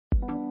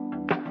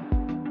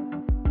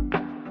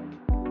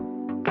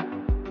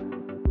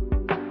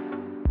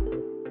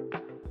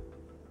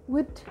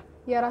ውድ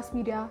የራስ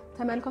ሚዲያ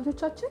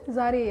ተመልካቾቻችን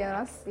ዛሬ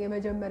የራስ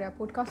የመጀመሪያ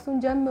ፖድካስቱን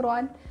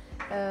ጀምሯል።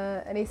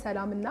 እኔ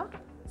ሰላምና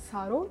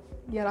ሳሮን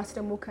የራስ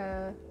ደግሞ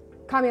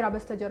ከካሜራ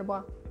በስተጀርባ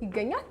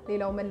ይገኛል።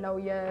 ሌላው መላው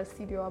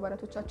የስቱዲዮ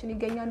አባላቶቻችን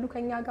ይገኛሉ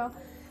ከኛ ጋር።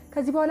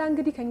 ከዚህ በኋላ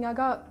እንግዲህ ከኛ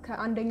ጋር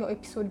ከአንደኛው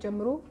ኤፒሶድ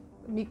ጀምሮ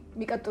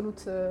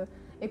የሚቀጥሉት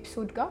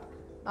ኤፒሶድ ጋር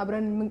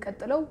አብረን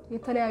የምንቀጥለው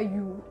የተለያዩ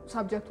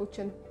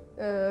ሳብጀክቶችን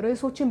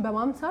ርዕሶችን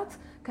በማምሳት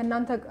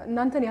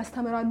እናንተን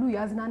ያስተምራሉ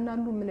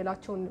ያዝናናሉ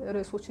የምንላቸውን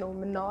ርዕሶች ነው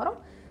የምናወራው።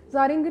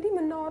 ዛሬ እንግዲህ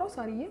የምናወራው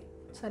ሳሪዬ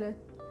ስለ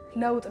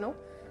ለውጥ ነው።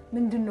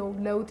 ምንድነው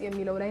ለውጥ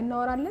የሚለው ላይ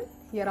እናወራለን።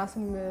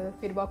 የራስም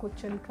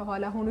ፊድባኮችን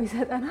ከኋላ ሆኖ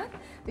ይሰጠናል፣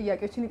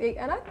 ጥያቄዎችን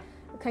ይጠይቀናል።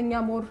 ከኛ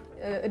ሞር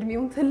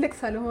እድሜውን ትልቅ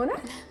ስለሆነ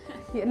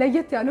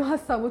ለየት ያሉ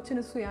ሀሳቦችን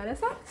እሱ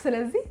ያነሳል።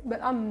 ስለዚህ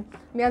በጣም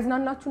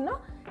የሚያዝናናችሁና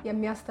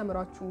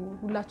የሚያስተምራችሁ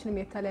ሁላችንም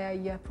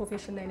የተለያየ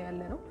ፕሮፌሽን ላይ ነው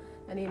ያለነው።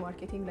 እኔ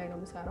ማርኬቲንግ ላይ ነው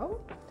የምሰራው፣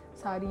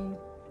 ሳሪ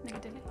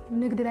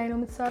ንግድ ላይ ነው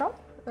የምትሰራው፣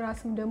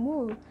 ራስም ደግሞ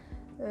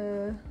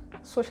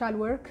ሶሻል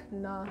ወርክ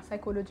እና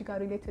ሳይኮሎጂ ጋር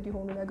ሪሌትድ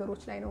የሆኑ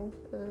ነገሮች ላይ ነው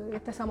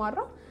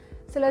የተሰማራው።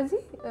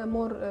 ስለዚህ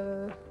ሞር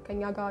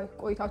ከኛ ጋር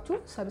ቆይታችሁ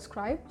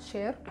ሰብስክራይብ፣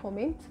 ሼር፣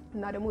 ኮሜንት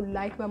እና ደግሞ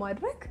ላይክ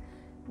በማድረግ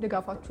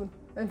ድጋፋችሁን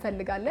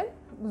እንፈልጋለን።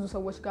 ብዙ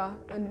ሰዎች ጋር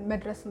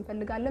መድረስ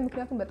እንፈልጋለን።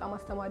 ምክንያቱም በጣም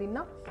አስተማሪና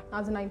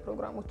አዝናኝ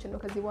ፕሮግራሞችን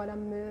ነው ከዚህ በኋላ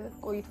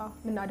ቆይታ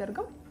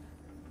የምናደርገው።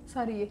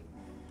 ሳሪዬ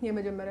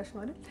የመጀመሪያሽ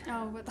ነው አይደል?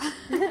 አዎ በጣም።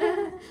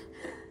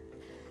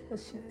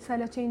 እሺ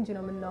ስለ ቼንጅ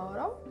ነው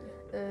የምናወራው።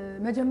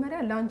 መጀመሪያ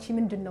ላንቺ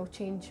ምንድነው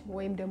ቼንጅ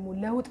ወይም ደግሞ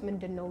ለውጥ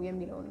ምንድነው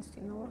የሚለውን እስቲ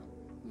እናወራ።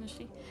 እሺ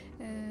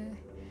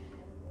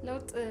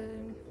ለውጥ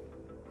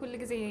ሁሉ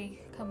ጊዜ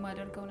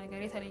ከማደርገው ነገር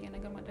የተለየ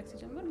ነገር ማድረግ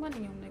ሲጀምር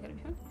ማንኛውም ነገር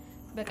ቢሆን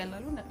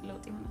በቀላሉ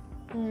ለውጥ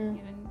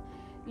ይሆናል።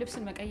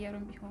 ልብስን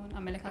መቀየርም ቢሆን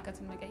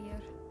አመለካከትን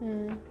መቀየር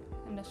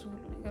እነሱ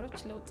ሁሉ ነገሮች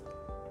ለውጥ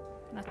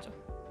ናቸው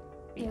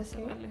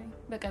ያስባለሁ።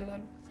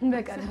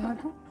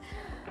 በቀላሉ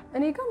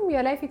እኔ ጋም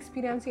የላይፍ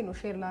ኤክስፒሪየንስ ነው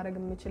ሼር ላደርግ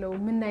የምችለው።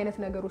 ምን አይነት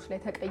ነገሮች ላይ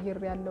ተቀይር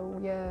ያለው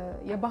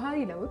የባህሪ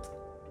ለውጥ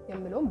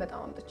የምለውም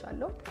በጣም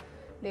አምጥቻለሁ።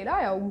 ሌላ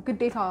ያው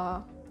ግዴታ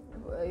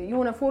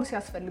የሆነ ፎርስ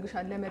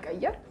ያስፈልግሻል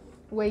ለመቀየር፣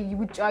 ወይ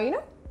ውጫዊ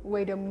ነው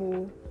ወይ ደግሞ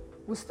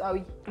ውስጣዊ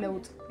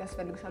ለውጥ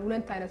ያስፈልግሻል።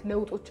 ሁለት አይነት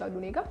ለውጦች አሉ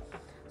እኔ ጋር።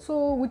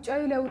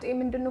 ውጫዊ ለውጤ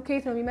ምንድነው?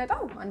 ከየት ነው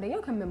የሚመጣው?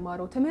 አንደኛው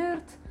ከምማረው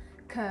ትምህርት፣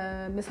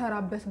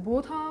 ከምሰራበት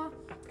ቦታ፣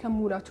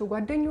 ከሙላቸው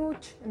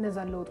ጓደኞች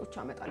እነዛን ለውጦች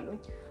አመጣለሁ።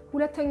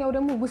 ሁለተኛው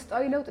ደግሞ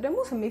ውስጣዊ ለውጥ ደግሞ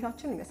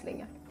ስሜታችን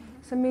ይመስለኛል።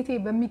 ስሜቴ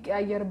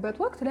በሚቀያየርበት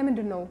ወቅት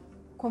ለምንድነው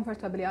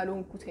ኮምፎርታብል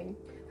ያልሆንኩት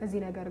ከዚህ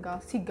ነገር ጋር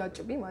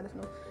ሲጋጭብኝ ማለት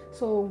ነው።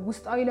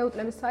 ውስጣዊ ለውጥ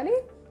ለምሳሌ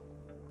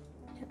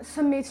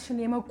ስሜትሽን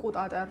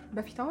የመቆጣጠር፣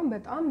 በፊት አሁን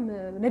በጣም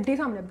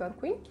ንዴታም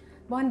ነበርኩኝ።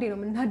 በአንዴ ነው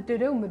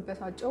የምናደደው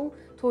የምበሳጨው፣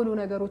 ቶሎ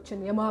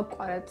ነገሮችን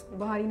የማቋረጥ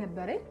ባህሪ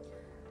ነበረኝ።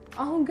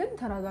 አሁን ግን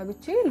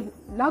ተረጋግቼ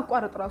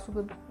ላቋረጥ ራሱ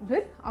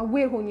ብል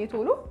አዌር ሆኜ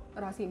ቶሎ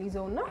ራሴን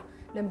ይዘውና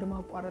ለምን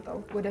ማቋረጠው፣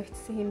 ወደፊት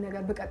ይሄን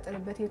ነገር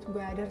በቀጥልበት የቱ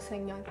ጋር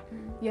ያደርሰኛል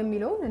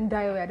የሚለውን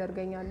እንዳየው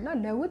ያደርገኛልና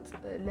ለውጥ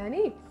ለኔ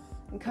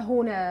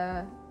ከሆነ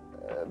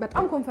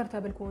በጣም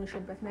ኮምፎርታብል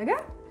ከሆንሽበት ነገር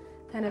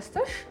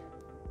ተነስተሽ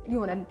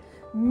ይሆናል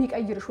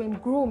የሚቀይርሽ ወይም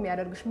ግሮ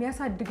የሚያደርግሽ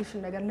የሚያሳድግሽን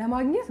ነገር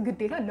ለማግኘት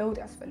ግዴታ ለውጥ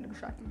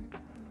ያስፈልግሻል።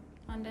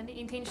 አንዳንዴ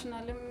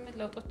ኢንቴንሽናልም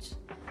ለውጦች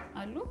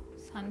አሉ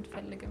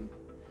ሳንፈልግም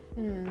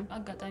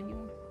አጋጣሚ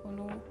ሆኖ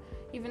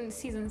ኢቭን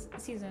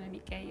ሲዝን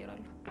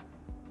ይቀያየራሉ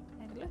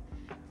አይደለ?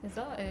 እዛ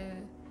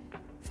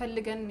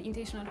ፈልገን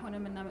ኢንቴንሽናል ሆነ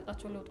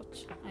የምናመጣቸው ለውጦች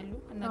አሉ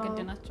እና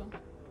ገደናቸው።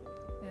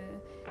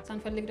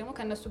 ሳንፈልግ ደግሞ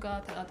ከነሱ ጋር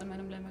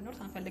ተጣጥመንም ለመኖር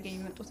ሳንፈልግ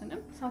የሚመጡትንም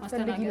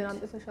ማስተናገድ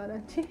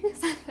አምጥተሻላንቺ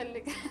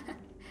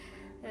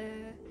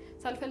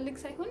ሳልፈልግ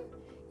ሳይሆን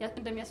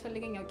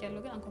እንደሚያስፈልገኝ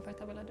ያውቂያለሁ፣ ግን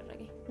አንኮምፎርታብል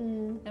አደረገኝ።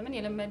 ለምን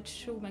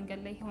የለመድሽው መንገድ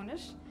ላይ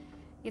ሆነሽ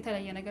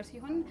የተለያየ ነገር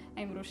ሲሆን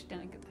አይምሮሽ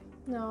ይደነግጣል።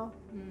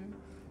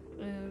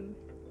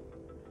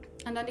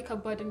 አንዳንዴ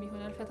ከባድም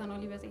ይሆናል፣ ፈተናው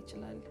ሊበዛ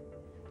ይችላል።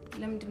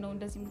 ለምንድነው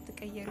እንደዚህ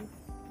የምትቀየሪው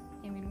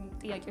የሚሉ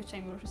ጥያቄዎች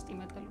አይምሮሽ ውስጥ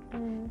ይመጣሉ።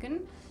 ግን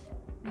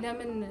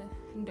ለምን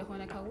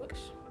እንደሆነ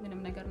ካወቅሽ ምንም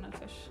ነገር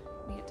እናልፈሽ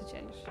መሄድ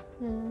ትችያለሽ።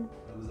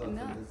 እና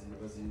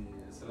በዚህ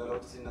ስለ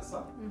ለውጥ ሲነሳ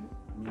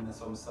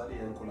የሚነሳው ምሳሌ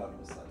የእንቁላል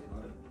ምሳሌ ነው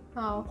አይደል?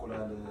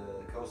 እንቁላል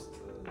ከውስጥ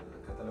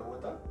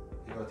ከተለወጠ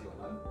ህይወት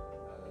ይሆናል።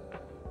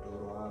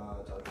 ዶሮዋ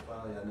ጫጩቷ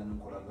ያንን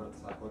እንቁላል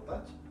በርትሳ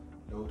ከወጣች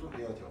ለውጡ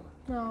ህይወት ይሆናል።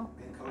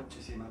 ግን ከውጭ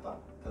ሲመጣ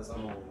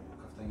ተጽዕኖ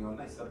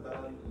ከፍተኛውና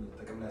ይሰበራል፣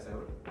 ጥቅም ላይ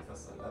ሳይሆን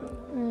ይፈሳል አይደል?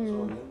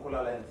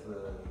 የእንቁላል አይነት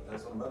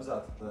ተጽዕኖ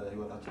በብዛት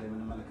በህይወታችን ላይ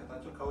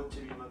የምንመለከታቸው ከውጭ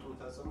የሚመጡ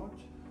ተጽዕኖች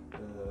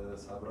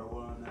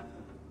ሰብረውን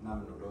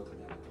ምናምን ነው ለውጥ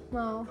የሚያመጡት።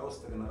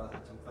 ከውስጥ ግን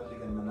ራሳችን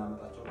ፈልገን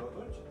የምናመጣቸው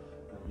ለውጦች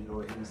የሚለው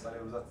ይህ ምሳሌ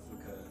በብዛት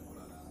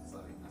ከእንቁላል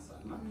አንጻር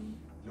ይነሳልና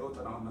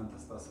ለውጥን አሁን እናንተ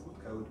ስታስቡት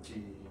ከውጭ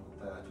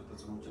የምታያቸው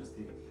ተጽዕኖዎችን እስቲ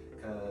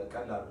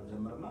ከቀላል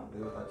ጀምርና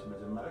በህይወታችን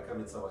መጀመሪያ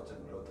ከቤተሰባችን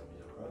ለውጥ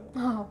የሚጀምራል።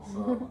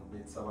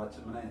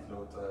 ቤተሰባችን ምን አይነት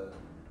ለውጥ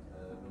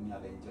እኛ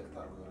ላይ ኢንጀክት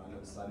አድርጎ ይሆናል?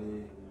 ለምሳሌ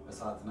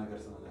እሳት ነገር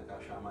ስንነካ፣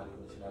 ሻማ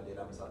ሊሆን ይችላል፣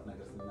 ሌላ እሳት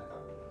ነገር ስንነካ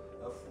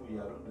እፉ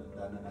እያሉን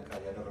እንዳንነካ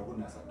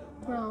እያደረጉን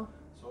ያሳደጉናል።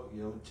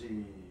 የውጭ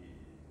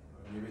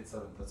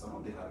የቤተሰብን ተጽዕኖ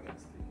እንዴት አድርገን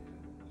እስቲ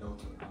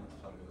ለውጥ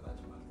አመጣጣሉ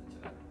ህይወታችን ማለት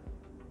እንችላለን?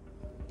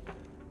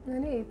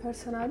 እኔ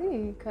ፐርሰናሊ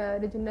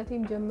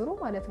ከልጅነቴም ጀምሮ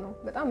ማለት ነው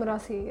በጣም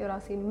ራሴ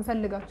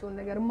የምፈልጋቸውን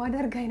ነገር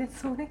ማደርግ አይነት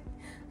ሰው ነኝ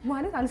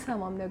ማለት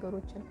አልሰማም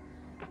ነገሮችን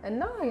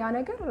እና ያ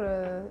ነገር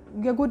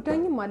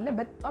የጎዳኝም አለ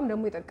በጣም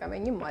ደግሞ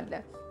የጠቀመኝም አለ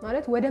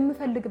ማለት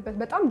ወደምፈልግበት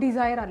በጣም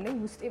ዲዛይር አለኝ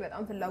ውስጤ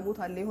በጣም ፍላጎት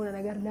አለ የሆነ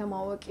ነገር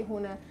ለማወቅ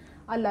የሆነ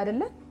አለ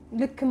አይደለ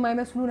ልክ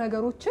የማይመስሉ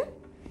ነገሮችን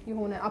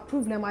የሆነ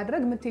አፕሩቭ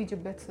ለማድረግ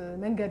የምትሄጅበት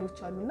መንገዶች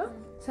አሉና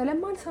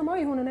ስለማልሰማ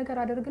የሆነ ነገር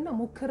አደርግና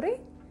ሞክሬ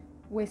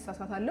ወይ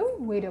ሳሳታለሁ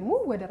ወይ ደግሞ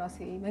ወደ ራሴ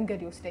መንገድ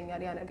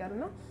ይወስደኛል ያ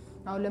ነገርና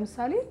አሁን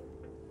ለምሳሌ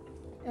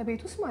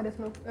ቤት ውስጥ ማለት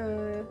ነው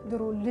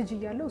ድሮ ልጅ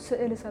እያለሁ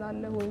ስዕል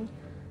እሰላለሁኝ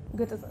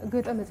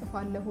ግጥም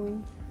እጽፋለሁኝ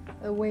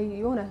ወይ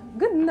የሆነ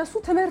ግን እነሱ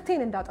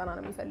ትምህርቴን እንዳጠና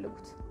ነው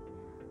የሚፈልጉት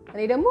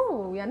እኔ ደግሞ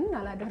ያንን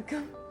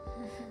አላደርግም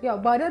ያው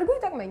ባደርገው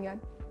ይጠቅመኛል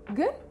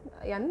ግን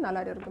ያንን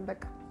አላደርግም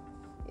በቃ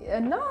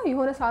እና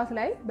የሆነ ሰዓት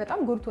ላይ በጣም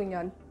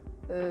ጎድቶኛል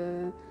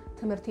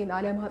ትምህርቴን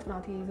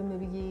አለማጥናቴ ዝም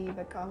ብዬ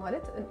በቃ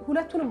ማለት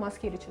ሁለቱንም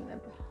ማስኬድ እችል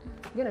ነበር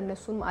ግን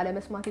እነሱንም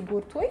አለመስማቴ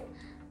ጎድቶኝ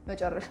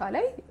መጨረሻ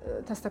ላይ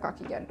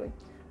ተስተካክያለሁኝ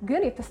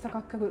ግን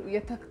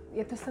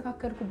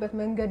የተስተካከልኩበት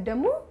መንገድ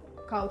ደግሞ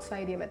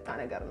ከአውትሳይድ የመጣ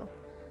ነገር ነው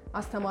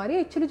አስተማሪ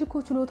እቺ ልጅ እኮ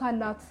ችሎታ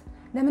አላት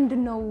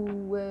ለምንድነው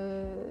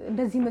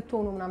እንደዚህ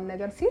የምትሆነው ምናምን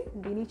ነገር ሲል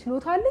እንዴ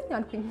ችሎታ አለኝ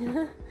አልኩኝ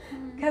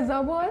ከዛ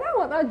በኋላ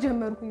ማጥናት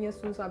ጀመርኩኝ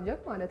የሱን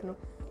ሳብጀክት ማለት ነው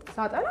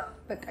ሳጠና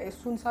በቃ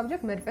የሱን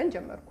ሳብጀክት መድፈን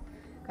ጀመርኩ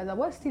ከዛ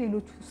በኋላ እስቲ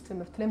ሌሎች ውስጥ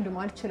ትምህርት ለምንድነው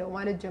አልችለው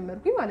ማለት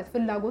ጀመርኩኝ ማለት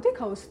ፍላጎቴ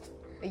ከውስጥ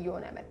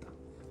እየሆነ መጣ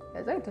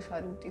ከዛ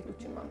የተሻሉ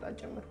ውጤቶችን ማምጣት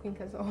ጀመርኩኝ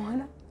ከዛ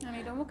በኋላ እኔ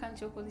ደግሞ ካንቺ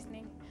ኦፖዚት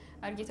ነኝ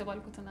አርጌ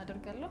ተባልኩትን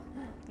አደርጋለሁ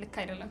ልክ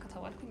አይደለም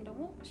ከተባልኩኝ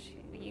ደግሞ እሺ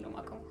ብዬ ነው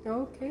ማቀሙ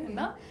ኦኬ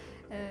እና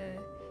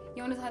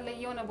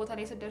የሆነ ቦታ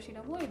ላይ ስትደርሺ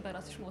ደግሞ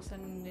በራስሽ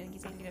መወሰን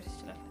ጊዜ ሊደርስ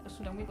ይችላል እሱ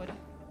ደግሞ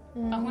ይጎዳል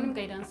አሁንም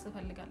ጋይዳንስ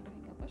ፈልጋለሁ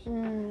ይገባሽ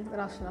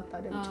ራስሽን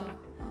አታደምጪ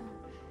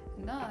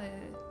እና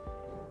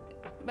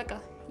በቃ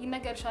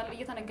ይነገርሻል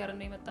እየተነገረን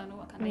ነው የመጣ ነው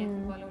ከአንደኛ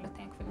ክፍል በኋላ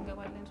ሁለተኛ ክፍል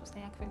እንገባለን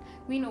ሶስተኛ ክፍል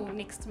we know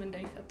next ምን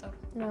እንደሚፈጠሩ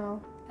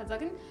ከዛ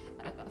ግን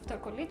አፍተር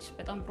ኮሌጅ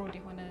በጣም ብሮድ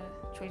የሆነ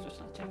ቾይሶች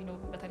ናቸው የሚኖሩ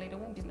በተለይ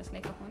ደግሞ ቢዝነስ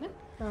ላይ ከሆነ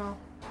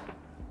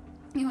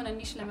የሆነ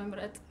ኒሽ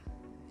ለመምረጥ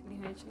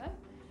ሊሆን ይችላል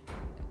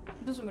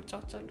ብዙ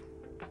ምርጫዎች አሉ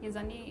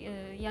የዛኔ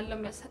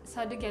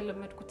ሳድግ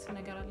ያለመድኩት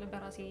ነገር አለ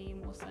በራሴ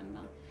መወሰንና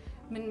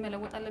ምን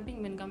መለወጥ አለብኝ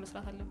ምን ጋር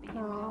መስራት አለብኝ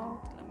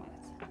ለማለት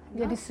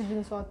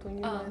የዲሲዥን ሰው አትሆኚ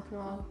ማለት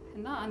ነው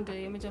እና አንድ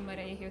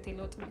የመጀመሪያ የህይወቴ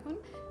ለውጥ ቢሆን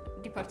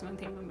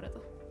ዲፓርትመንቴን መምረጥ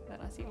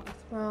በራሴ ማለት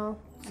ነው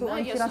ሶ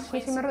አንቺ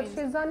ራስሽ ሲመረጥሽ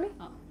የዛኔ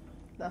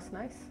that's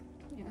nice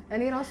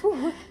እኔ ራሱ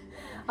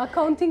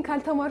አካውንቲንግ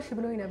ካልተማርሽ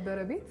ብሎኝ ነበር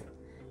ቤት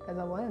ከዛ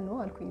በኋላ ነው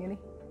አልኩኝ እኔ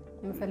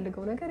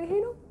የምፈልገው ነገር ይሄ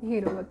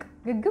ነው በቃ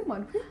ግግም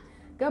አልኩኝ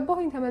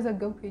ገባሁኝ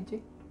ተመዘገብኩ ሄጄ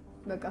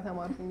በቃ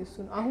ተማርኩኝ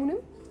እሱን አሁንም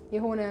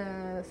የሆነ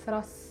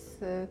ስራስ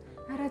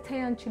ኧረ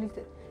ተይ አንቺ ልጅ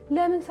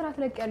ለምን ስራ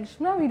ትለቂያለሽ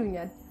ምናምን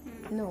ይሉኛል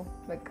ነው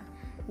በቃ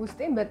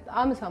ውስጤን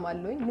በጣም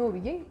ሰማለሁኝ ነው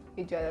ብዬ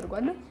ሄጄ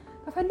አደርጋለሁ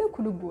ከፈለኩ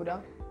ልጎዳ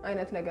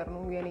አይነት ነገር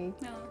ነው የኔ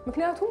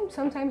ምክንያቱም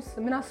sometimes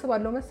ምን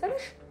አስባለሁ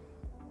መሰለሽ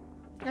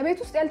ቤት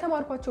ውስጥ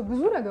ያልተማርኳቸው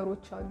ብዙ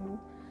ነገሮች አሉ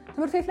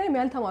ትምህርት ቤት ላይም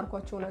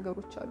ያልተማርኳቸው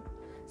ነገሮች አሉ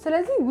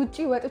ስለዚህ ውጪ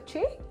ወጥቼ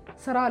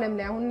ስራ ዓለም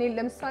ላይ አሁን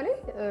ለምሳሌ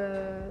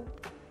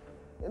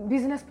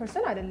ቢዝነስ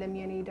ፐርሰን አይደለም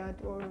የኔ ዳድ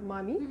ኦር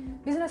ማሚ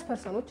ቢዝነስ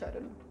ፐርሰኖች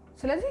አይደሉም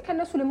ስለዚህ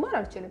ከነሱ ልማር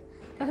አልችልም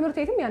ከትምህርት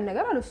ቤትም ያን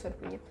ነገር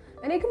አልወሰድኩኝም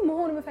እኔ ግን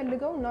መሆን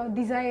የምፈልገው እና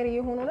ዲዛይር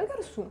የሆነው ነገር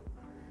እሱ ነው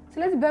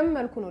ስለዚህ በምን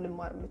መልኩ ነው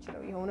ልማር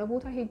የምችለው የሆነ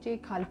ቦታ ሄጄ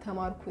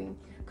ካልተማርኩኝ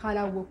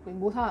ካላወቅኩኝ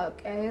ቦታ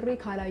ቀይሬ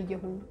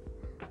ካላየሁ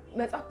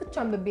መጽሐፍ ብቻ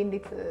አንብቤ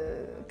እንዴት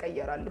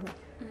ቀየራለሁ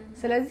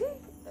ስለዚህ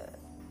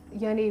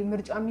የኔ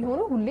ምርጫ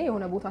የሚሆነው ሁሌ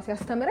የሆነ ቦታ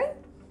ሲያስተምረኝ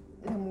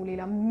ደግሞ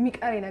ሌላ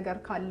የሚቀር ነገር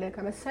ካለ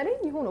ከመሰለኝ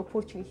የሆነ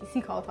ኦፖርቹኒቲ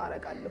ሲክ አውት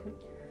አደርጋለሁ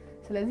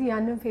ስለዚህ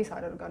ያንን ፌስ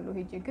አደርጋለሁ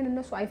ሄጄ ግን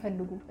እነሱ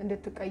አይፈልጉም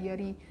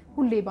እንድትቀየሪ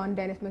ሁሌ በአንድ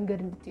አይነት መንገድ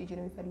እንድትሄጂ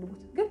ነው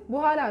የሚፈልጉት ግን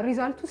በኋላ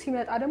ሪዛልቱ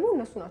ሲመጣ ደግሞ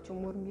እነሱ ናቸው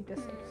ሞር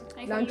የሚደሰቱት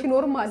ላንቺ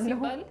ኖርማል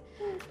ነው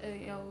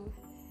ያው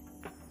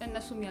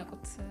እነሱ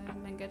የሚያውቁት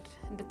መንገድ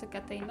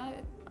እንድትከተይና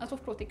አውት ኦፍ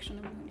ፕሮቴክሽን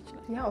ሊሆን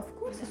ይችላል ያ ኦፍ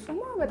ኮርስ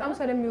እሱማ በጣም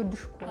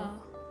ስለሚወድሽ እኮ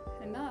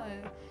እና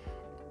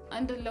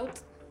አንድ ለውጥ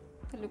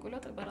ትልቁ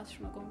ለውጥ በራስሽ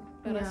መቆም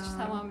በራስሽ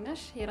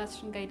ተማምነሽ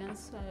የራስሽን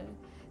ጋይዳንስ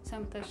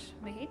ሰምተሽ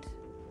መሄድ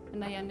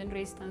እና ያንን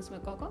ሬዚስታንስ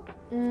መቋቋም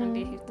አንዴ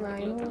ይሄ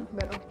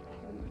በጣም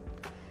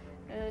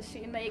እሺ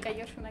እና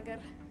የቀየርሽው ነገር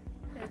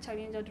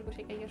ቻሌንጅ አድርጎሽ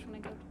የቀየርሽው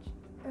ነገሮች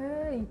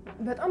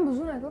በጣም ብዙ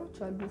ነገሮች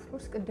አሉ ኦፍ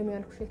ኮርስ ቅድም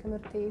ያልኩሽ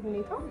የትምህርት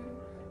ሁኔታ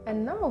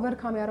እና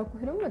ኦቨርካም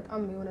ያደረኩት ደግሞ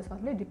በጣም የሆነ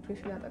ሰዓት ላይ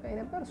ዲፕሬሽን ያጠቃኝ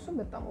ነበር እሱም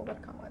በጣም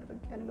ኦቨርካም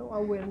አድርጌያለሁ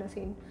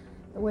አዌርነሴን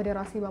ወደ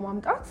ራሴ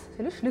በማምጣት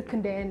ስልሽ ልክ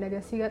እንደ አይነት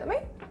ነገር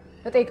ሲገጥመኝ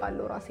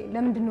እጠይቃለሁ ራሴ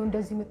ለምንድነው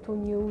እንደዚህ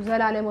የምትሆኚው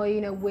ዘላለማዊ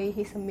ነው ወይ ይሄ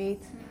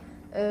ስሜት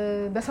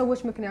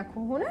በሰዎች ምክንያት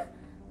ከሆነ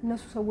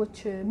እነሱ ሰዎች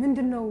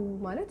ምንድነው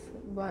ማለት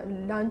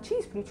ላንቺ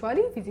ስፒሪቹዋሊ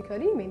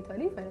ፊዚካሊ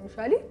ሜንታሊ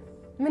ፋይናንሻሊ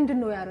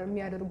ምንድነው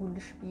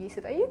የሚያደርጉልሽ ብዬ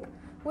ስጠይቅ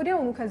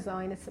ወዲያውኑ ከዛ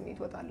አይነት ስሜት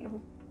ወጣለሁ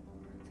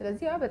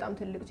ስለዚህ ያ በጣም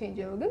ትልቅ ቼንጅ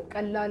ነው ግን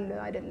ቀላል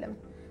አይደለም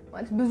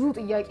ማለት ብዙ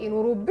ጥያቄ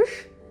ኖሮብሽ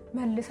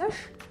መልሰሽ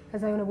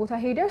ከዛ የሆነ ቦታ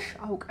ሄደሽ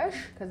አውቀሽ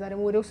ከዛ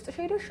ደግሞ ወደ ውስጥሽ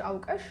ሄደሽ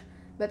አውቀሽ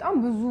በጣም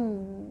ብዙ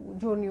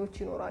ጆርኒዎች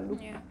ይኖራሉ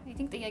አይ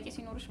ቲንክ ጥያቄ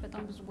ሲኖርሽ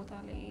በጣም ብዙ ቦታ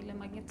ላይ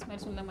ለማግኘት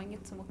መልሱን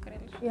ለማግኘት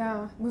ትሞክሪያለሽ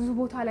ብዙ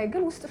ቦታ ላይ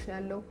ግን ውስጥሽ ነው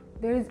ያለው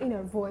there is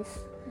inner voice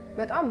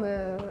በጣም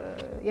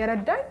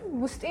የረዳኝ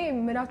ውስጤ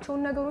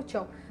የምላቸውን ነገሮች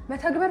ያው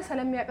መተግበር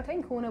ስለሚያቅተኝ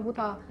ከሆነ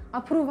ቦታ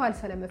አፕሩቫል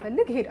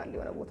ስለምፈልግ ሄዳለሁ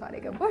የሆነ ቦታ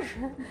ላይ ገባሽ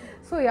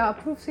ሶ ያ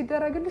አፕሩቭ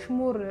ሲደረግልሽ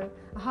ሞር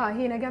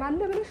ይሄ ነገር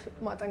አለ ብለሽ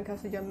ማጠንከር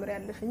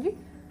ትጀምሪያለሽ እንጂ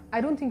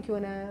I don't think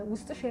የሆነ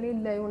ውስጥሽ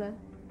የሌለ የሆነ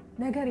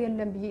ነገር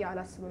የለም ብዬ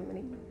አላስብም እኔ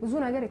ብዙ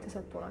ነገር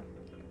የተሰጥቶናል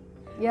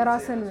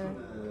የራስን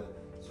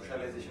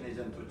ሶሻላይዜሽን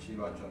ኤጀንቶች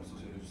ይሏቸዋል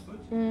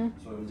ሶሲዮሎጂስቶች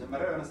ሶ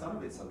መጀመሪያ ያነሳነው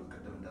ቤተሰብ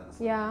ቀደም እንዳነሳ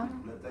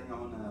ሁለተኛው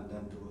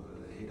አንዳንድ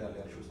ሄዳል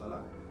ያልሽው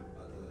ሰላም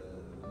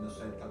እነሱ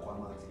አይነት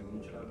ተቋማት ሊሆኑ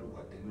ይችላሉ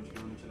ጓደኞች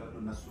ሊሆኑ ይችላሉ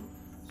እነሱ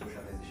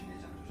ሶሻላይዜሽን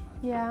ኤጀንቶች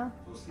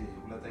ናቸው ሶ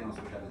ሁለተኛው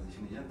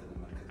ሶሻላይዜሽን ኤጀንት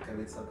እንመልከት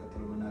ከቤተሰብ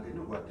ቀጥሎ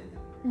የምናገኘው ጓደኛ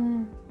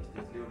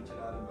ቤት ሊሆን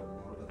ይችላል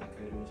በመኖርበት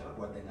አካባቢ ሊሆን ይችላል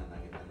ጓደኛ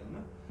እናገኛለን እና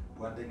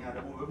ጓደኛ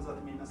ደግሞ በብዛት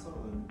የሚነሳው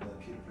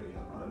በፒር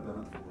ፕሬሸር ነው አይደል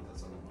በመጥፎ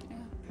ተጽዕኖ ነው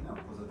ግን ያው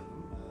ፖዚቲቭ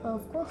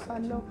ኦፍ ኮርስ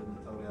አለው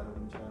እንደምታው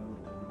ያደርጉ ይችላሉ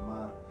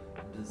እንድንማር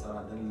እንድንሰራ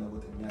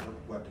እንድንለወጥ የሚያደርጉ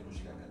ጓደኞች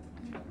ሊያጋጥሙ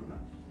ይችላሉና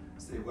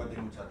እስቲ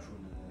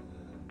ጓደኞቻችሁን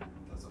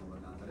ተጽዕኖ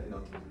በእናንተ ላይ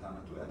ለውጥ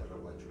እንድታመጡ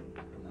ያደረጓችሁ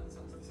እናንተ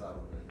ሳትሳሩ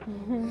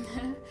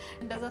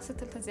እንደዛ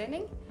ስትል ትዝ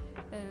ያለኝ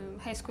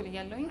ሃይ ስኩል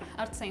እያለሁኝ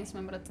አርት ሳይንስ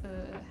መምረጥ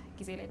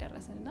ጊዜ ላይ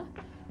ደረሰንና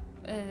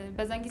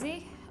በዛን ጊዜ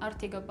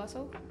አርት የገባ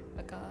ሰው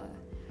በቃ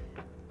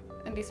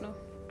እንዴት ነው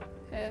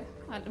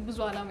ብዙ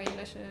አላማ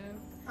የለሽ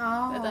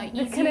በጣም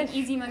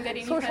ኢዚ መንገድ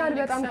የሚፈልግ ሶሻል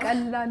በጣም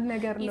ቀላል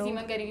ነገር ነው ኢዚ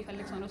መንገድ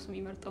የሚፈልግ ሰው ነው እሱ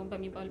የሚመርጠው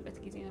በሚባልበት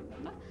ጊዜ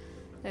ነበርና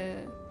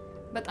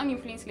በጣም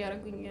ኢንፍሉዌንስ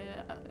ሊያደርጉኝ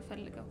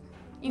ፈልገው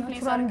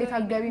ኢንፍሉዌንስ እንዴት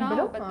አትገቢም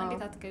ብለው በጣም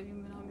እንዴት አትገቢም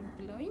ምናምን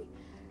ብለውኝ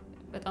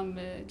በጣም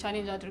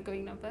ቻሌንጅ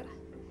አድርገውኝ ነበር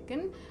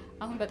ግን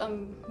አሁን በጣም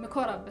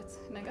ምኮራበት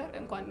ነገር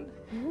እንኳን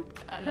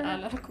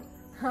አላልኩም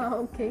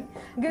ኦኬ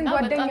ግን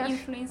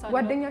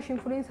ጓደኛሽ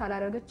ኢንፍሉዌንስ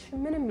አላደረገች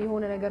ምንም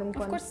የሆነ ነገር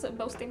እንኳን ኦፍ ኮርስ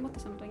በውስጤማ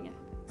ተሰምቶኛል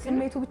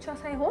ስሜቱ ብቻ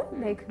ሳይሆን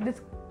ላይክ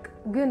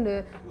ግን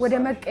ወደ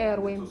መቀየር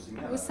ወይም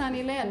ውሳኔ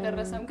ላይ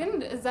አልደረሰም ግን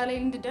እዛ ላይ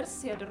እንድደርስ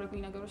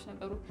ያደረጉኝ ነገሮች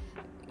ነበሩ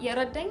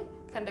የረዳኝ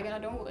ከእንደገና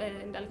ደግሞ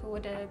እንዳልከው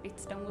ወደ ቤት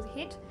ደግሞ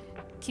ሄድ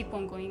ኪፕ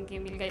ኦን ጎይንግ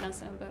የሚል ጋይዳንስ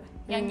ነበር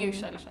ያኛው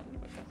ይሻልሻል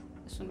በቃ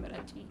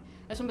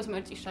እሱን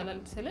በስመርጭ ይሻላል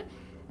ስለ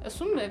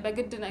እሱም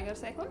በግድ ነገር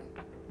ሳይሆን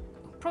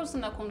ፕሮስ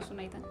እና ኮንሱን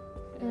አይተን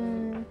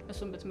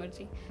እሱን በትመርጪ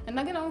እና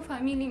ግን አሁን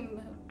ፋሚሊም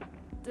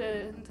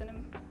እንትንም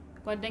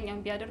ጓደኛም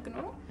ቢያደርግ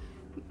ኖሮ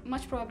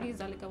much probably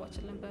እዛ ልገባ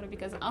እችል ነበር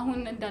because አሁን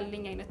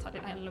እንዳለኝ አይነት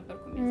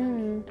አልነበርኩም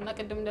እና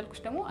ቀደም እንዳልኩሽ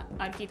ደግሞ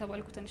አድርጌ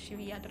የተባልኩትን እሺ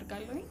ብዬ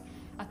አደርጋለሁኝ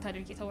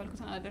አታድርጌ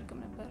የተባልኩትን አላደርግም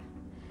ነበር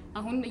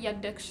አሁን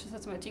እያደግሽ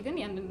ስትመጪ ግን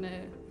ያንን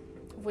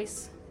ቮይስ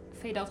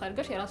ፌድ አውት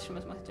አድርገሽ የራስሽ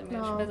መስማት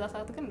ጀመርሽ በዛ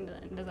ሰዓት ግን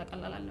እንደዛ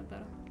ቀላል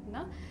አልነበረም እና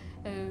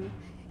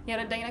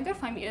የረዳኝ ነገር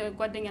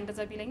ጓደኛ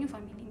እንደዛ ቢለኝም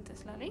ፋሚሊ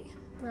እንተስላለኝ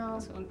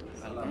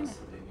ሰላምስ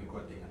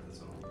የጓደኛ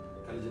ተጽዕኖ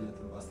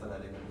ከልጅነትም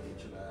ባስተዳደግ ሊሆን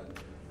ይችላል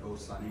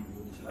በውሳኔ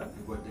ሊሆን ይችላል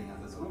የጓደኛ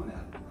ተጽዕኖ ምን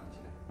ያህል ነው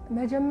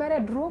መጀመሪያ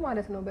ድሮ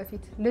ማለት ነው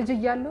በፊት ልጅ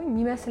እያለሁኝ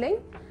የሚመስለኝ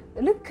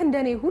ልክ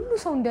እንደኔ ሁሉ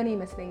ሰው እንደኔ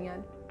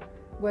ይመስለኛል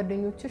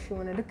ጓደኞችሽ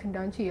የሆነ ልክ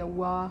እንዳንቺ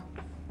የዋ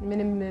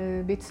ምንም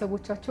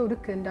ቤተሰቦቻቸው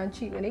ልክ እንዳንቺ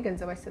እኔ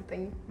ገንዘብ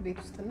አይሰጠኝም ቤት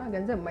ውስጥና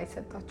ገንዘብ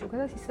የማይሰጣቸው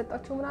ከዛ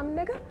ሲሰጣቸው ምናምን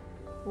ነገር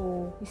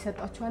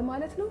ይሰጣቸዋል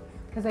ማለት ነው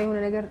ከዛ የሆነ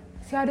ነገር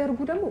ሲያደርጉ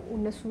ደግሞ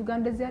እነሱ ጋር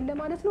እንደዚህ ያለ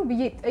ማለት ነው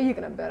ብዬ ጠይቅ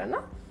ነበርና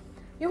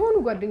የሆኑ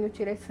ጓደኞቼ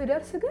ላይ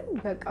ስደርስ ግን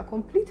በቃ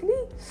ኮምፕሊትሊ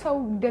ሰው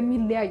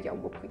እንደሚለያይ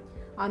ያወቅኩኝ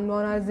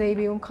አኗኗር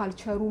ዘይቤውም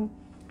ካልቸሩም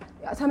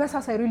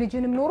ተመሳሳይ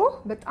ሪሊጅንም ኖሮ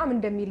በጣም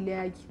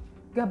እንደሚለያይ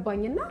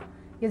ገባኝና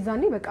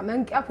የዛኔ በቃ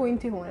መንቂያ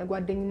ፖይንት የሆነ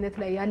ጓደኝነት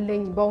ላይ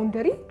ያለኝ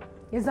ባውንደሪ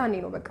የዛኔ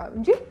ነው በቃ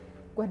እንጂ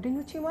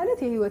ጓደኞቼ ማለት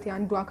የህይወቴ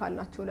አንዱ አካል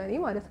ናቸው ለኔ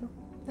ማለት ነው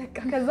በቃ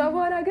ከዛ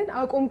በኋላ ግን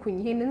አቆምኩኝ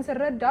ይሄንን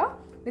ስረዳ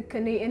ልክ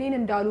እኔን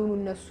እንዳልሆኑ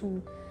እነሱ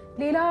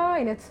ሌላ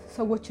አይነት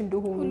ሰዎች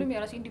እንደሆኑ ሁሉም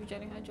የራሱ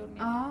ኢንዲቪጁዋል ናቸው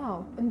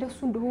እንደሱ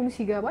እንደሆኑ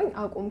ሲገባኝ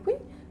አቆምኩኝ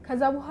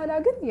ከዛ በኋላ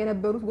ግን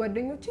የነበሩት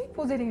ጓደኞቼ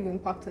ፖዚቲቭ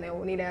ኢምፓክት ነው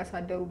እኔ ላይ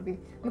ያሳደሩብኝ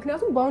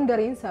ምክንያቱም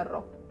ባውንደሪን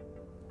ሰራው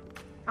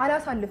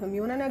አላሳልፍም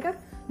የሆነ ነገር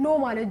ኖ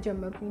ማለት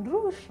ጀመርኩኝ ድሮ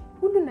እሺ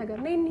ሁሉ ነገር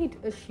ነይ እንሂድ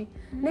እሺ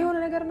ነይ የሆነ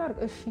ነገር እናድርግ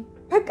እሺ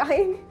በቃ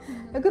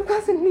እግር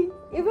ኳስ እንሂድ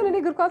ኢቭን እኔ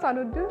እግር ኳስ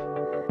አልወድም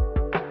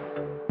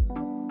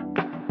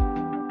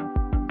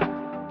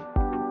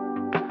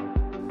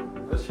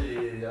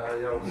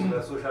ያው ስለ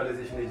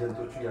ሶሻላይዜሽን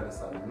ኤጀንቶቹ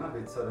ያነሳሉና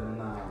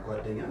ቤተሰብና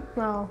ጓደኛ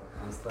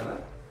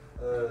አንስተናል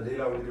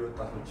ሌላው እንግዲህ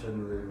ወጣቶችን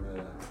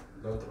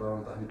ለውጥ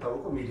በማምጣት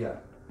የሚታወቀው ሚዲያ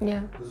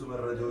ብዙ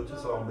መረጃዎችን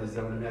ሰው አሁን በዚህ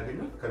ዘመን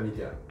የሚያገኘው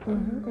ከሚዲያ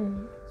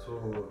ሶ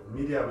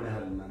ሚዲያ ምን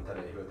ያህል እናንተ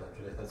ላይ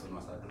ህይወታችሁ ላይ ተጽዕኖ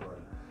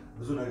አሳድሯል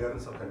ብዙ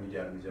ነገርን ሰው ከሚዲያ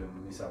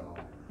የሚሰማው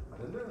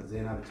አይደለ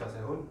ዜና ብቻ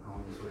ሳይሆን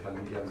አሁን ሶሻል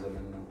ሚዲያ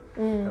ዘመን ነው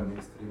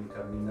ከሚኒስትሪም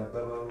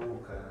ከሚነበበው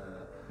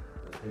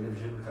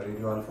ከቴሌቪዥን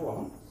ከሬዲዮ አልፎ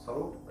አሁን ሰው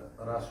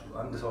ራሱ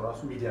አንድ ሰው ራሱ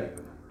ሚዲያ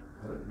ይሆናል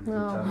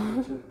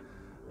ቻናሎችን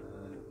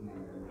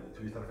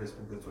ትዊተር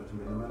ፌስቡክ ገጾችን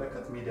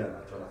ብንመለከት ሚዲያ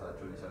ናቸው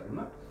ራሳቸውን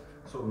ይችላሉና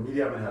ሶ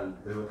ሚዲያ ምን ያህል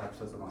በህይወታችሁ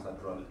ተጽዕኖ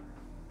አሳድሯል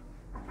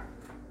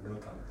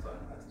ለውጥ አመጣ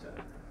ማለት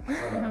ይቻላል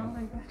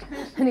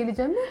እኔ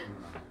ልጀምር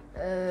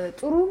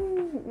ጥሩም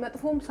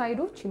መጥፎም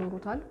ሳይዶች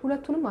ይኖሩታል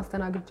ሁለቱንም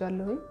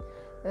አስተናግጃለሁ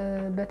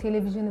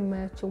በቴሌቪዥን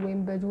የማያቸው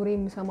ወይም በጆሮ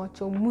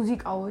የምሰማቸው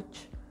ሙዚቃዎች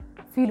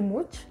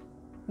ፊልሞች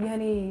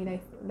የኔ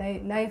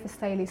ላይፍ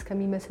ስታይል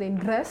እስከሚመስለኝ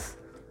ድረስ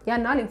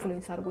ያናል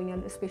ኢንፍሉዌንስ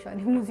አድርጎኛል ስፔሻሊ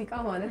ሙዚቃ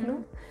ማለት ነው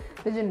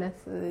ልጅነት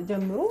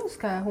ጀምሮ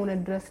እስከ ሆነ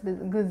ድረስ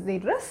ጊዜ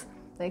ድረስ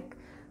ላይክ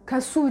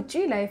ከሱ ውጪ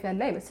ላይፍ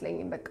ያለ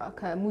አይመስለኝም በቃ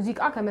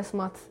ከሙዚቃ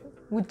ከመስማት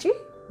ውጪ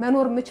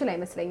መኖር ምችል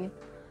አይመስለኝም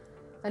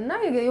እና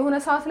የሆነ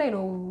ሰዓት ላይ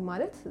ነው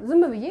ማለት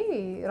ዝም ብዬ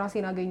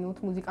ራሴን አገኘሁት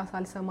ሙዚቃ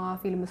ሳልሰማ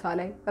ፊልም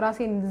ሳላይ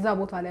ራሴን እዛ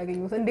ቦታ ላይ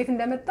አገኘሁት እንዴት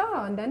እንደመጣ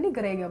አንዳንዴ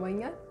ግራ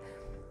ይገባኛል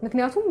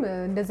ምክንያቱም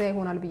እንደዛ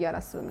ይሆናል ብዬ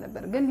አላስብም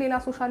ነበር ግን ሌላ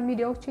ሶሻል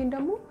ሚዲያዎችን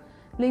ደግሞ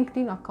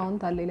ሊንክድኢን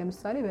አካውንት አለኝ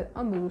ለምሳሌ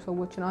በጣም ብዙ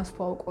ሰዎችን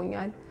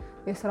አስተዋውቆኛል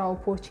የስራ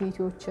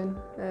ኦፖርቹኒቲዎችን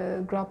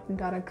ግራብ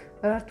እንዳረግ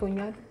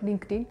ረድቶኛል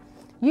ሊንክድኢን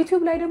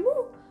ዩቲዩብ ላይ ደግሞ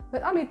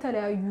በጣም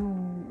የተለያዩ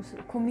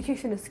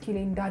ኮሙኒኬሽን ስኪል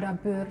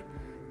እንዳዳብር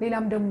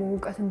ሌላም ደግሞ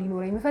ዕውቀት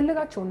እንዲኖረኝ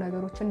የምፈልጋቸው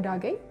ነገሮች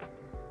እንዳገኝ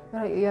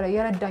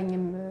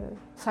የረዳኝም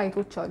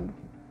ሳይቶች አሉ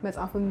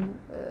መጽሐፍም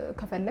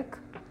ከፈለክ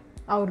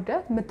አውርደ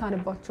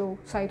የምታነባቸው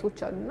ሳይቶች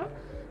አሉና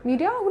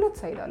ሚዲያ ሁለት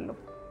ሳይድ አለው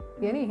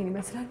የኔ ይሄን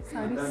ይመስላል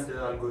ሳሪስ አንድ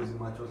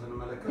አልጎሪዝማቸው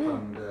ስንመለከት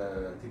እንደ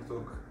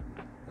ቲክቶክ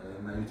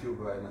እና ዩቲዩብ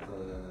አይነት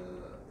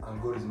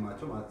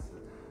አልጎሪዝማቸው ማለት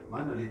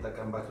ማን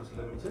ሊጠቀምባቸው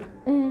ስለሚችል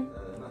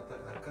እና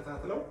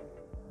ተከታትለው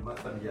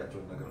ማጥፋት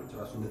ነገሮች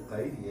ራሱ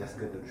እንድታይ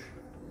ያስገድዱሽ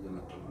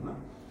እየመጡ ነውና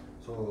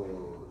ሶ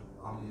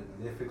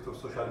የኢፌክት ኦፍ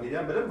ሶሻል ሚዲያ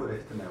በደንብ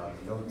ወደፊት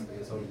እናያለን ለውጥ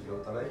የሰው ልጅ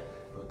ለውጥ ላይ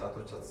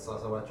ወጣቶች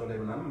አስተሳሰባቸው ላይ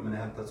ምናምን ምን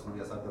ያህል ተጽዕኖ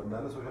ያሳደር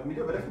እንዳለ ሶሻል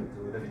ሚዲያ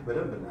ወደፊት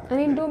በደንብ እናያለን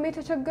እኔ እንደውም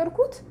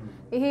የተቸገርኩት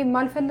ይሄ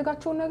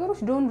ማልፈልጋቸው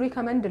ነገሮች ዶንት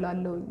ሪከመንድ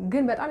ላለው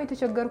ግን በጣም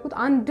የተቸገርኩት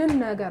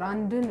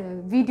አንድን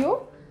ቪዲዮ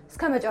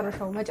እስከ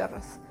መጨረሻው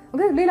መጨረስ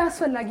ግን ሌላ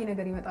አስፈላጊ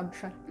ነገር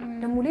ይመጣብሻል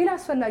ደግሞ ሌላ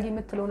አስፈላጊ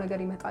የምትለው ነገር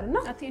ይመጣልና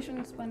አቴንሽን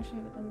ስፓንሽን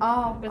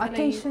በጣም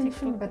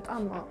አቴንሽን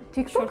በጣም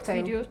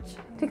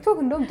ቲክቶክ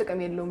እንደውም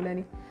ጥቅም የለውም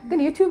ለኔ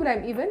ግን ዩቲዩብ ላይ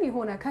ኢቭን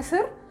የሆነ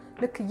ከስር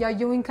ልክ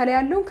ያየሁኝ ከላይ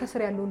ያለው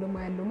ከስር ያለው ደግሞ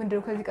ያለው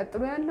ምንድነው ከዚህ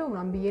ቀጥሎ ያለው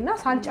ምናምን ብዬና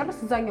ሳልጨርስ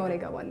እዛኛው ላይ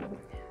ገባለሁ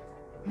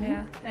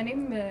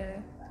እኔም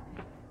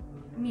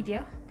ሚዲያ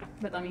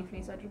በጣም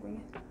ኢንፍሉዌንስ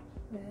አድርጎኛል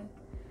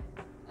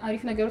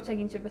አሪፍ ነገሮች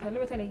አግኝቼበታለሁ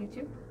በተለይ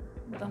ዩቲዩብ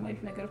በጣም አሪፍ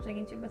ነገሮች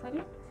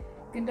አግኝቼበታለሁ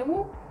ግን ደግሞ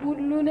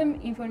ሁሉንም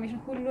ኢንፎርሜሽን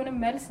ሁሉንም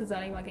መልስ እዛ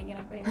ላይ ማግኘት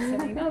ነበር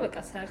የሚሰለኝና በቃ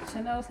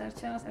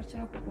ሰርች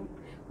ነው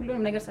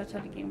ሁሉንም ነገር ሰርች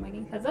አድርጌ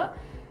ማግኘት ከዛ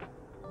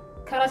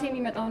ከራሴ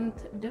የሚመጣውን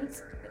ድምጽ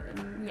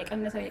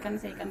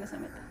የቀነሰ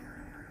መጣ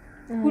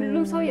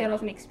ሁሉም ሰው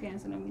የራሱን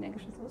ኤክስፒሪየንስ ነው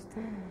የሚነግርሽ ውስጥ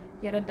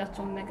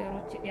የረዳቸውን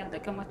ነገሮች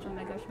ያልጠቀማቸውን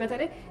ነገሮች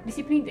በተለይ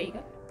ዲሲፕሊን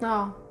ጠይቃል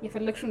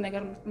የፈለግሽውን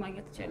ነገር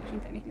ማግኘት ትችላለሽ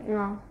ኢንተርኔት ላይ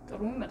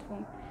ጥሩም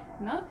መጥፎም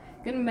እና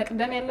ግን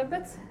መቅደም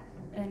ያለበት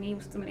እኔ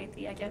ውስጥ ምን አይነት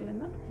ጥያቄ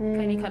አለና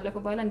ከኔ ካለፈ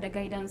በኋላ እንደ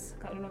ጋይዳንስ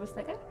ካልሆነ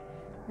በስተቀር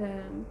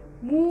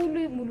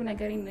ሙሉ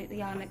ነገር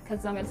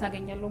ከዛ መልስ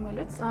አገኛለሁ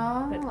ማለት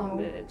በጣም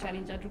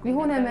ቻሌንጅ አድርጎ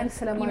የሆነ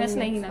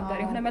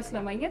መልስ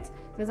ለማግኘት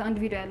ስለዛ አንድ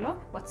ቪዲዮ ያለው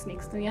ዋትስ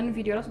ኔክስት ያን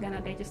ቪዲዮ ራሱ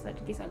ገና ዳይጀስት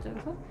አድርጌ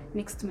ሳልጨርሰው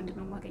ኔክስት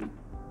ምንድነው ማገኘው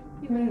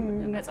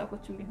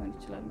መጽሐፎችም ሊሆን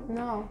ይችላል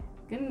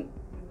ግን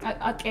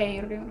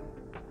አቀያየር ሊሆን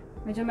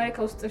መጀመሪያ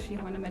ከውስጥሽ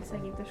የሆነ መልስ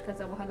አግኝተሽ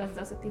ከዛ በኋላ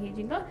እዛ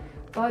ስትሄጂና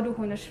ባዶ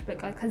ሆነሽ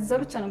በቃ ከዛ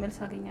ብቻ ነው መልስ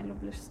አገኛለሁ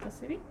ብለሽ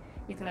ስታስቢ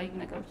የተለያዩ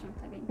ነገሮችን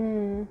ታገኝ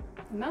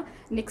እና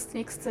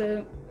ኔክስት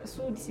እሱ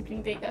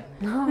ዲሲፕሊን ጠይቃል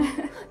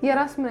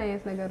የራስ ምን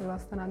አይነት ነገር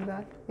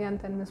አስተናግዳል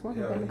ያንተን መስማት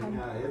ይፈልጋል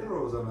የድሮ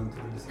ዘመን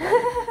ትልስ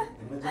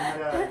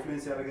መጀመሪያ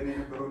ኢንፍሉዌንስ ያደረገኝ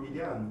የነበረው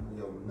ሚዲያ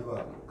ያው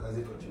ንባብ ነው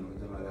ጋዜጦች ነው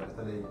መጀመሪያ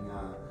በተለይኛ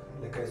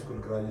ለካይ ስኩል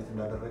ግራጁዌት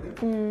እንዳደረግን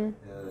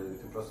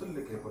ኢትዮጵያ ውስጥ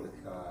ትልቅ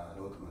የፖለቲካ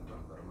ለውጥ መጥቶ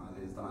ነበር ማለት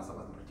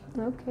 97 ምርጫ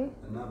ኦኬ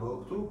እና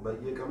በወቅቱ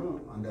በየቀኑ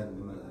አንዳንድ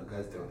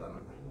ጋዜጣ ይወጣ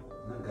ነበር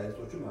እና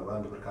ጋዜጦቹም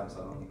በአንድ ብር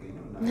 50 ነው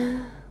የሚገኘው እና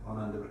አሁን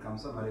አንድ ብር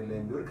 50 መሬት ላይ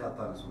እንዲወርቅ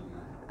አታነሱና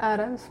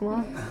አረ ስማ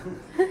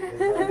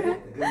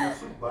ግን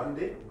እሱ ባንዴ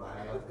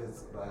በ24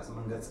 ገጽ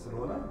በ28 ገጽ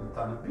ስለሆነ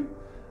የምታነቢው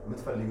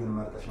የምትፈልጊውን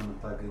መርጠሽ ነው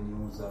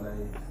የምታገኘው እዛ ላይ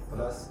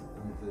ፕላስ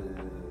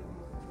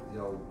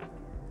ያው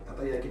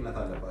ተጠያቂነት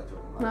አለባቸው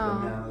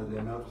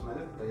ለሚያወጡት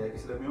ነገር ተጠያቂ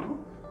ስለሚሆኑ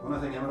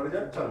እውነተኛ መረጃ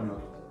ብቻ ነው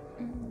የሚያወጡት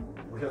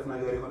ውሸት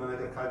ነገር የሆነ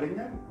ነገር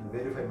ካገኘን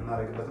ቬሪፋይ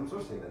የምናደርግበትም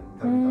ሶርስ የለም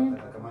ኢንተርኔት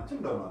አጠቃቀማችን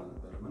እንደሆነ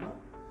አልነበረም እና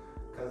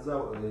ከዛ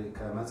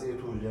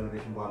ከመጽሔቱ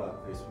ጄኔሬሽን በኋላ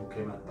ፌስቡክ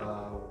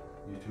የመጣው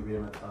ዩቲዩብ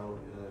የመጣው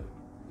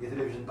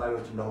የቴሌቪዥን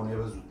ጣቢያዎች እንደሆነ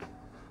የበዙት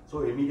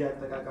የሚዲያ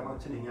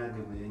አጠቃቀማችን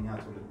የኛ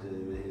ትውልድ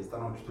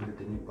የዘጠናዎቹ ትውልድ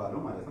የሚባለው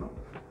ማለት ነው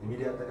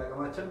የሚዲያ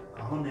አጠቃቀማችን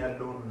አሁን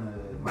ያለውን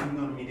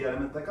ማንኛውንም ሚዲያ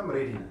ለመጠቀም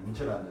ሬዲ ነን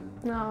እንችላለን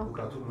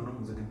እውቀቱ ምንም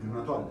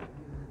ዝግጁነቱ አለ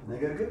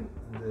ነገር ግን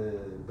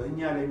በእኛ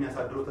ላይ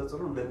የሚያሳድረው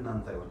ተጽዕኖ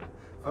እንደናንተ አይሆንም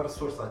ፈርስት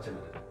ሶርሳችን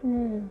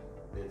አይደለም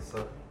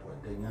ቤተሰብ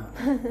ጓደኛ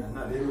እና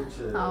ሌሎች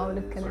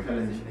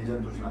ሶሻላይዜሽን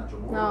ኤጀንቶች ናቸው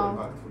ሞር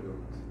ኢምፓክትፉል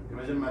የሆኑት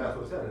የመጀመሪያ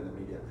ሶርስ አይደለም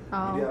ሚዲያ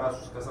ራሱ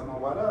ከሰማው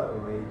በኋላ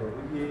ወይ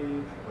ደውዬ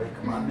ወይ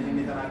ማን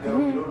የተናገረው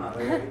ቢሆን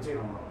አረጋግጬ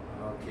ነው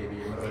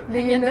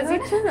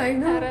ለየነዛችን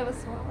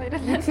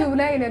ዩቲዩብ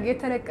ላይ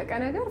የተለቀቀ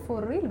ነገር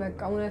ፎር ሪል በቃ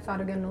እውነት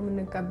አድርገን ነው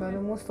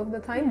የምንቀበለው ሞስት ኦፍ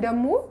ዘ ታይም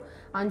ደግሞ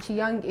አንቺ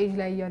ያንግ ኤጅ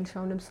ላይ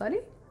ያልሻው ለምሳሌ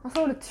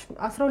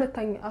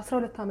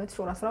 12 ዓመትሽ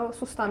ወር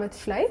 13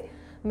 ዓመትሽ ላይ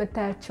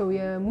የምታያቸው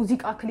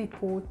የሙዚቃ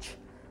ክሊፖች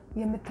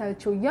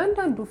የምታያቸው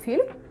እያንዳንዱ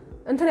ፊልም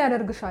እንትን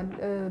ያደርግሻል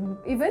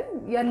ኢቭን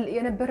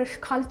የነበረሽ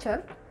ካልቸር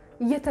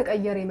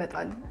እየተቀየረ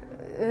ይመጣል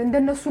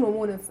እንደነሱ ነው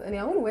ሞነፍ እኔ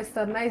አሁን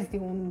ዌስተርናይዝድ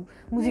የሆኑ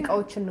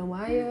ሙዚቃዎችን ነው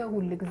ማየ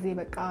ሁሉ ጊዜ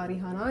በቃ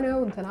ሪሃና ነው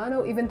እንትና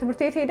ነው ኢቭን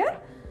ትምህርት ቤት ሄደን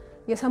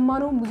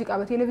የሰማነው ሙዚቃ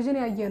በቴሌቪዥን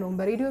ያየነው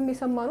በሬዲዮም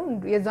የሰማነው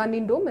የዛኔ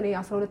እንደውም እኔ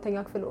 12ኛ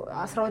ክፍል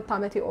 12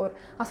 ዓመቴ ኦር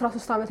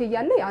 13 ዓመቴ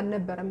እያለ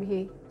አልነበረም ይሄ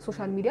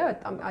ሶሻል ሚዲያ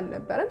በጣም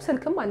አልነበረም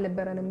ስልክም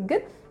አልነበረንም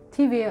ግን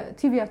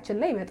ቲቪያችን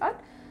ላይ ይመጣል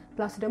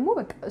ፕላስ ደግሞ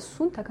በቃ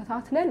እሱን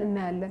ተከታትለን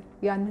እናያለን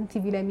ያንን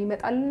ቲቪ ላይ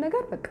የሚመጣልን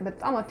ነገር በቃ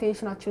በጣም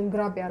አቴንሽናችንን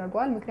ግራብ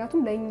ያደርጋል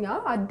ምክንያቱም ለኛ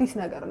አዲስ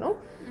ነገር ነው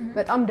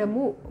በጣም ደግሞ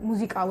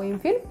ሙዚቃ ወይም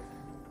ፊልም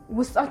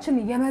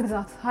ውስጣችን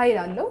የመግዛት ኃይል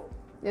አለው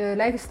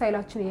ላይፍ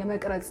ስታይላችን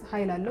የመቅረጽ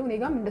ኃይል አለው እኔ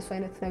ጋርም እንደሱ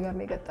አይነት ነገር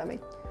ነው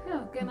የገጠመኝ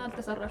ገና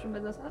አልተሰራሽም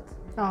በዛ ሰዓት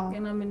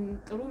ገና ምን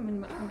ጥሩ ምን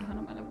መጥፎ እንደሆነ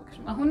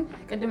አላወቅሽም አሁን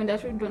ቀደም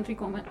እንዳልሽው ዶንት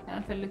ሪኮም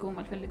አልፈልገውም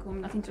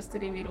not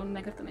interested የሚለውን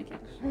ነገር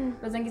ትነኪያለሽ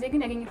በዛን ጊዜ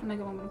ግን ያገኘሽው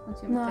ነገር ማለት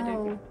ኮንሱም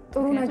ታደርጊ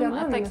ጥሩ ነገር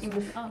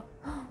ነው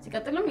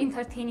ሲቀጥልም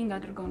ኢንተርቴይኒንግ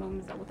አድርገው ነው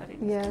የምዛው ታዲያ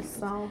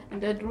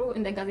እንደ ድሮ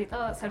እንደ ጋዜጣ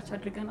ሰርች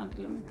አድርገን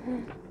አይደለም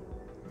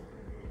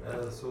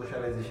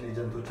ሶሻላይዜሽን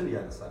ኤጀንቶችን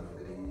ያነሳል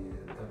እንግዲህ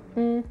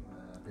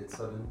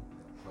ቤተሰብን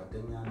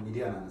ጓደኛ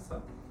ሚዲያን አነሳ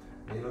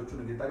ሌሎቹን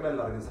እንግዲህ ጠቅላላ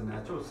አድርገን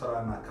ስናያቸው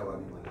ስራና አካባቢ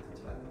ማለት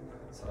እንችላለን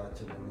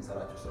ስራችን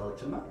የምንሰራቸው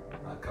ስራዎችና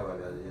አካባቢ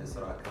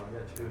የስራ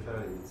አካባቢያችን ሶሻል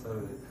ቤተሰብ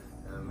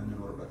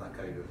የምንኖርበት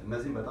አካባቢዎች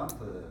እነዚህ በጣም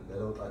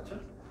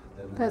ለለውጣችን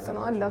ተጽዕኖ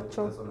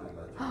አላቸው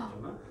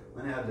እና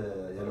ምን ያህል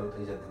የለውጥ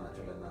ኤጀንት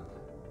ናቸው ለእናንተ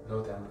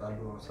ለውጥ ያመጣሉ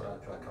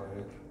ስራቸው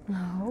አካባቢዎች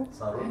አዎ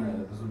ሳሮን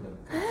ብዙ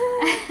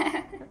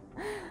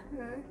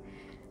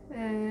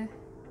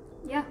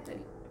ያ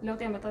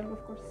ለውጥ ያመጣሉ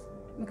ኦፍ ኮርስ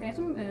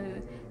ምክንያቱም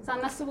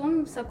ሳናስበውም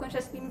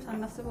ሰብኮንሺየስሊም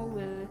ሳናስበው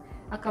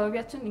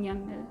አካባቢያችን እኛን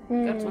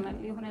ይቀርጾናል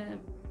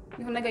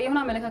የሆነ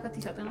አመለካከት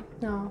ይሰጠናል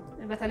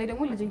በተለይ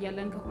ደግሞ ልጅ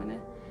እያለን ከሆነ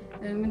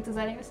ምን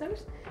ትዛለኝ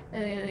መሰለሽ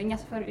እኛ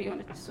ሰፈር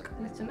የሆነች ሱቅ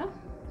አለችና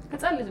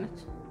ህፃን ልጅ ነች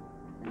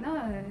እና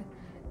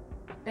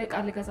እቃ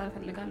ልገዛ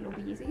እፈልጋለሁ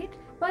ብዬ ሲሄድ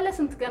ባለ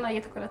ስንት ገና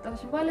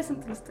እየተከራተተሽ ባለ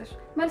ስንት ልስጥሽ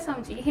መልስ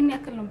አምጪ ይሄን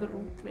ያክል ነው ብሩ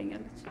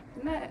ትለኛለች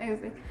እና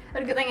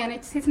እርግጠኛ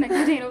ነች ሴት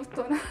ነጋዴ ነው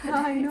ብትሆን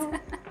አይ ነው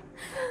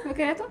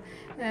ምክንያቱም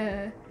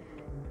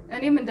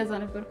እኔም እንደዛ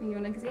ነበርኩኝ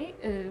የሆነ ጊዜ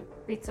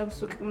ቤተሰብ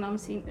ሱቅ ምናምን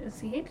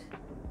ሲሄድ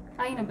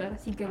አይ ነበር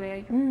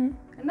ሲገበያዩ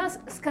እና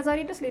እስከዛሬ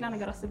ድረስ ሌላ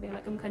ነገር አስቤ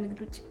አላውቅም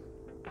ከንግድ ውጪ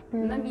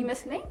እና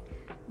የሚመስለኝ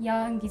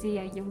ያን ጊዜ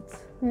ያየሁት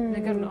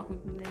ነገር ነው አሁን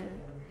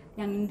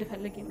ያን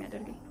እንድፈልግ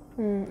የሚያደርገኝ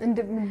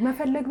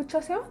መፈለግ ብቻ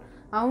ሳይሆን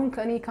አሁን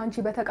ከኔ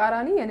ካንቺ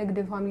በተቃራኒ የንግድ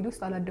ፋሚሊ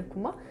ውስጥ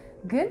አላደኩማ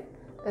ግን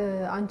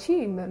አንቺ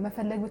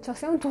መፈለግ ብቻ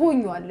ሳይሆን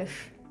ትሆኛለሽ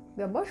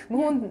ገባሽ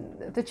መሆን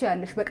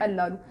ትችያለሽ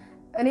በቀላሉ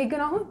እኔ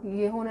ግን አሁን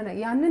የሆነ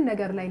ያንን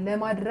ነገር ላይ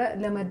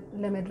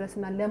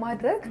ለመድረስና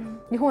ለማድረግ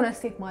የሆነ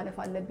ስቴፕ ማለፍ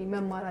አለብኝ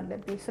መማር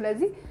አለብኝ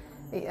ስለዚህ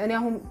እኔ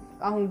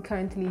አሁን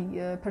currently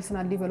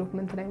personal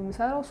development ላይ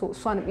የምሰራው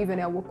እሷንም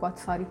ኢቨን ያወቅኳት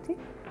ሳሪቲ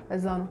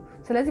እዛ ነው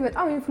ስለዚህ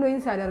በጣም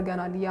ኢንፍሉዌንስ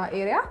ያደርገናል ያ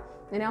ኤሪያ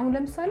እኔ አሁን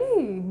ለምሳሌ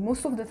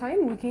most of the time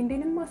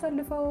weekendን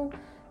ማሳልፈው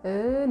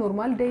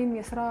ኖርማል ዴይም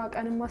የስራ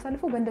ቀንን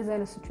ማሳልፈው በእንደዛ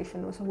አይነት ሲቹዌሽን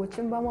ነው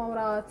ሰዎችን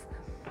በማውራት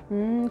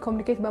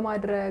ኮሙኒኬት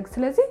በማድረግ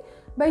ስለዚህ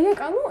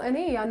በየቀኑ እኔ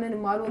ያንን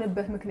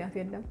ማልሆንበት ምክንያት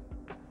የለም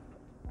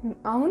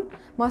አሁን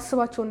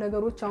ማስባቸው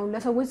ነገሮች አሁን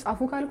ለሰዎች ጻፉ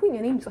ካልኩኝ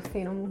እኔም ጽፌ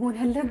ነው መሆን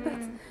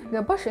ያለበት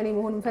ገባሽ እኔ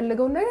መሆን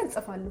የምፈልገው ነገር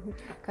ጽፋለሁ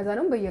ከዛ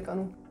ደግሞ በየቀኑ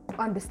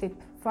አንድ ስቴፕ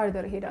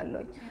ፋርደር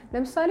ሄዳለሁ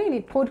ለምሳሌ እኔ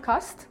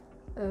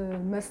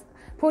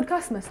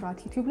ፖድካስት መስራት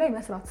ዩቲዩብ ላይ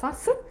መስራት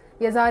ሳስብ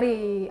የዛሬ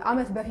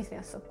አመት በፊት ነው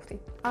ያሰብኩት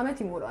አመት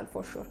ይሞላል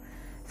for sure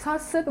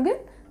ሳስብ ግን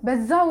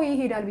በዛው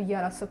ይሄዳል ብዬ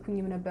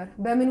አላሰብኩኝም ነበር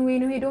በምን ወይ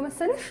ነው ሄዶ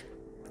መሰለሽ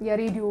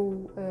የሬዲዮ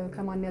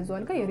ከማን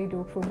ያዘዋል ጋር የሬዲዮ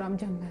ፕሮግራም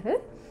ጀመረ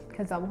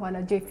ከዛ በኋላ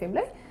ጄኤፍኤም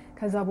ላይ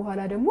ከዛ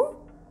በኋላ ደግሞ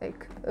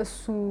ላይክ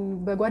እሱ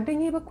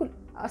በጓደኛዬ በኩል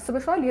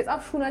አስበሻል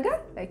የጻፍሽው ነገር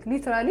ላይክ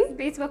ሊትራሊ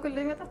ቤት በኩል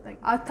ላይ መጣ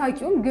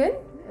አታቂውም ግን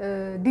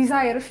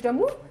ዲዛይርሽ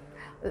ደግሞ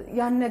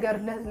ያን ነገር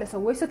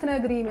ለሰዎች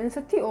ስትነግሪ ምን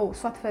ስትይ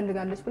እሷ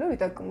ትፈልጋለች ብለው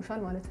ይጠቅሙሻል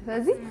ማለት ነው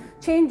ስለዚህ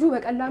ቼንጁ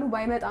በቀላሉ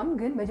ባይመጣም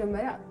ግን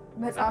መጀመሪያ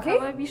መጻፌ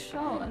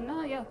እና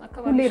ያ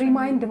ሁሌ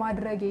ሪማይንድ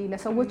ማድረጌ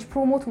ለሰዎች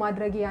ፕሮሞት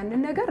ማድረጌ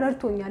ያንን ነገር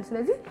ረድቶኛል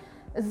ስለዚህ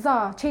እዛ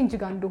ቼንጅ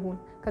ጋር እንደሆን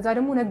ከዛ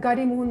ደግሞ ነጋዴ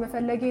መሆን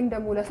መፈለጌን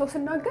ደግሞ ለሰው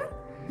ስናገር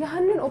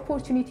ያንን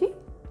ኦፖርቹኒቲ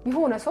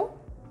የሆነ ሰው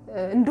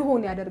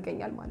እንደሆን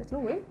ያደርገኛል ማለት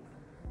ነው ወይ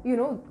you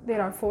know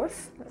there are force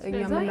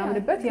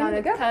ያመናምንበት ያ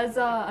ነገር ከዛ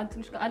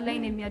አንተሽ ጋር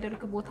አላይን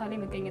የሚያደርግ ቦታ ላይ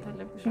መገኘት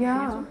አለብሽ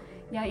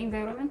ያ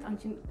ኢንቫይሮንመንት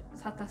አንቺን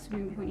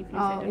ሳታስቢው ቢሆን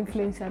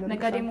ኢንፍሉዌንስ ያደርጋል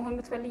ነጋዴ መሆን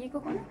የምትፈልጊ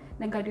ከሆነ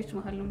ነጋዴዎች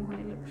መሀል ነው መሆን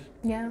ያለብሽ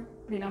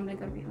ሌላም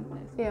ነገር ቢሆን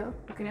ማለት ነው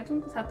ምክንያቱም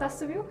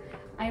ሳታስቢው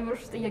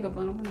አይምሮሽ ውስጥ እየገባ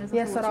ነው እነዚህ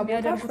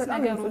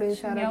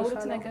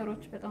የሚያደርጉት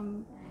ነገሮች በጣም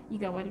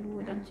ይገባሉ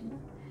ወደ አንቺ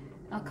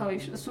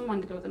አካባቢሽ እሱም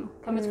አንድ ለውጥ ነው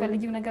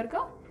ከምትፈልጊው ነገር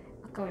ጋር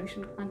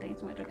አካባቢሽን አንድ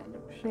አይነት ማድረግ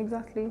አለብሽ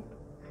ኤግዛክትሊ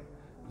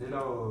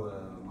ሌላው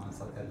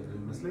ማንሳት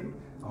ያለብን ይመስለኝ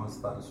አሁን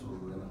ስታነሱ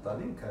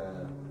የመጣልኝ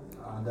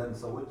ከአንዳንድ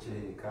ሰዎች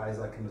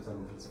ከአይዛክ ኒውተን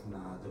ፍልስፍና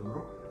ጀምሮ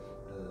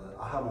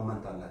አሃ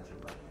ሞመንት አላቸው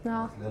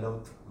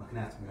ለለውጥ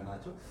ምክንያት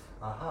የሚሆናቸው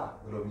አሃ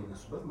ብሎ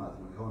የሚነሱበት ማለት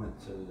ነው።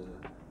 የሆነች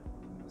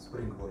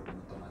ስፕሪንግ ቦርድ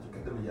የምትሆናቸው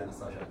ቅድም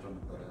እያነሳሻቸው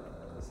ነበረ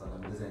ሰላም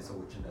እንደዚህ አይነት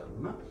ሰዎች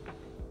እንዳሉና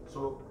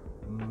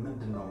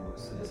ምንድነው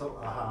የሰው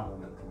አሃ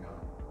ሞመንት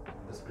የሚሆነው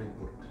ስፕሪንግ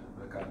ቦርድ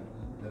በቃ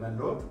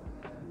ለመለወጥ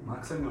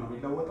ማክሰኞ ነው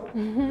የሚለወጠው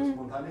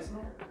ስፖንታኔስ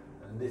ነው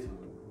እንዴት ነው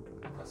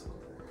ታስበው?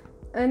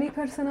 እኔ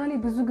ፐርሰናሊ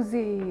ብዙ ጊዜ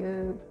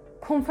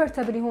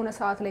ኮምፎርታብል የሆነ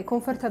ሰዓት ላይ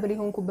ኮምፎርታብል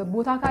የሆንኩበት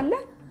ቦታ ካለ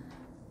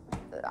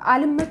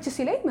አልመች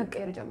ሲለኝ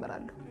መቀየር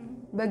ጀምራለሁ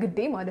በግዴ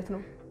ማለት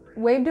ነው።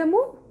 ወይም ደግሞ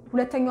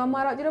ሁለተኛው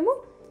አማራጭ ደግሞ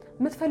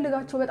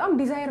የምትፈልጋቸው በጣም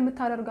ዲዛይር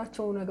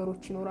የምታደርጋቸው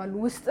ነገሮች ይኖራሉ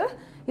ውስጥ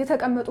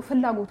የተቀመጡ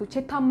ፍላጎቶች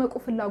የታመቁ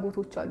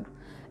ፍላጎቶች አሉ።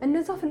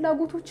 እነዛ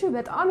ፍላጎቶች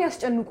በጣም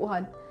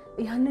ያስጨንቁሃል።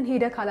 ያንን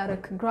ሄደ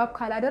ካላረክ ግራብ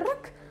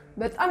ካላደረክ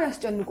በጣም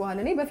ያስጨንቁሃል።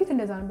 እኔ በፊት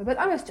እንደዛ ነበር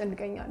በጣም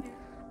ያስጨንቀኛል።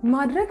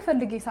 ማድረግ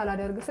ፈልጌ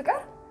ሳላደርግ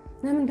ስቀር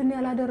ለምንድን ነው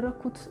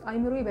ያላደረኩት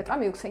አይምሮዬ በጣም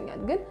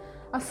ይወቅሰኛል። ግን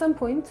at some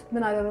point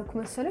ምን አደረኩ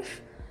መሰለሽ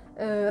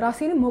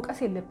ራሴንም መውቀስ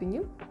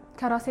የለብኝም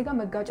ከራሴ ጋር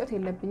መጋጨት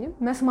የለብኝም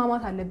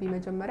መስማማት አለብኝ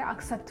መጀመሪያ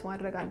አክሰፕት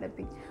ማድረግ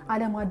አለብኝ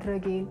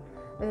አለማድረጌን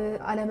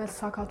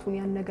አለመሳካቱን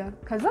ያን ነገር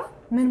ከዛ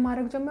ምን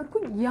ማድረግ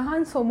ጀመርኩኝ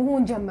ያን ሰው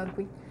መሆን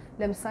ጀመርኩኝ።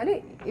 ለምሳሌ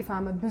if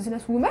I'm a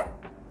business woman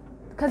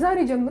ከዛሬ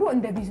ጀምሮ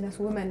እንደ ቢዝነስ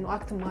woman ነው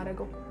አክት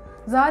ማድረገው።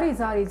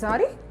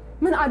 ዛሬ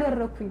ምን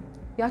አደረኩኝ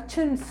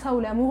ያችን ሰው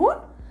ለመሆን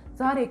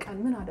ዛሬ ቀን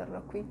ምን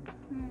አደረኩኝ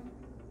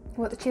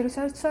ወጥቼ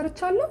ሪሰርች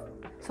ሰርቻለሁ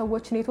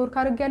ሰዎች ኔትወርክ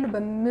አድርጌያለሁ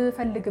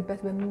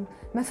በመፈልግበት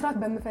መስራት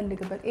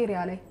በመፈልግበት ኤሪያ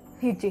ላይ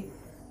ሄጄ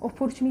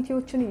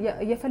ኦፖርቹኒቲዎችን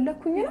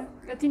እየፈለኩኝ ነው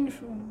ከትንሹ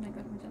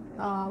ነገር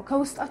መጀመሪያ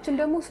ከውስጣችን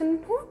ደግሞ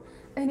ስንሆን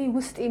እኔ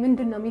ውስጤ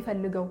ምንድነው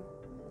የሚፈልገው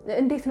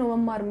እንዴት ነው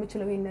መማር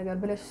የምችለው ይሄን ነገር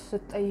ብለሽ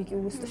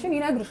ስትጠይቂው ውስጥሽን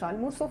ይነግርሻል።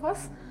 ሞስት ኦፍ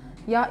አስ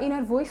ያ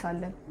ኢነር ቮይስ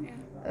አለ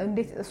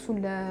እንዴት እሱን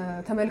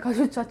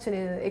ለተመልካቾቻችን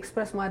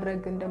ኤክስፕረስ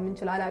ማድረግ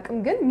እንደምንችል አላቅም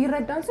ግን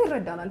የሚረዳን ሰው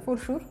ይረዳናል ፎር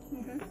ሹር።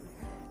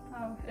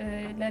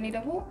 ለኔ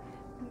ደግሞ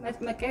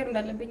መቀየር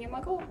እንዳለብኝ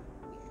የማውቀው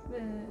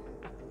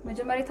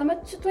መጀመሪያ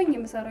ተመችቶኝ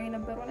የምሰራው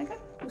የነበረው ነገር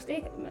ውስጤ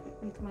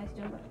እንትን ማለት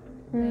ይጀምራል።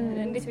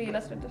 እንዴት ብዬ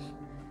ላስረዳሽ?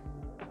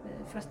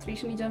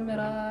 ፍራስትሬሽን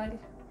ይጀምራል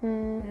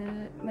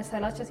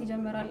መሰላቸት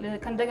ይጀምራል።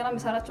 ከእንደገና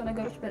የምሰራቸው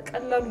ነገሮች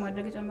በቀላሉ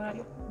ማድረግ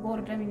ይጀምራለሁ።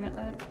 ቦርደም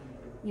ይመጣል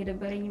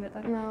የደበረኝ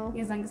ይመጣል።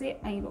 የዛን ጊዜ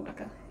አይኖ በቃ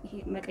ይሄ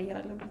መቀየር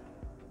አለብኝ።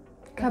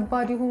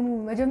 ከባድ የሆኑ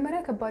መጀመሪያ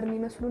ከባድ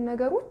የሚመስሉ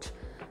ነገሮች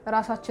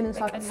ራሳችንን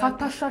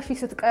ሳታሻሺ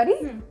ስትቀሪ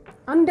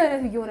አንድ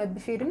አይነት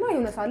እየሆነብሽ ሄድና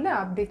የሆነ ሳለ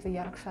አፕዴት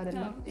እያደረግሽ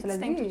አይደለም።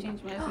 ስለዚህ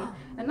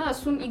እና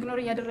እሱን ኢግኖር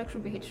እያደረግሽ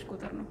በሄድሽ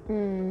ቁጥር ነው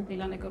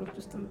ሌላ ነገሮች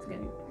ውስጥ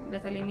የምትገቢው።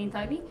 በተለይ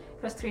ሜንታሊ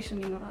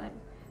ፍራስትሬሽን ይኖራል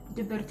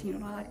ድብርት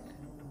ይኖራል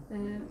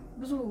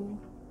ብዙ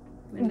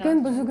ግን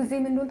ብዙ ጊዜ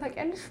ምን እንደሆነ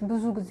ታውቂያለሽ?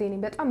 ብዙ ጊዜ እኔ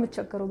በጣም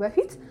የምቸገረው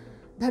በፊት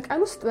በቀን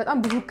ውስጥ በጣም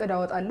ብዙ እቅድ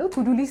አወጣለሁ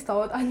ቱ ዱ ሊስት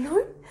አወጣለሁ።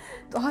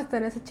 ጠዋት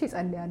ተነስቼ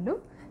እጸልያለሁ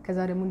ከዛ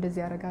ደግሞ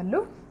እንደዚህ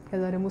ያደርጋለሁ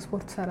ከዛ ደግሞ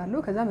ስፖርት ሰራለሁ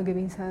ከዛ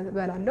ምግቤን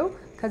ሰራለሁ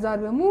ከዛ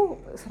ደግሞ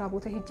ስራ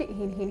ቦታ ሄጄ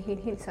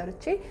ይሄን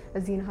ሰርቼ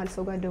እዚህ ነሃል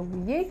ሰው ጋር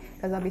ደውዬ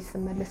ከዛ ቤት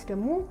ስመለስ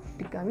ደግሞ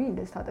ድጋሚ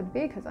እንደዚህ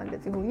ታጥቤ ከዛ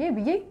እንደዚህ ሆኜ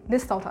ብዬ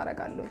ሊስት አውጥ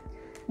አደርጋለሁ።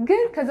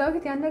 ግን ከዛ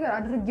በፊት ያን ነገር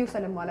አድርጌው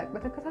ስለማላቅ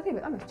በተከታታይ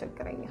በጣም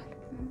ያስቸግረኛል።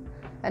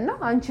 እና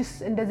አንቺስ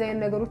እንደዚህ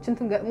አይነት ነገሮች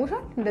እንትን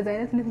ገጥሞሻል? እንደዚህ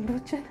አይነት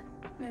ልምዶችን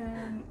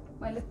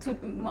ማለት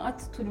ማአት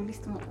ቱ ዱ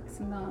ሊስት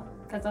ማውጣትና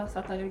ከዛ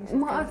ሳታደርጊ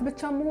ማአት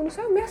ብቻ መሆኑ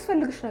ሳይሆን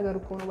የሚያስፈልግሽ ነገር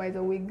እኮ ነው ባይ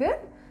ዘ ዌይ ግን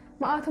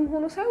ማአትም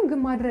ሆኖ ሳይሆን ግን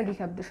ማድረግ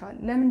ይከብድሻል።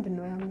 ለምንድን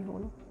ነው ያ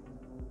የሚሆነው?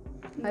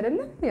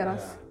 አይደለም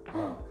የራስ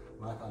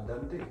ማለት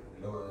አንዳንዴ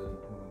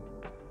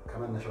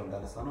ከመነሻው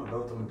እንዳነሳ ነው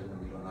ለውጥ ምንድነው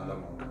የሚለውን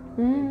አለማወቅ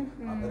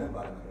አበደን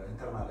ባለመረ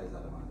ኢንተርናላይዝ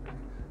አለማድረግ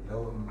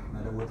ለው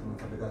መለወጥ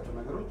የምንፈልጋቸው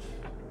ነገሮች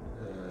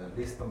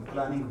ሊስት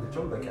ፕላኒንግ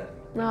ብቻውን በቂ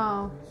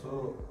አይደለም። ሶ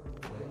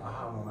ወይ አሃ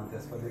ሞመንት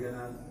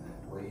ያስፈልገናል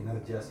ወይ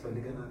ኢነርጂ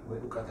ያስፈልገናል ወይ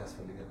ዕውቀት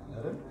ያስፈልገናል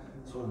አይደል?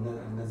 ሶ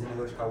እነዚህ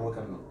ነገሮች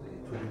ካወቀን ነው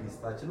ቱ ዱ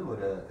ሊስታችንን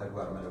ወደ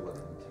ተግባር መለወጥ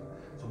የምንችለው።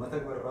 ሶ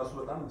መተግበር ራሱ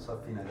በጣም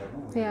ሰፊ ነገር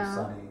ነው።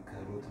 ውሳኔ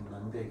ክህሎት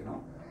ምናምን ጠይቅ ነው።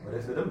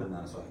 ወደፊት በደንብ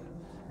እናነሳዋለን።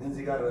 ግን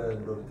እዚህ ጋር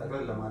እንደው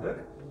ጠቅለል ለማድረግ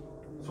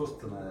ሶስት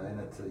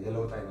አይነት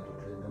የለውጥ አይነቶች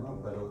ወይም ደግሞ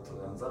በለውጥ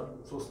አንፃር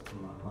ሶስት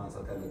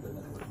ማንሳት ያለብን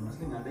ነገሮች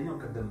ይመስለኛል። አንደኛው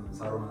ቅድም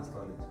ሳሮን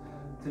አስተዋለች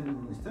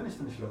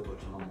ትንሽ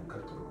ለውጦች ነው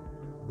ሞከር ጥሩ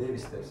ቤቢ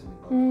ስቴፕስ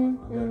የሚባሉ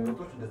አንዳንድ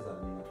ለውጦች እንደዛ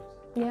ነው የሚመጡት።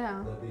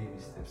 በቤቢ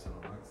ስቴፕስ ነው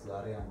ማለት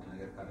ዛሬ አንድ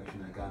ነገር ካደረግሽ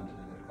ነገ አንድ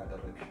ነገር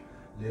ካደረግሽ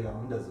ሌላው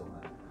እንደዛው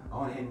ማለት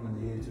አሁን ይሄን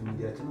የዩቲዩብ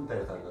ሚዲያችንን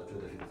ታዩታላችሁ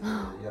ወደፊት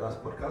የራስ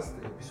ፖድካስት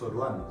ኤፒሶድ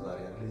 1 ነው ዛሬ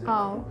አይደል?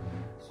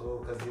 ሶ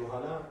ከዚህ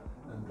በኋላ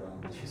እንደ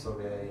 1000 ሰው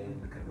ያያል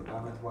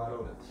ከአመት በኋላ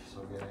 2000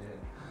 ሰው ያያል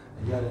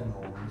እያለን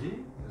ነው እንጂ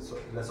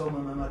ለሰው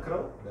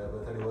መመክረው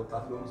በተለይ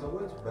ወጣት ለሆኑ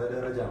ሰዎች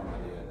በደረጃ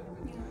ማለት ያለበት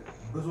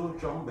ብዙዎቹ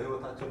አሁን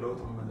በህይወታቸው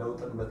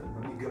ለውጥን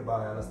በሚገባ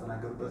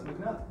ያላስተናገዱበት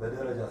ምክንያት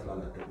በደረጃ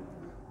ስላላደጉ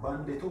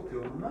በአንድ ቶፕ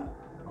የሆኑና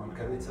አሁን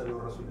ከቤተሰብ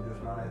የወረሱ ልጆች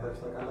እና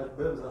አይታችሁ ታውቃላችሁ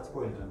በብዛት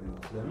ስፖይል ነው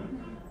የሚሆኑት። ለምን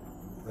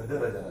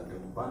በደረጃ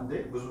ያላደጉ በአንዴ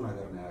ብዙ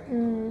ነገር ነው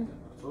ያገኙት።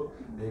 ሶ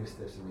ቤቢ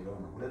ስቴፕስ የሚለው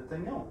ነው።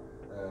 ሁለተኛው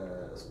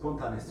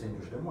ስፖንታኒየስ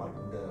ቼንጆች ደግሞ አሉ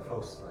እንደ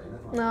ፈውስ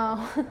አይነት ማለት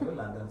ነው።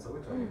 ለአንዳንድ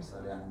ሰዎች አሁን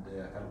ለምሳሌ አንድ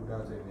የአካል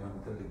ጉዳት ወይም የሆነ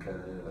ትልቅ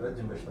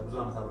ረጅም በሽታ ብዙ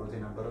ዓመት አብሮት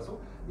የነበረ ሰው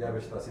ያ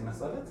በሽታ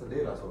ሲነሳለት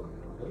ሌላ ሰው ነው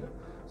አይደለ?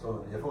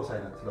 የፈውስ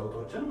አይነት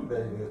ለውጦችን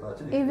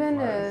በህይወታችን ኢቨን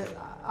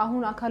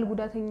አሁን አካል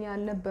ጉዳተኛ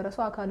ያልነበረ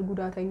ሰው አካል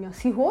ጉዳተኛ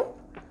ሲሆን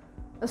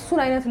እሱን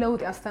አይነት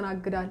ለውጥ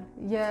ያስተናግዳል።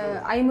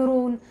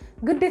 የአይምሮውን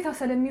ግዴታ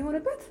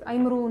ስለሚሆንበት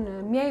አይምሮውን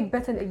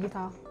የሚያይበትን እይታ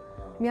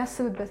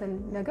የሚያስብበትን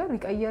ነገር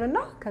ይቀየርና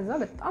ከዛ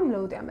በጣም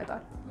ለውጥ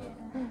ያመጣል።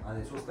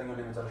 ሶስተኛው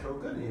ላይ መጨረሻው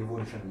ግን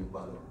ኢቮሉሽን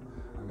የሚባለው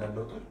አንዳንድ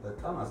ለውጦች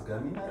በጣም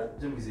አስጋሚና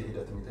ረጅም ጊዜ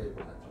ሂደት የሚጠይቁ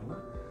ናቸውና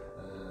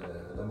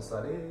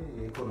ለምሳሌ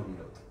የኢኮኖሚ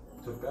ለውጥ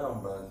ኢትዮጵያ አሁን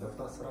ባለፉት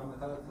 10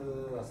 ዓመታት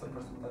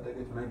 10%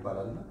 ታደገች ነው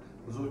ይባላልና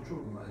ብዙዎቹ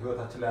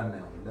ህይወታችን ላይ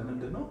አናየውም።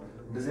 ለምንድን ነው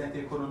እንደዚህ አይነት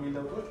የኢኮኖሚ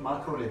ለውጦች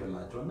ማክሮ ሌቭል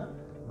ናቸውና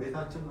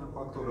ቤታችን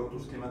አንኳኩቶ ለውጥ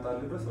ውስጥ ይመጣል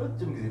ድረስ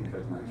ረጅም ጊዜ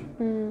የሚፈጅ ናቸው።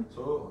 ሶ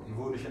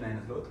ኢቮሉሽን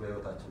አይነት ለውጥ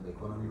በህይወታችን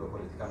በኢኮኖሚ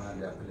በፖለቲካ ምናምን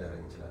ሊያፕል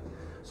ሊያደርግ ይችላል።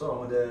 ሶ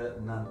ወደ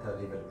እናንተ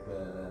ሌቭል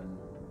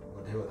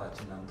ወደ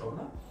ህይወታችን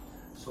እናምጣውና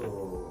ሶ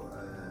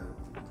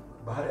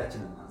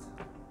ባህሪያችንን እናንሳ።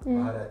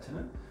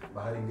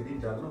 ባህሪ እንግዲህ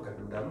እንዳልነው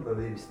ከቅድም እንዳልነው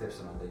በቤቢ ስቴፕስ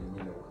ነው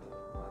እንደሚለወጥ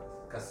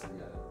ቀስ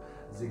እያለ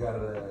እዚህ ጋር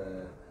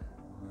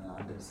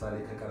አንድ ምሳሌ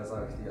ከቀረጻ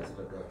በፊት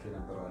እያስረዳኋቸው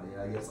የነበረው አለ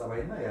የአየር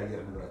ጸባይና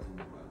የአየር ንብረት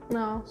የሚባል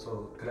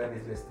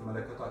ክላይሜት ላይ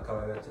ስትመለከቱ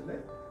አካባቢያችን ላይ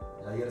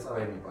የአየር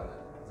ጸባይ የሚባል አለ።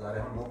 ዛሬ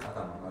አሁን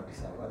ሞቃታማ ነው አዲስ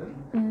አበባ አይደል?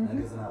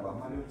 ነገ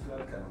ዝናባማ ሊሆን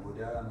ይችላል፣ ከነገ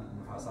ወዲያ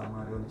ንፋሳማ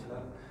ሊሆን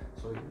ይችላል።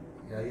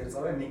 የአየር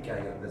ጸባይ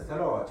የሚቀያየር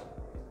ተለዋዋጭ።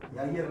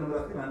 የአየር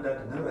ንብረት ግን አንዳንድ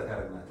ንብረት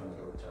ያደረግናቸው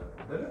ነገሮች አሉ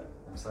አይደል?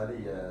 ለምሳሌ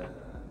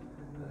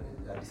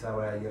የአዲስ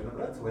አበባ የአየር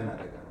ንብረት ወይና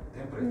አደጋ ነው፣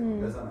 ቴምፕሬት ነው።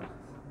 ለዘመናት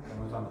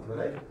ከ100 ዓመት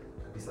በላይ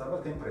አዲስ አበባ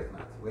ቴምፕሬት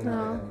ናት፣ ወይና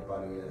አደጋ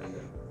የሚባለው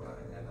የአየር ንብረት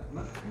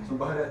ያላትና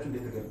ባህሪያችሁ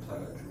እንዴት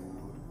ትገልጹታላችሁ?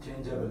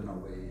 ቼንጀብል ነው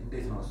ወይ?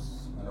 እንዴት ነው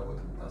መለወጥ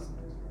የምታስቡት?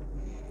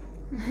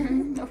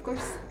 ኦፍ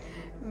ኮርስ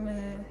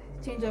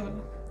ቼንጀብል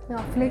ነው።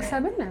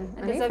 ፍሌክሲብል ነን።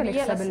 እኔ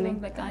ፍሌክሲብል ነኝ።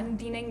 በቃ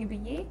እንዲህ ነኝ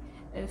ብዬ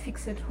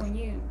ፊክስድ ሆኜ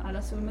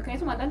አላስብም።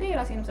 ምክንያቱም አንዳንዴ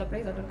የራሴንም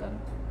ሰርፕራይዝ አደርጋለሁ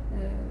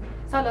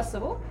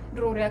ሳላስበው።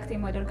 ድሮ ሪያክት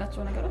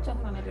የማደርጋቸው ነገሮች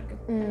አሁን አላደርግም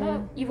እና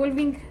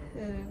ኢቮልቪንግ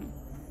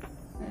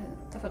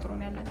ተፈጥሮ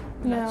ነው ያለን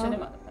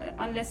ሁላችንም።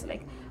 አንለስ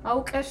ላይክ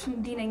አውቀሽ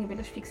እንዲህ ነኝ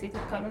ብለሽ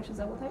ፊክሴትድ ካልሆንሽ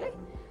እዛ ቦታ ላይ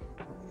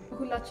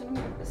ሁላችንም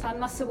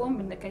ሳናስበውም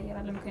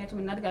እንቀየራለን። ምክንያቱም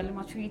እናድጋለን፣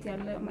 ማቹሪቲ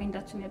ያለ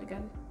ማይንዳችን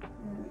ያድጋል፣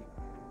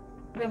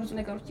 በብዙ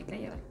ነገሮች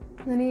ይቀየራል።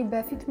 እኔ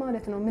በፊት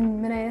ማለት ነው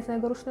ምን አይነት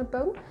ነገሮች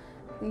ነበሩ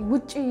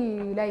ውጪ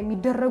ላይ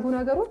የሚደረጉ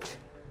ነገሮች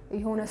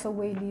የሆነ ሰው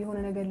ወይ የሆነ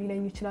ነገር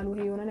ሊለኝ ይችላል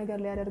ወይ የሆነ ነገር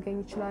ሊያደርገኝ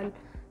ይችላል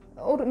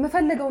ኦር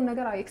መፈለገውን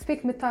ነገር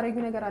ኤክስፔክት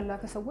የምታረጊው ነገር አለ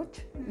ከሰዎች።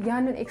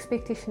 ያንን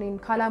ኤክስፔክቴሽንን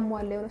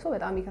ካላሟላ የሆነ ሰው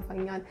በጣም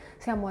ይከፋኛል፣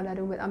 ሲያሟላ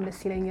ደግሞ በጣም ደስ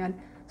ይለኛል።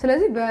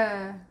 ስለዚህ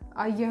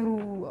በአየሩ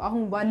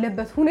አሁን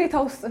ባለበት ሁኔታ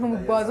ውስጥ ነው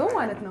የምጓዘው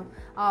ማለት ነው።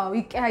 አዎ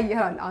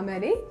ይቀያየራል፣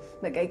 አመሌ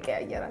በቃ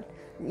ይቀያየራል፣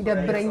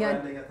 ይደብረኛል።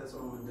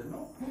 ተጽዕኖ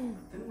ምንድነው?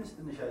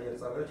 ትንሽ አየር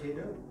ጸባዮች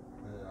ሄደው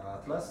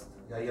አትላስ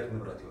የአየር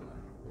ንብረት ይሆናል።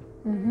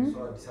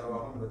 አዲስ አበባ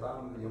አሁን በጣም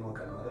የሞቀ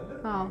ነው አይደለ?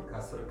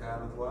 ከ10-20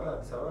 ዓመት በኋላ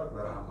አዲስ አበባ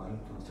በረሃማ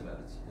ልትሆን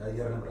ትችላለች።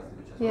 የአየር ንብረት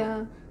ልጆች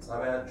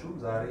ጸባያችሁ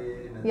ዛሬ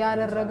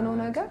ያደረግነው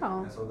ነገር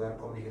ሰው ጋር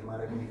ኮሚኒኬት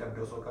ማድረግ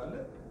የሚከብደው ሰው ካለ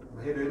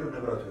ሄዶ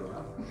ንብረቱ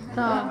ይሆናል።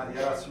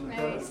 የራስሽ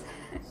ምንተስ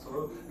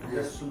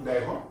የእሱ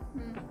እንዳይሆን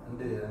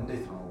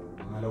እንዴት ነው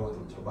መለወጥ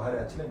የምንችለው?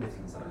 ባህሪያችን ላይ እንዴት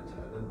ልንሰራ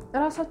እንችላለን?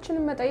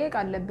 ራሳችንን መጠየቅ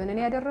አለብን። እኔ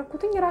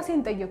ያደረኩትኝ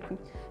ራሴን ጠየቅኩኝ።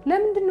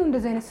 ለምንድን ነው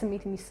እንደዚህ አይነት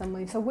ስሜት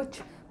የሚሰማኝ? ሰዎች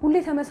ሁሌ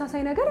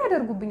ተመሳሳይ ነገር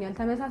ያደርጉብኛል፣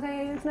 ተመሳሳይ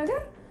አይነት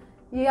ነገር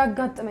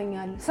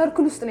ያጋጥመኛል።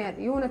 ሰርክል ውስጥ ነው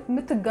የሆነ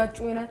የምትጋጩ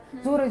የሆነ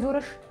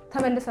ዞረሽ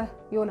ተመልሰህ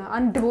የሆነ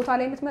አንድ ቦታ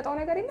ላይ የምትመጣው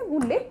ነገር የለም።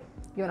 ሁሌ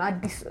የሆነ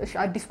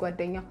አዲስ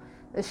ጓደኛ፣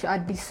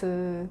 አዲስ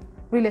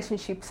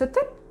ሪሌሽንሺፕ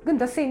ስትል ግን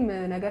ደሴም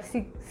ነገር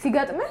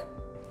ሲገጥምህ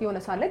የሆነ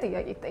ሳለ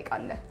ጥያቄ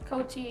ትጠይቃለህ።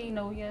 ከውጪ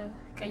ነው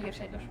የቀየርሽ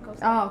አይደል?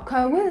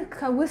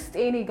 ከውስጥ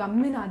እኔ ጋር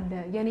ምን አለ፣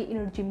 የኔ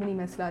ኢነርጂ ምን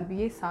ይመስላል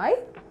ብዬ ሳይ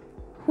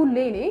ሁሌ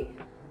እኔ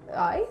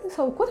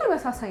ሰው እኮ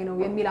ተመሳሳይ ነው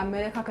የሚል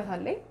አመለካከት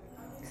አለኝ።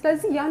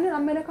 ስለዚህ ያንን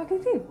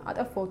አመለካከቴን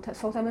አጠፋው።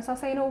 ሰው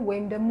ተመሳሳይ ነው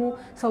ወይም ደግሞ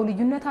ሰው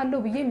ልዩነት አለው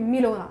ብዬ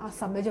የሚለውን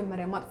ሀሳብ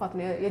መጀመሪያ ማጥፋት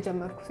ነው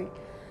የጀመርኩት።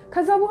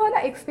 ከዛ በኋላ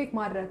ኤክስፔክት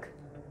ማድረግ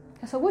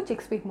ከሰዎች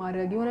ኤክስፔክት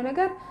ማድረግ የሆነ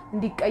ነገር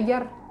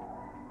እንዲቀየር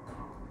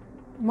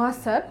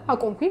ማሰብ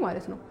አቆምኩኝ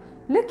ማለት ነው።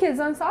 ልክ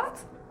የዛን ሰዓት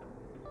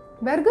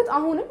በእርግጥ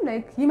አሁንም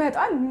ላይክ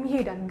ይመጣል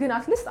ይሄዳል፣ ግን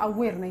አትሊስት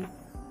አዌር ነኝ።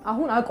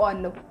 አሁን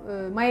አውቀዋለሁ፣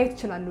 ማየት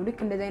እችላለሁ። ልክ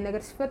እንደዚህ አይነት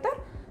ነገር ሲፈጠር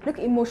ልክ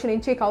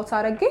ኢሞሽኔን ቼክ አውት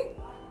አድርጌ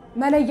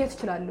መለየት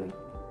እችላለሁ።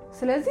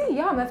 ስለዚህ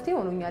ያ መፍትሄ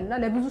ሆኖኛልና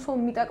ለብዙ ሰው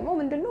የሚጠቅመው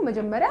ምንድነው?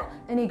 መጀመሪያ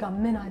እኔ ጋር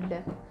ምን አለ።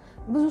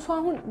 ብዙ ሰው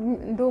አሁን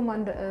እንደውም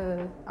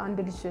አንድ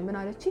ልጅ ምን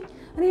አለችኝ፣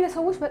 እኔ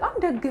ለሰዎች በጣም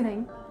ደግ ነኝ፣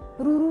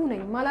 ሩሩ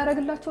ነኝ፣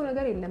 ማላረግላቸው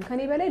ነገር የለም፣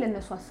 ከኔ በላይ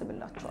ለነሱ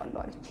አስብላቸዋለሁ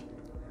አለች።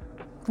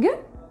 ግን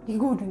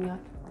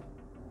ይጎዱኛል።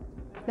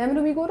 ለምን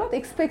ነው የሚጎዳት?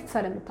 ኤክስፔክት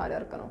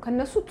ስለምታደርግ ነው።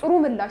 ከነሱ ጥሩ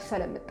ምላሽ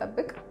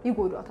ስለምትጠብቅ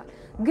ይጎዷታል።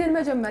 ግን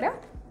መጀመሪያ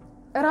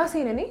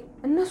ራሴን እኔ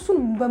እነሱን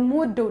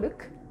በመወደው ልክ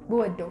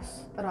በወደውስ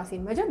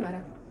ራሴን መጀመሪያ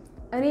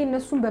እኔ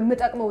እነሱን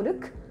በመጠቅመው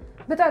ልክ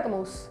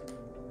በጠቅመውስ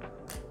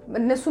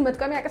እነሱን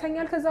መጥቀም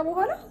ያቀተኛል። ከዛ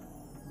በኋላ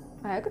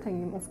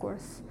አያቅተኝም ኦፍ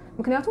ኮርስ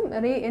ምክንያቱም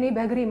እኔ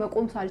በእግሬ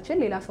መቆም ሳልችል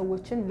ሌላ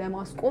ሰዎችን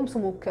ለማስቆም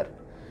ስሞክር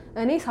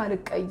እኔ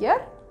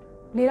ሳልቀየር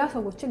ሌላ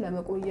ሰዎችን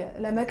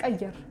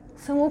ለመቀየር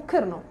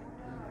ስሞክር ነው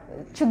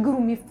ችግሩ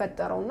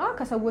የሚፈጠረውና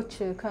ከሰዎች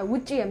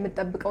ከውጪ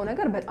የምትጠብቀው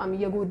ነገር በጣም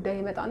እየጎዳ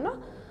ይመጣና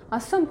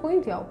አሰም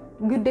ፖይንት ያው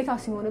ግዴታ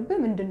ሲሆንብህ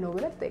ምንድነው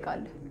ብለህ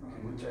ትጠይቃለህ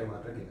ውጪ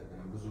ማድረግ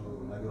የለም ብዙ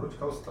ነገሮች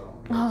ከውስጥ ነው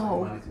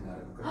ማለት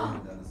የሚያደርገው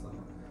እንደነሳ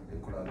ነው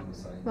እንቁላል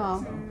ምሳሌ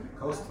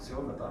ከውስጥ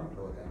ሲሆን በጣም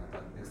ለውጥ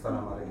ያመጣል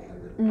ኤክስተርናል ማድረግ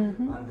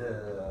የለም አንድ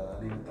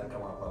እኔ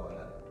የምጠቀመው አባባል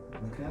አለ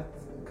ምክንያት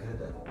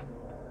ክህደት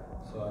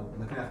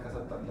ምክንያት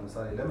ከሰጠን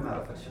ለምሳሌ ለምን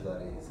አረፈድሽ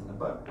ዛሬ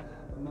ስንባል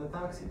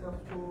ታክሲ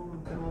ጠፍቶ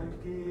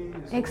ተናርቂ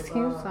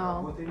ኤክስኪውዝ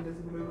ሆቴል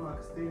እንደዚህ ብሎ ነው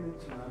አክስቴ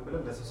ነች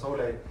ብለን ለሰው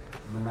ላይ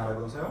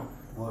የምናደርገው ሳይሆን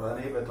ሞራኔ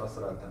በጧት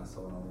ስራ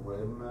አልተነሳው ነው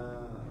ወይም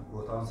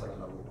ቦታውን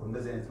ስላላወቁ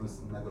እንደዚህ አይነት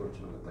ነገሮች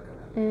ነው መጠቀም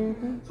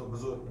ያለው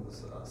ብዙ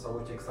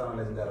ሰዎች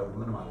ኤክስተርናላይዝ እንዲያደርጉ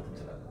ምን ማለት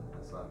እንችላለን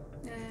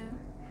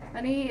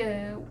እኔ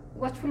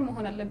ዋችፉል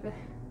መሆን አለበት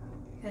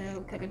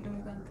ከቀደም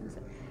ጋር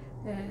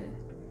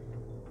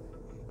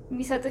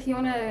የሚሰጥህ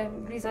የሆነ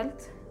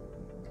ሪዛልት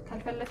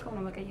ካልፈለከው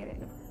ነው መቀየር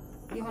ያለብህ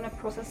የሆነ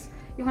ፕሮሰስ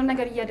የሆነ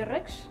ነገር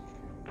እያደረግሽ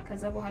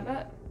ከዛ በኋላ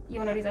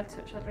የሆነ ሪዛልት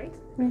ሻትሬት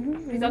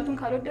ሪዛልቱን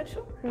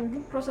ካልወደድሽው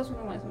ፕሮሰሱ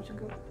ነው ማለት ነው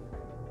ችግሩ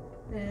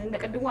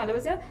እንደቀድሞ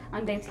አለበዚያ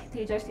አንድ አይነት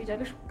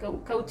ስቴጃለሽ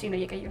ከውጪ ነው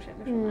እየቀየርሽ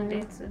ያለሽ አንድ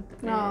አይነት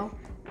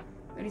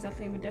ሪዛልት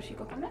ላይ የምትደርሺ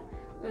ከሆነ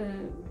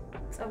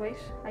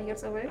ጸባይሽ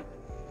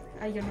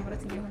አየር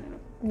ንብረት እየሆነ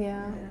ነው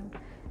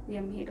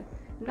የሚሄደው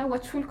እና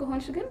ዋችፉል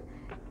ከሆንሽ ግን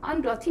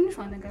አንዷ ትንሿ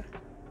ነገር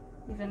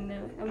ኢቨን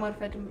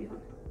ማርፈድም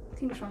ቢሆን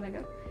ትንሿ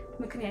ነገር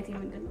ምክንያት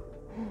ምንድነው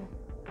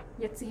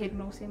የት ሲሄድ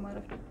ነው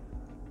ማረፍ ነው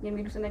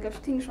የሚሉት ነገሮች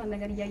ትንሿ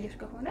ነገር እያየሽ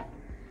ከሆነ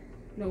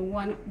ነው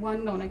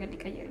ዋናው ነገር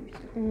ሊቀየር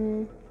የሚችለው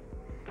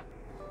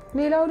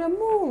ሌላው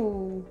ደግሞ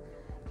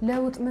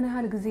ለውጥ ምን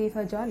ያህል ጊዜ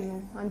ይፈጃል ነው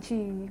አንቺ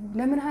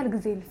ለምን ያህል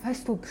ጊዜ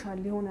ፈጅቶብሻል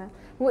የሆነ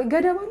ወይ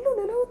ገደብ አለው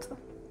ለለውጥ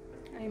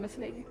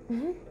አይመስለኝም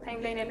ታይም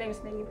ላይን ያለ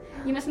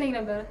ይመስለኝ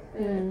ነበር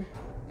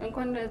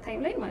እንኳን ታይም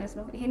ላይን ማለት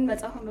ነው ይሄን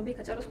መጽሐፍ አንብቤ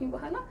ከጨረስኩኝ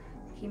በኋላ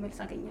ይሄ መልስ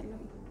አገኛለሁ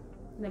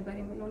ነበር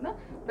የሚለውና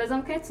በዛ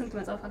ምክንያት ስንት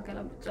መጽሐፍ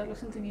አገላብጫለሁ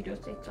ስንት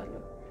ቪዲዮዎች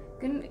አይቻለሁ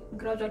ግን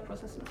ግራጁዋል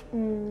ፕሮሰስ ነው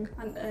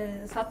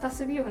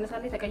ሳታስቢ የሆነ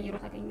ሳለ ተቀይሮ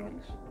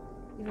ታገኘዋለሽ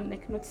even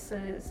like notice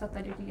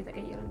ሳታደርጊ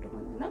እየተቀየረ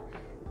እንደሆነና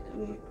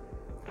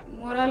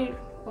ሞራል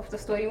ኦፍ ዘ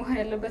ስቶሪ መሆን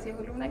ያለበት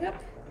የሁሉም ነገር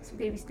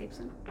ቤቢ ስቴፕስ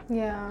ነው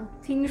ያ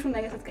ትንሹን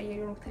ነገር ስትቀይሪ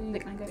ነው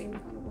ትልቅ ነገር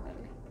የሚሆነው በኋላ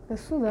ላይ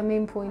እሱ the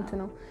main point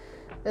ነው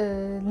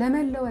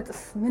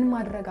ለመለወጥስ ምን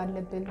ማድረግ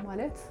አለብን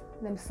ማለት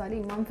ለምሳሌ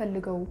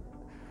ማንፈልገው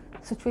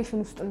ሲቹዌሽን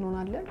ውስጥ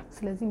እንሆናለን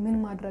ስለዚህ ምን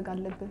ማድረግ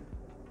አለብን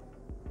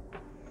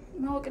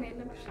ማወቅ ነው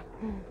ያለብሽ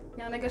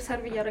ያ ነገር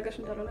ሰርቭ እያደረገሽ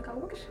እንዳልሆነ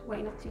ካወቅሽ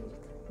why not change it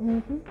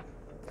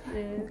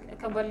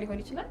ከባድ ሊሆን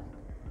ይችላል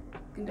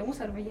ግን ደግሞ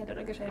ሰርቭ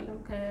እያደረገሽ አይደለም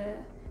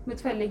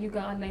ከምትፈልጊው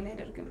ጋር አላይን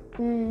አይደርግም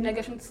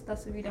ነገሽን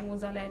ስታስቢ ደግሞ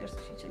እዛ ላይ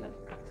ያደርስሽ ይችላል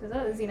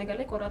ስለዚህ እዚህ ነገር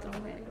ላይ ቆራጥ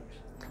ነው ያለብሽ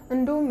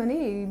እንደውም እኔ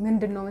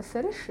ምንድነው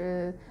መሰለሽ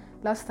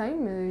ላስት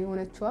ታይም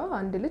የሆነችዋ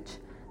አንድ ልጅ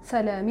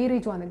ስለ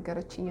ሜሬጇ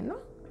ነገረችኝና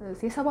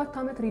የ7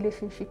 አመት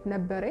ሪሌሽንሺፕ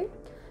ነበረኝ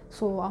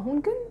አሁን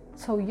ግን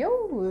ሰውየው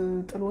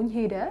ጥሎኝ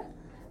ሄደ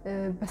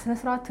በስነ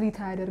ስርዓት ትሪት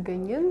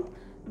አያደርገኝም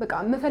በቃ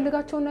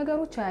የምፈልጋቸውን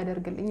ነገሮች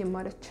አያደርግልኝም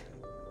ማለች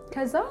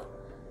ከዛ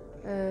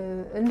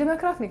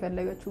እንድመክራት ነው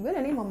የፈለገችው ግን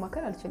እኔ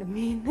ማማከር አልችልም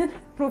ይሄንን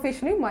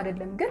ፕሮፌሽናልም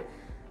አይደለም ግን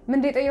ምን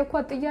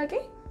እንደጠየቅኳት ጥያቄ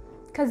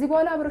ከዚህ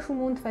በኋላ አብረሹ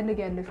መሆን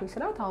ትፈልጊያለሽ ወይ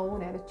ስላት አዎ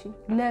ነው ያለችኝ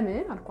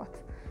ለምን አልኳት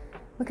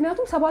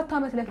ምክንያቱም 7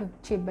 አመት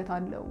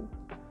ለፍቼበታለሁ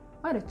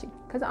አለችኝ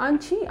ከዛ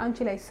አንቺ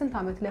ላይ ስንት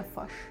አመት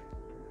ለፋሽ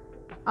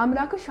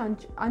አምላክሽ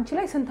አንቺ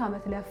ላይ ስንት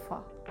አመት ለፋ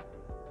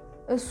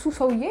እሱ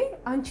ሰውዬ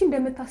አንቺ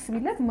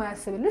እንደምታስቢለት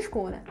ማያስብልሽ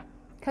ከሆነ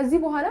ከዚህ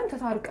በኋላም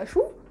ተታርቀሹ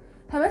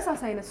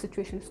ተመሳሳይ አይነት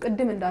ሲቹዌሽን ውስጥ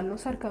ቅድም እንዳልነው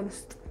ሰርከል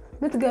ውስጥ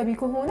ምትገቢ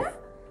ከሆነ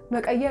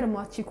መቀየር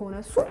ማቺ ከሆነ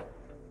እሱ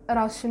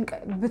ራስሽን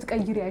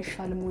ብትቀይሪ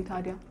አይሻልም ወይ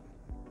ታዲያ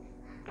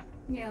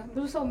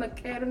ብዙ ሰው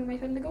መቀየርን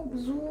የማይፈልገው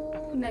ብዙ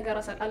ነገር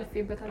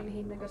አልፌበታል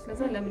ይሄን ነገር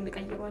ስለዚህ ለምን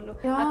እንቀይራለሁ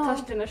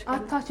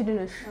አታች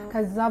ድነሽ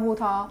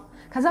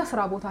ከዛ ስራ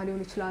ቦታ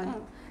ሊሆን ይችላል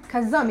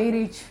ከዛ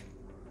ሜሬጅ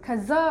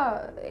ከዛ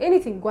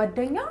ኤኒቲንግ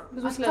ጓደኛ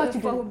አታች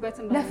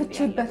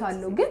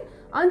ለፍቼበታለሁ ግን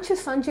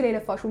አንቺ ላይ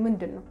ለፋሹ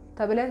ምንድነው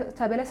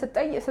ተበለ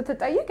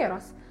ስትጠይቅ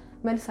የራስ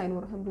መልስ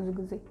አይኖርህም ብዙ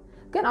ጊዜ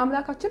ግን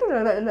አምላካችን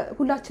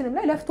ሁላችንም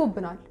ላይ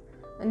ለፍቶብናል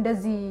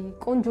እንደዚህ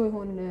ቆንጆ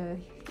ይሆን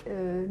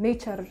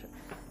ኔቸር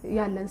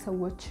ያለን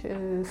ሰዎች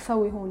ሰው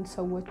ይሆን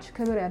ሰዎች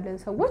ክብር ያለን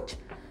ሰዎች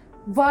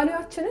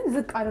ቫልዩአችንን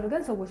ዝቅ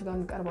አድርገን ሰዎች ጋር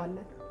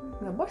እንቀርባለን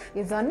ገባሽ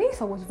የዛኔ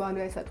ሰዎች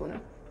ቫልዩ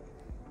አይሰጡንም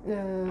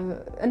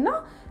እና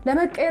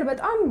ለመቀየር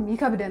በጣም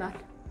ይከብደናል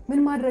ምን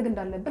ማድረግ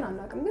እንዳለብን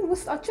አናውቅም ግን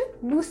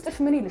ውስጥሽ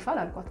ምን ይልሻል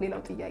አልኳት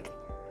ሌላው ጥያቄ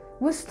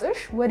ውስጥሽ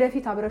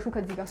ወደፊት አብረሹ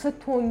ከዚህ ጋር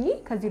ስትሆኚ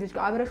ከዚህ ልጅ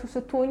ጋር አብረሹ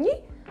ስትሆኚ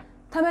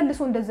ተመልሶ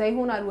እንደዛ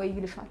ይሆናል ወይ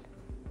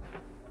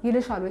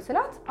ይልሻል ወይ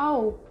ስላት አዎ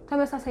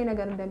ተመሳሳይ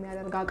ነገር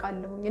እንደሚያደርግ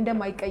አቃለሁ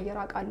እንደማይቀየር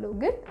አቃለሁ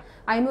ግን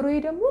አይምሮዬ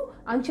ደግሞ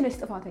አንቺ ነሽ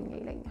ጥፋተኛ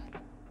ይለኛል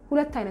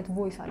ሁለት አይነት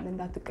ቮይስ አለ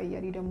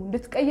እንዳትቀየሪ ደግሞ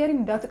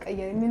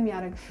እንዳትቀየሪ ምን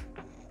ያረግሽ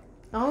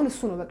አሁን እሱ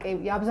ነው በቃ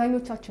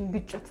የአብዛኞቻችን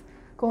ግጭት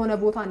ከሆነ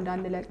ቦታ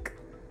እንዳንለቅ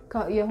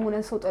የሆነ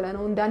ሰው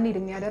ጥለነው እንዳንሄድ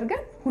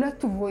የሚያደርገን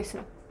ሁለቱ ቮይስ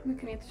ነው።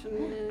 ምክንያቱም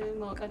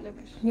ማወቅ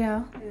አለብሽ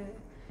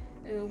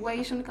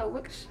ዋይሽን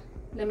ካወቅሽ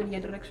ለምን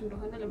እያደረግሽ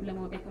እንደሆነ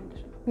ለማወቅ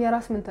ይፈልግሽ።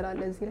 የራስ ምን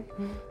ትላለህ እዚህ ላይ?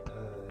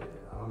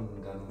 አሁን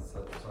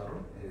እንዳነሳችሁ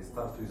ሳይሆን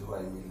ስታርት ዊዝ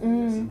ዋይ የሚል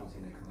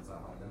ሲኖሲኔክ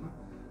መጽሐፍ አለና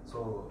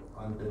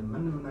አንድ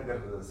ምንም ነገር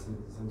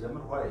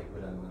ስንጀምር ዋይ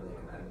ብለን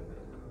መጠየቅ አለብን።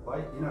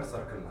 ዋይ ኢነር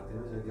ሰርክል ናት።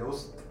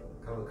 የውስጥ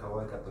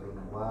ከዋይ ቀጥሎ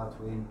ነው ዋት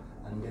ወይም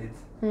እንዴት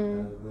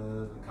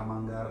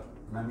ከማን ጋር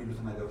የሚሉት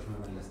ነገሮች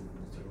መመለስ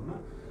እንችላለን እና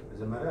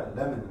መጀመሪያ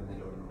ለምን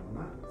የሚለው ነው እና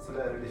ስለ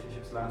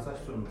ሪሌሽንሺፕ ስላነሳሽ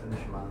እሱን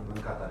ትንሽ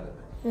መንካት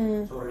አለብን።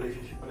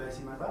 ሪሌሽንሺፕ ላይ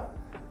ሲመጣ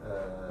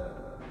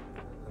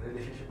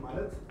ሪሌሽንሺፕ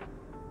ማለት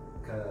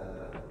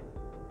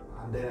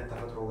ከአንድ አይነት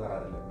ተፈጥሮ ጋር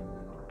አይደለም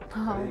የምንኖረው።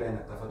 ከሌላ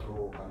አይነት ተፈጥሮ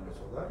ካለው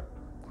ሰው ጋር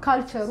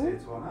ካልቸሩ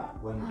ሴት ሆና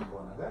ወንድ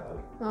ሆነ ጋር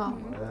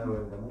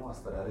ወይም ደግሞ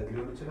አስተዳደግ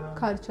ሊሆን ይችላል፣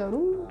 ካልቸሩ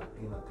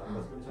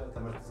የመጣበት ሊሆን ይችላል፣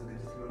 ትምህርት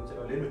ዝግጅት ሊሆን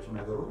ይችላል፣ ሌሎችም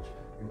ነገሮች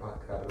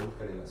ኢምፓክት ካደረጉት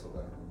ከሌላ ሰው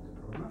ጋር ነው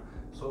የምንኖረው እና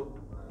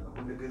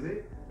ሁሉ ጊዜ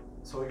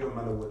ሰውየውን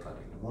መለወጥ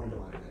አይደለም ሞልድ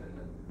ማድረግ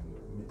አይደለም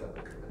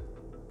የሚጠበቅበት።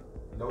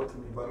 ለውጥ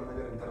የሚባለው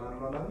ነገር ኢንተርናል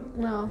ነው አይደል?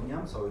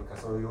 እኛም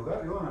ከሰውየው ጋር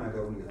የሆነ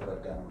ነገሩን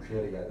እየተረዳ ነው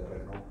ሼር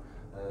እያደረግ ነው።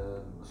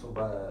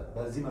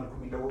 በዚህ መልኩ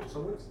የሚለወጡ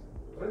ሰዎች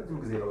ረጅም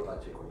ጊዜ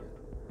ለውጣቸው ይቆያል።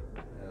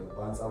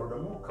 በአንጻሩ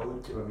ደግሞ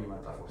ከውጭ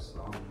በሚመጣ ፎርስ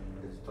አሁን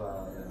ልጅቷ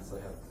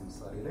ያነሳሻት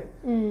ምሳሌ ላይ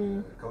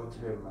ከውጭ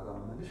በሚመጣ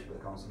መልሽ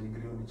በካውንስሊንግ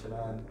ሊሆን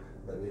ይችላል፣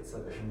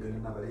 በቤተሰብ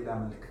በሽምግልና በሌላ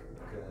መልክ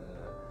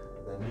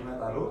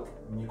በሚመጣ ለውጥ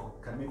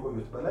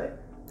ከሚቆዩት በላይ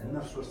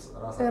እነርሱ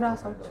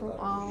ራሳቸው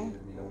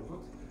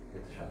የሚለውጡት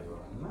የተሻለ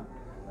ይሆናል እና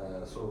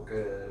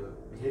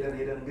ሄደን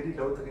እንግዲህ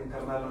ለውጥ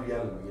ኢንተርናል ነው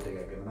እያልን ነው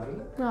እየደጋገምን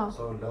አይደለ?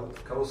 ለውጥ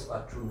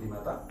ከውስጣችሁ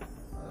እንዲመጣ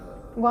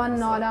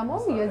ዋናው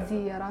ዓላማው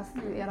የዚህ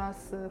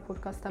የራስ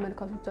ፖድካስት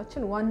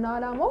ተመልካቾቻችን ዋናው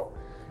ዓላማው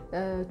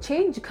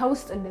ቼንጅ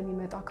ከውስጥ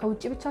እንደሚመጣ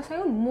ከውጭ ብቻ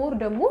ሳይሆን ሞር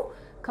ደግሞ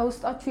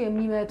ከውስጣችሁ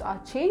የሚመጣ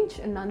ቼንጅ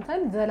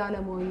እናንተን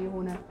ዘላለማዊ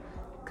የሆነ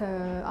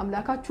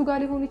ከአምላካችሁ ጋር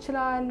ሊሆን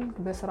ይችላል፣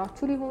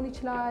 በስራችሁ ሊሆን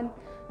ይችላል፣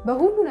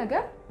 በሁሉ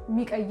ነገር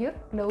የሚቀይር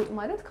ለውጥ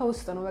ማለት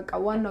ከውስጥ ነው። በቃ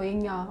ዋናው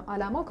የኛ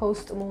ዓላማ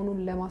ከውስጥ መሆኑን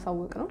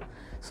ለማሳወቅ ነው።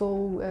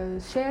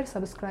 ሼር፣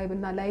 ሰብስክራይብ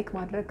እና ላይክ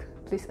ማድረግ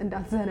ፕሊስ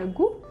እንዳትዘነጉ።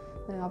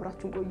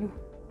 አብራችሁን ቆዩ።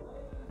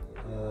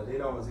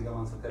 ሌላው እዚህ ጋር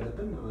ማንሳት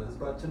ያለብን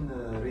ህዝባችን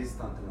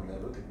ሬዚስታንት ነው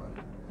ለለውጥ ይባላል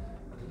አይደል?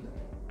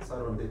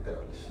 ሳሮ እንዴት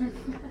ታያለሽ?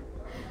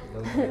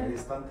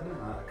 ሬዚስታንት ነው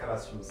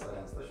ከራስሽ ምሳሌ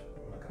አንስተሽ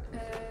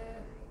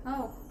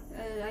አዎ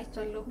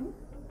አይቻለሁ።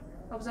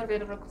 ኦብዘርቭ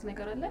ያደረኩት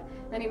ነገር አለ።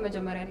 እኔ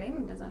መጀመሪያ ላይም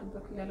እንደዛ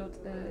ነበር። ለለውጥ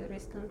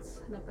ሬዚስታንስ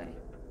ነበር።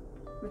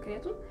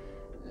 ምክንያቱም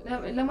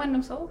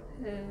ለማንም ሰው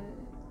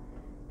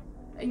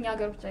እኛ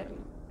ሀገር ብቻ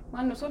አይደለም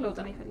ማንም ሰው ለውጥ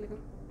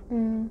አይፈልግም።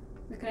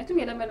 ምክንያቱም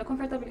የለመደ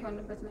ኮምፎርታብል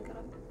የሆነበት ነገር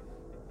አለ።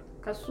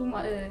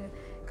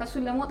 ከሱ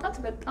ለመውጣት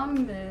በጣም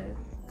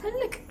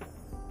ትልቅ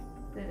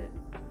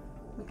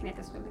ምክንያት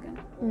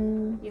ያስፈልገናል።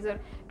 ይዘር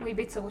ወይ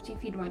ቤተሰቦችን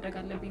ፊድ ማድረግ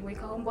አለብኝ ወይ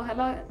ካሁን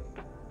በኋላ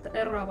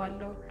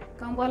እራባለሁ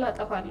ካሁን በኋላ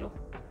አጠፋለሁ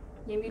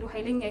የሚሉ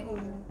ኃይለኛ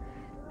የሆኑ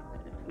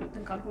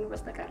እንትን ካልሆኑ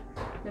በስተቀር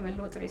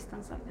ለመለወጥ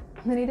ሬዚስታንስ አለ።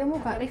 እኔ ደግሞ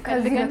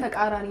ከዚህ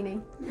ተቃራኒ ነኝ።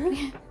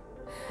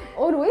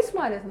 ኦልዌይስ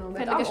ማለት ነው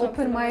በጣም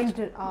ኦፕን ማይንድ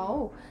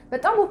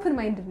በጣም ኦፕን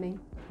ማይንድ ነኝ።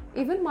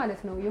 ኢቭን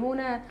ማለት ነው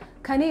የሆነ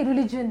ከኔ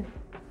ሪሊጅን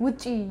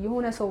ውጪ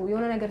የሆነ ሰው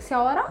የሆነ ነገር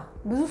ሲያወራ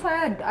ብዙ ሰው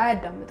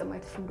አያዳምጥም።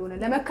 አይተሽ እንደሆነ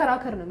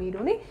ለመከራከር ነው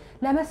የሚሄደው። እኔ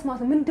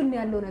ለመስማት ምንድነው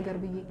ያለው ነገር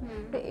ብዬ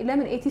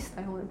ለምን ኤቲስት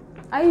አይሆንም?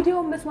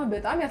 አይዲያውን መስማት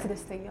በጣም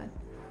ያስደስተኛል።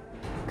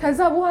 ከዛ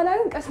በኋላ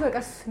ግን ቀስ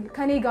በቀስ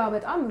ከኔ ጋር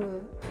በጣም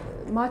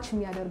ማች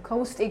የሚያደርግ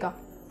ከውስጤ ጋር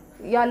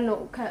ያለው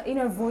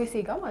ከኢነር ቮይስ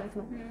ጋር ማለት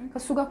ነው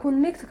ከሱ ጋር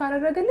ኮኔክት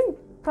ካደረገልኝ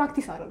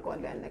ፕራክቲስ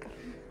አደርገዋለሁ ያን ነገር።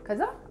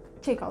 ከዛ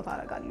ቼክ አውት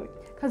አደርጋለሁ።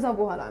 ከዛ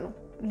በኋላ ነው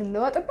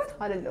ልለወጥበት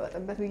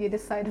አልለወጥበት ብዬ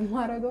ዲሳይድ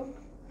ማድረገው።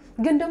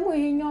 ግን ደግሞ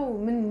ይሄኛው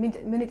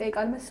ምን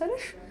ይጠይቃል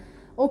መሰለሽ?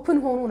 ኦፕን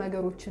ሆኖ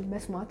ነገሮችን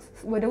መስማት።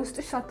 ወደ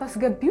ውስጥሽ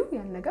ሳታስገቢው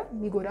ያን ነገር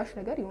የሚጎዳሽ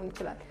ነገር ይሆን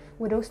ይችላል።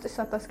 ወደ ውስጥሽ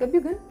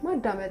ሳታስገቢው ግን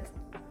ማዳመጥ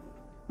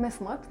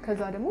መስማት።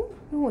 ከዛ ደግሞ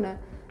የሆነ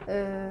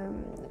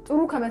ጥሩ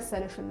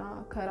ከመሰለሽና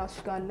ከራስሽ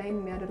ጋር ላይ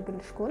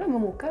የሚያደርግልሽ ከሆነ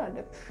መሞከር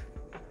አለብሽ።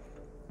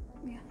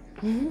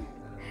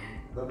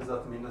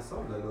 በብዛት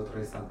የሚነሳው ለለውጥ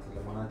ሬዚስታንት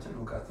ለመሆናችን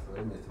እውቀት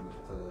ወይም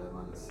የትምህርት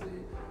ማነስ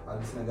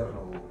አዲስ ነገር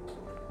ነው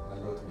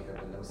ለለውጥ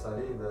የሚከብድ። ለምሳሌ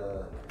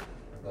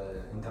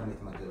በኢንተርኔት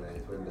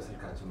መገበያየት ወይም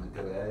በስልካችን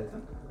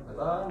መገበያየትን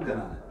በጣም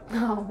ገና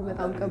ነው።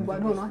 በጣም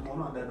ከባድ ሆኗል።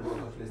 አንዳንድ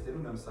ቦታዎች ላይ ስትሄዱ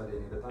ለምሳሌ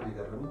እኔ በጣም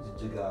የገረመኝ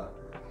ጅጅጋ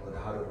ወደ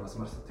ሀረር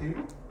መስመር ስትሄዱ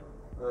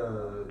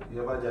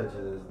የባጃጅ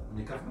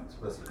የሚከፍሉት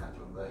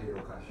በስልካቸው በሄሎ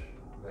ካሽ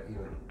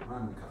በኢብር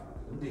ማን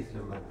የሚከፍሉት እንዴት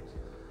ለመዱት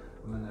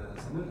ምን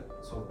ስንል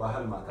ሰው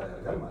ባህል ማታ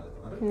ያደርጋል ማለት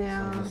ነው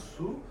አይደል? እሱ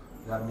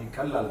ጋር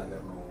የሚቀላል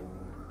ነገር ነው።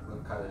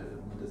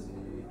 እንደዚህ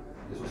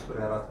የሶስት ብር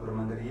የአራት ብር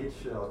መንገድ ይሄድሽ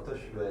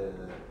አውጥተሽ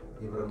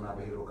በኢብርና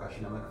በሄሎ ካሽ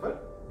ለመክፈል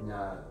እኛ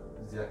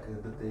እዚያ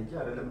ብትጠይቂ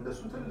አይደለም እንደሱ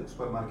ትልቅ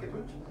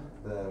ሱፐርማርኬቶች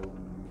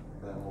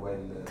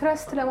በሞባይል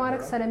ትረስት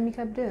ለማድረግ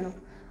ስለሚከብድ ነው።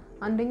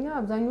 አንደኛ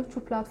አብዛኞቹ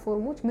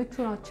ፕላትፎርሞች ምቹ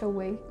ናቸው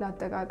ወይ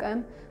ለአጠቃቀም?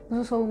 ብዙ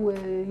ሰው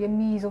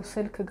የሚይዘው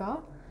ስልክ ጋር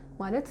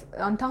ማለት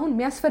አንተ አሁን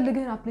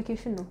የሚያስፈልግህን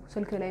አፕሊኬሽን ነው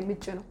ስልክ ላይ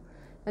ምጭ ነው።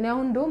 እኔ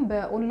አሁን እንደውም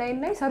በኦንላይን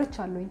ላይ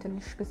ሰርቻለሁኝ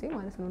ትንሽ ጊዜ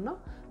ማለት ነውና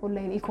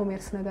ኦንላይን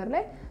ኢኮሜርስ ነገር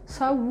ላይ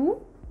ሰው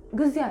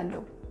ጊዜ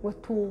አለው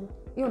ወጥቶ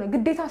የሆነ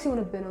ግዴታ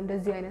ሲሆንብህ ነው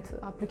እንደዚህ አይነት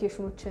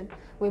አፕሊኬሽኖችን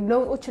ወይም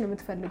ለውጦችን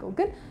የምትፈልገው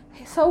ግን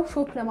ሰው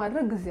ሾፕ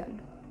ለማድረግ ጊዜ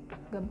አለው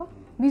ገባ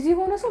ቢዚ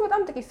ሆነ ሰው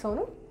በጣም ጥቂት ሰው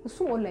ነው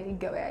እሱም ኦንላይን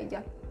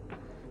ይገበያያል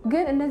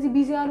ግን እነዚህ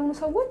ቢዚ ያልሆኑ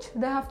ሰዎች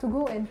they have to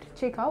go and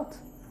check out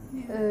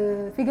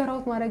figure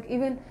out ማድረግ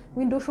even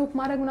window shop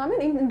ማድረግ ምናምን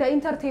እንደ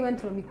ኢንተርቴይንመንት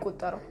ነው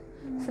የሚቆጠረው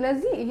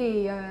ስለዚህ ይሄ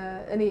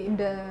እኔ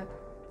እንደ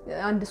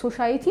አንድ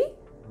ሶሳይቲ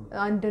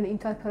አንድን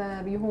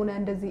ኢንተርፕረነር የሆነ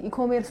እንደዚህ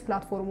ኢኮሜርስ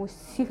ፕላትፎርሞች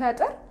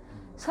ሲፈጠር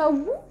ሰው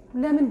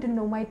ለምንድን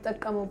ነው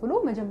ማይጠቀመው ብሎ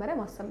መጀመሪያ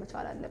ማሰብ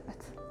መቻል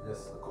አለበት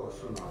yes of course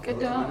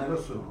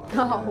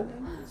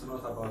it's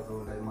not about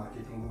online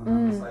marketing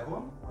ምናምን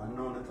ሳይሆን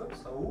ዋናው ነጥብ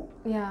ሰው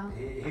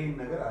ይሄን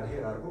ነገር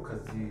አድሄር አድርጎ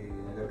ከዚህ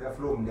ነገር ጋር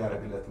ፍሎ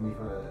እንዲያደርግለት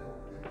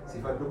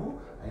ሲፈልጉ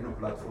አይኖ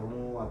ፕላትፎርሙ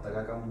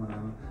አጠቃቀሙ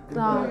ምናምን ግን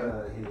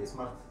ይሄ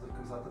ስማርት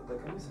ስልክም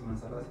ሳትጠቀሚ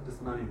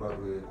 836 ምናምን ይባሉ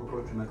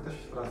ቁጥሮቹን ነክተሽ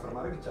ትራንስፈር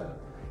ማድረግ ይቻላል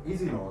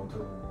ኢዚ ነው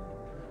እንትኑ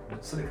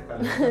ስልክ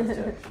ካለ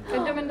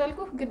እንደም እንዳልኩ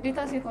ግዴታ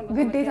ሲሆን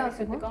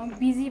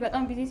ቢዚ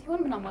በጣም ቢዚ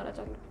ሲሆን ምን አማራጭ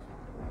አለው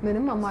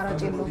ምንም አማራጭ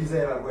የለውም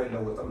ዲዛይር አድርጎ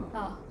አይለወጥም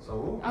ነው ሰው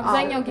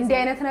አብዛኛው ጊዜ እንደ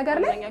አይነት ነገር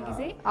ላይ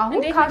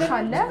አሁን ካሽ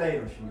አለ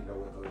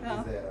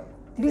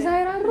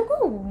ዲዛይር አድርጎ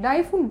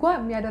ላይፉን ጓ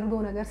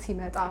የሚያደርገው ነገር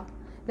ሲመጣ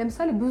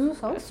ለምሳሌ ብዙ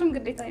ሰው እሱም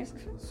ግዴታ ነው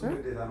እሱም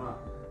ግዴታ ነው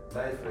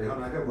ላይፍ የሆነ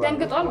ነገር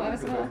ደንግጧል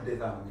ማለት ነው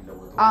ግዴታ ነው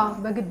የሚለወጠው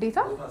በግዴታ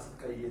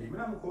ታስቀየሪ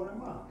ምናምን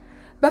ከሆነማ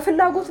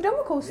በፍላጎት ደግሞ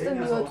ከውስጥ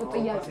የሚወጡ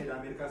ጥያቄ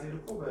አሜሪካ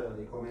ሲልቆ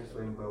በኢኮሜርስ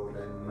ወይም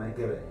በኦንላይን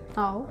ማይገበያይ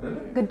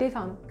ግዴታ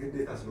ነው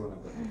ግዴታ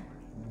ስለሆነበት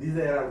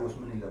ዲዛይር አድርጎስ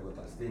ምን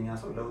ይለወጣል ስለኛ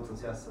ሰው ለውጥ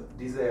ሲያስብ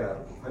ዲዛይር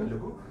አድርጎ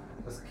ፈልጎ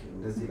እስኪ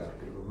እንደዚህ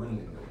ላድርግ ነው ምን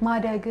ይለወጣል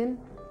ማዳግን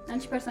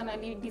አንቺ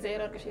ፐርሰናሊ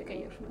ዲዛይር አድርገሽ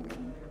የቀየርሽ ነገር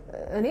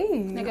እኔ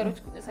ነገሮች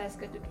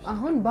ሳያስገድዱሽ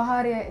አሁን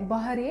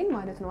ባህሪዬን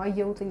ማለት ነው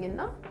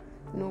አየሁትኝና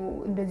ነው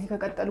እንደዚህ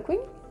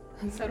ከቀጠልኩኝ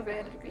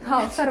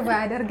ሰርቫይ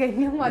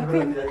ያደርገኝም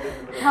አልኩኝ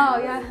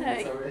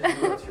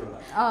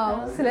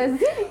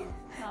ስለዚህ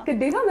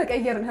ግዴታ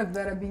መቀየር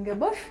ነበረብኝ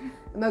ገባሽ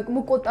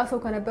መቆጣ ሰው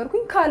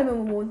ከነበርኩኝ ካልም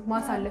መሆን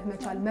ማሳለፍ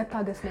መቻል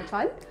መታገስ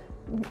መቻል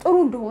ጥሩ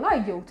እንደሆነ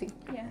አየሁትኝ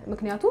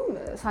ምክንያቱም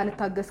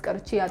ሳልታገስ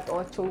ቀርቼ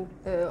ያጣዋቸው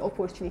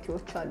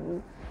ኦፖርቹኒቲዎች አሉ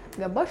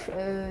ገባሽ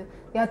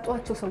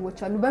ያጣዋቸው ሰዎች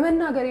አሉ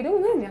በመናገሬ ደግሞ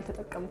ምንም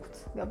ያልተጠቀምኩት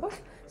ገባሽ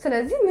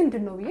ስለዚህ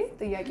ምንድነው ብዬ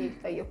ጥያቄ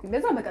ጠየቅኩኝ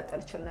ለዛ መቀጠል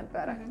ይችላል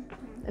ነበር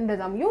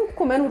እንደዛም ይሁን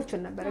እኮ መኖር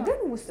ይችላል ነበር ግን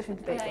ውስጥሽን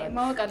ትጠይቂያለሽ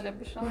ማወቅ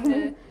አለብሽ አሁን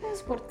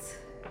ስፖርት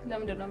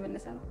ለምንድን ነው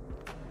የምንሰራው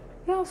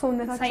ያው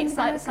ሰውነታችን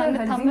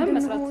ሳንታመም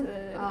መስራት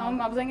አሁን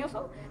አብዛኛው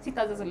ሰው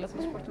ሲታዘዝለት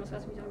ነው ስፖርት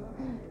መስራት የሚጀምረው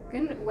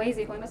ግን ወይዝ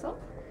የሆነ ሰው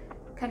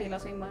ከሌላ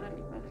ሰው ይማራል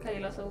ይባላል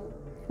ከሌላ ሰው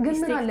ግን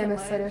ምን አለ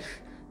መሰለሽ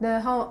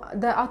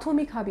the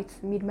atomic habit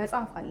የሚል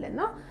መጽሐፍ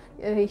አለና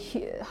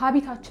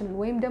ሀቢታችንን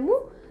ወይም ደግሞ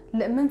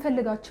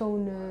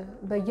ለምንፈልጋቸውን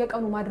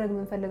በየቀኑ ማድረግ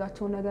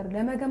የምንፈልጋቸውን ነገር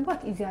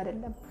ለመገንባት ኢዚ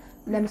አይደለም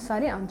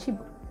ለምሳሌ አንቺ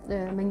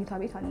መኝታ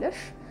ቤት አለሽ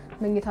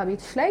መኝታ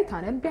ቤትሽ ላይ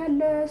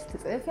ታነቢያለሽ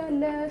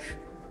ትጽፊያለሽ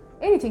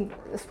ኤኒቲንግ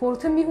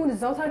ስፖርትም ይሁን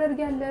እዛው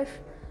ታደርጊያለሽ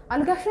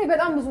አልጋሽ ላይ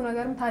በጣም ብዙ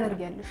ነገርም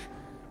ታደርጊያለሽ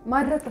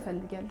ማድረግ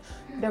ትፈልጊያለሽ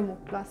ደግሞ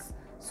ፕላስ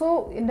ሶ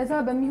እንደዛ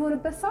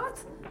በሚሆንበት ሰዓት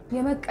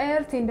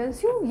የመቀየር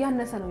ቴንደንሲው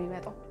ያነሰ ነው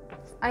የሚመጣው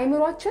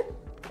አይምሮአችን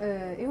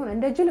ይሁን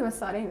እንደ ጅል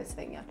መሳሪያ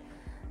ይመስለኛል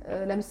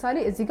ለምሳሌ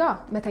እዚህ ጋር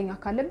መተኛ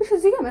ካለብሽ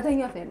እዚህ ጋር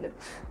መተኛት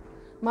ያለብሽ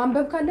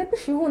ማንበብ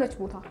ካለብሽ የሆነች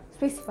ቦታ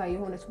ስፔሲፋይ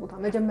የሆነች ቦታ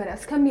መጀመሪያ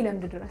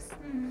እስከሚለምድ ድረስ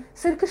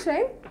ስልክሽ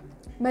ላይ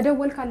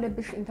መደወል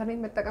ካለብሽ ኢንተርኔት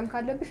መጠቀም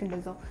ካለብሽ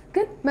እንደዛው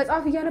ግን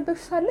መጽሐፍ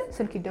እያነበብሽ ሳለ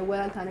ስልክ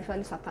ይደወላል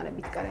ታነሻለሽ ሳታነቢ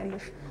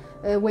ትቀሪያለሽ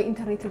ወይ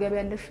ኢንተርኔት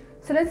ትገቢያለሽ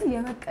ስለዚህ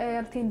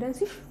የመቀየር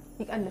ቴንደንሲሽ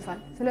ይቀንሳል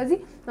ስለዚህ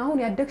አሁን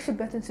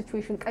ያደግሽበትን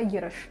ሲቹዌሽን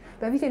ቀይረሽ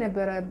በፊት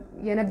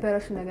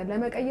የነበረሽ ነገር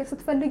ለመቀየር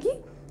ስትፈልጊ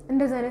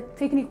እንደዛ አይነት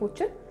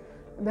ቴክኒኮችን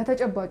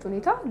በተጨባጭ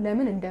ሁኔታ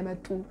ለምን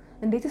እንደመጡ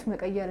እንዴትስ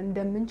መቀየር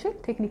እንደምንችል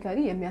ቴክኒካሊ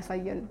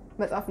የሚያሳየን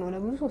መጽሐፍ ነው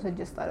ለብዙ ሰው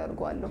ሰጀስት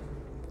አደርጋለሁ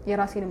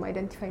የራሴንም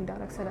አይደንቲፋይ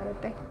እንዳደረግ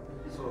ስለረዳኝ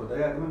ሶ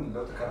ደጋግመን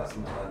ለውጥ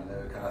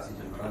ከራስ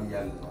ይጀምራል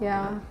ያለ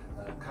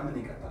ከምን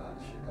ይቀጥላል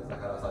ከዛ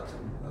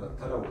ከራሳችን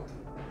ተለውጥ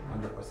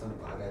 100%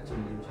 ባህሪያችን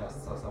ሊንቻ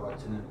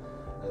አስተሳሰባችን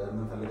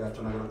ምን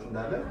ፈልጋቸው ነገሮች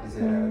እንዳለ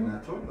ዲዛይን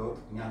ያደርግናቸው ለውጥ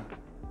እኛ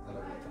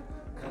ተለውጥ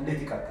ከእንዴት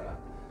ይቀጥላል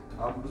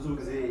አሁን ብዙ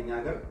ጊዜ እኛ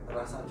ሀገር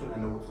ራሳቸውን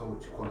ያለውጡ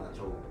ሰዎች እኮ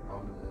ናቸው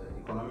አሁን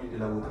ኢኮኖሚ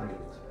ሊለውጡ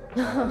የሚሉት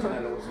ራሳቸውን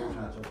ያለውጡ ሰዎች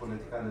ናቸው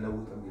ፖለቲካ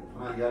ሊለውጡ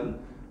የሚሉት ያልን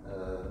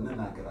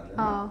እንናገራለን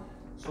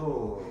ሶ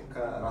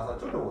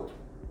ከራሳቸው ለውጡ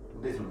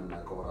እንዴት ነው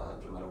የምናውቀው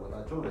ራሳቸውን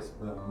መለወጣቸው ወይስ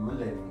ምን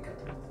ላይ ነው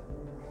የሚቀጥሉት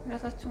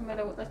ራሳቸውን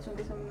መለወጣቸው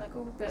እንዴት ነው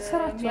የምናውቀው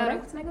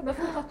በሚያደርጉት ነገር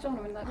በፍታቸው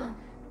ነው የምናውቀው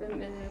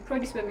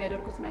ፕሮዲስ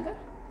በሚያደርጉት ነገር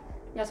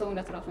ያ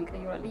ሰውነት ራሱን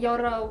ቀይሯል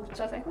ያወራው ብቻ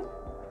ሳይሆን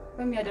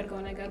በሚያደርገው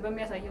ነገር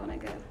በሚያሳየው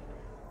ነገር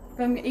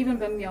ኢቭን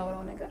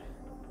በሚያወራው ነገር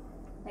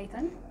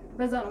አይተን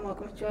በዛ ነው ማወቅ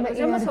የምትችይው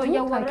ለምን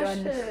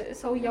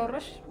ሰው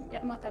ያወራሽ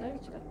ማታለል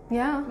ይችላል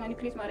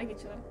ማኒፑሌት ማድረግ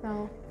ይችላል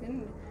ግን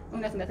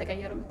እውነት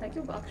እንደተቀየረ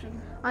የምታውቂው በአክሽን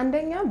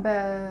አንደኛ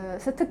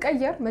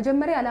ስትቀየር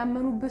መጀመሪያ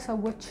ያላመኑብህ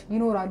ሰዎች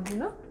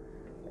ይኖራሉና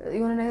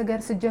የሆነ ነገር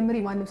ስትጀምሪ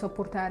ማንም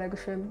ሰፖርት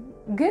አያደርግሽም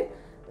ግን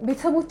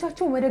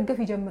ቤተሰቦቻቸው መደገፍ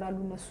ይጀምራሉ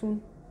እነሱን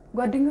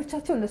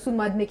ጓደኞቻቸው እነሱን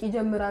ማድነቅ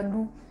ይጀምራሉ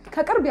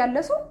ከቅርብ ያለ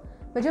ሰው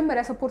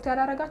መጀመሪያ ሰፖርት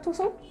ያላረጋቸው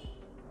ሰው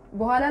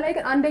በኋላ ላይ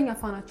ግን አንደኛ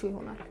ፋናቸው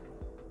ይሆናል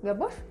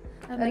ገባሽ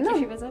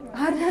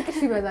አድናቂሽ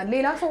ይበዛል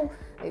ሌላ ሰው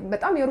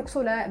በጣም የሩቅ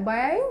ሰው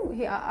ባያዩ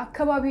ይሄ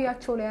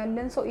አካባቢያቸው ላይ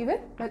ያለን ሰው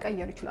ኢቨን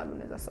መቀየር ይችላሉ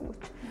እነዛ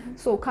ሰዎች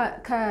ሶ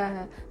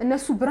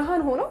እነሱ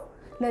ብርሃን ሆነው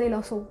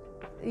ለሌላው ሰው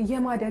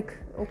የማደግ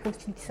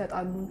ኦፖርቹኒቲ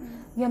ይሰጣሉ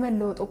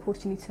የመለወጥ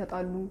ኦፖርቹኒቲ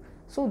ይሰጣሉ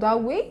ሶ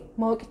ዳዌ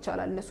ማወቅ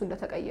ይቻላል እነሱ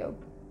እንደተቀየሩ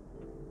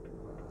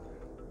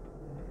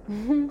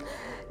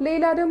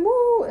ሌላ ደግሞ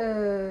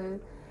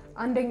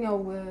አንደኛው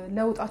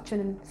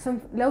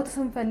ለውጥ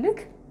ስንፈልግ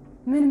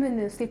ምን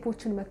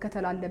ስቴፖችን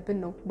መከተል አለብን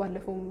ነው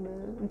ባለፈው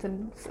እንትን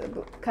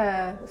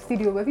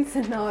ከስቱዲዮ በፊት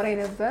ስናወራ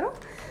የነበረው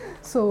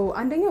ሶ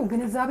አንደኛው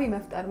ግንዛቤ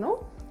መፍጠር ነው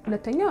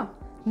ሁለተኛ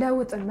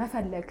ለውጥን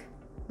መፈለግ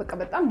በቃ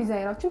በጣም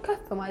ዲዛይራችን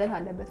ከፍ ማለት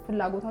አለበት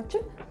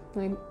ፍላጎታችን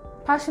ወይም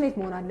ፓሽኔት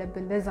መሆን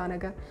አለብን ለዛ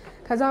ነገር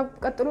ከዛ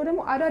ቀጥሎ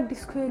ደግሞ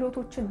አዳዲስ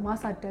ክህሎቶችን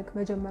ማሳደግ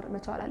መጀመር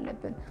መቻል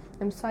አለብን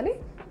ለምሳሌ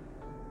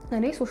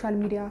እኔ ሶሻል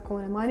ሚዲያ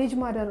ከሆነ ማኔጅ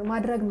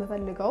ማድረግ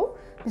መፈልገው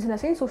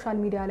ቢዝነሴን ሶሻል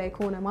ሚዲያ ላይ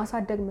ከሆነ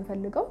ማሳደግ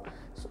መፈልገው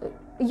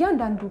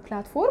እያንዳንዱ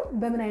ፕላትፎርም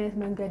በምን አይነት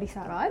መንገድ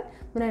ይሰራል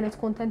ምን አይነት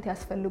ኮንተንት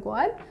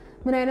ያስፈልገዋል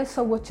ምን አይነት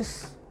ሰዎችስ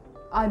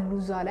አሉ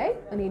እዛ ላይ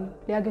እኔን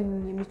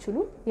ሊያገኙኝ የሚችሉ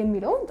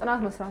የሚለውን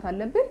ጥናት መስራት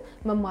አለብን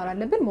መማር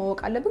አለብን ማወቅ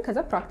አለብን ከዛ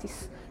ፕራክቲስ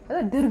ከዛ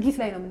ድርጊት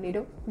ላይ ነው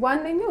የምንሄደው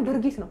ዋነኛው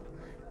ድርጊት ነው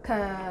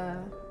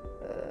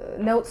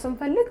ለውጥ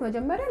ስንፈልግ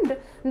መጀመሪያ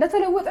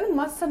እንደተለወጥን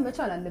ማሰብ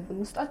መቻል አለብን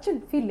ውስጣችን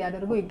ፊል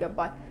ሊያደርገው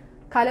ይገባል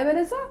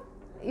ካለበለዛ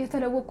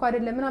የተለወቅኩ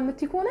አይደለም ምናምን ምት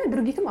ከሆነ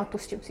ድርጊትም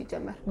አትወስጂም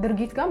ሲጀመር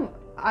ድርጊት ጋር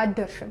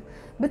አደርሽም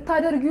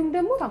ብታደርጊውም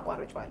ደግሞ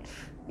ታቋርጫለሽ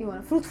የሆነ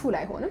ፍሩትፉል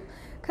አይሆንም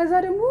ከዛ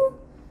ደግሞ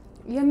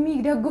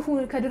የሚደግፉን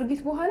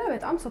ከድርጊት በኋላ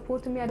በጣም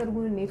ሰፖርት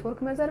የሚያደርጉን ኔትወርክ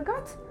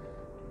መዘርጋት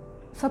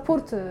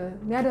ሰፖርት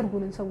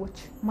የሚያደርጉንን ሰዎች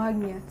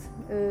ማግኘት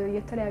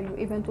የተለያዩ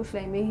ኢቨንቶች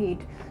ላይ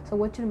መሄድ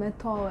ሰዎችን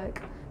መተዋወቅ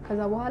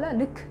ከዛ በኋላ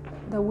ልክ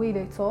the way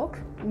they talk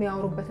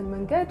የሚያወሩበትን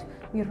መንገድ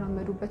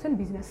የሚራመዱበትን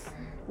ቢዝነስ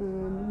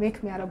ሜክ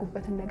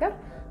የሚያደርጉበትን ነገር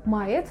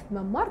ማየት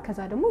መማር ከዛ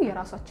ደግሞ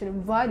የራሳችንን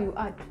ቫልዩ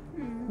አድ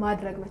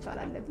ማድረግ መቻል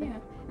አለብን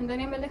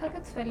እንደኔ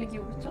መለካከት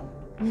ፈልጊው ብቻ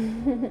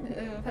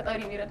ፈጣሪ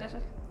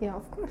ይረዳሻል ያ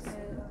ኦፍ ኮርስ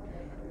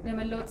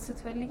ለመለወጥ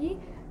ስትፈልጊ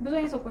ብዙ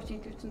አይነት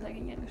ኦፖርቹኒቲዎችን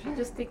ታገኛለሽ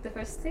just take the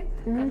first step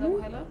ከዛ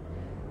በኋላ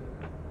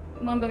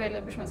ማንበብ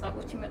ያለብሽ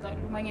መጽሐፎች ይመጣሉ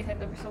ማግኘት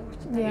ያለብሽ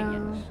ሰዎች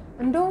ታገኛለሽ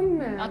እንደውም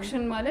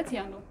አክሽን ማለት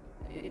ያ ነው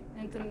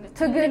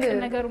ትግል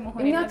ነገር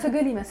መሆን እኛ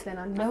ትግል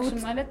ይመስለናል ለውጥ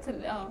ማለት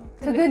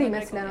ትግል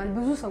ይመስለናል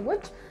ብዙ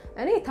ሰዎች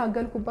እኔ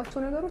ታገልኩባቸው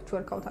ነገሮች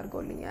ወርክአውት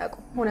አድርገውልኝ ያውቁ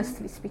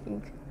honestly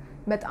speaking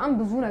በጣም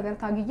ብዙ ነገር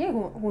ታግዬ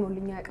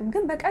ሆኖልኝ ያውቅም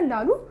ግን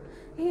በቀላሉ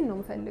ይሄን ነው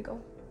የምፈልገው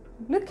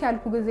ልክ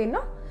ያልኩ ጊዜና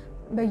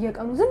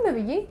በየቀኑ ዝም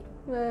ብዬ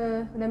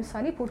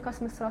ለምሳሌ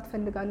ፖድካስት መስራት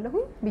ፈልጋለሁ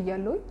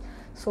ብያለሁ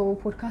ሶ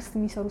ፖድካስት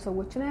የሚሰሩ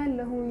ሰዎችን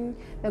አያለሁ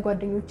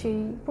ለጓደኞቼ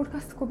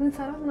ፖድካስት እኮ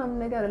ብንሰራ ምናምን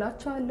ነገር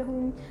እላቸዋለሁ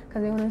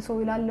ከዛ የሆነ ሰው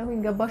ይላለሁ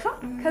ገባሻ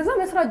ከዛ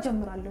መስራት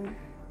ጀምራለሁ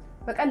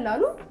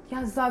በቀላሉ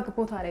ያዛግ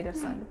ቦታ ላይ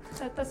ደርሳለሁ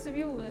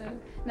ተታስቢው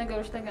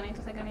ነገሮች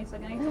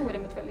ተገናኝተው ወደ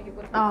ምትፈልጊው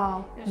ቦታ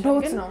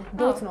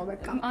ዶት ነው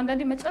በቃ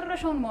አንዳንዴ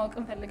መጨረሻውን ማወቅ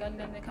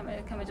እንፈልጋለን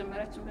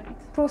ከመጀመሪያችን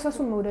በፊት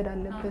ፕሮሰሱን መውደድ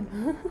አለብን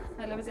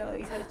አለበዚያ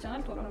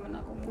ይሰለቸናል ቶሎ ነው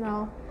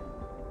የምናቆመው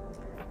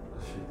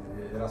እሺ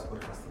የራስ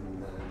ፖድካስት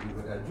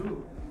እንዲወዳጁ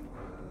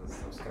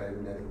ሰብስክራይብ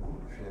እንዲያደርጉ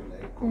ሼር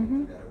ላይ ኮሜንት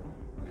እንዲያደርጉ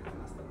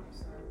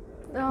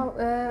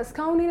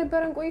እስካሁን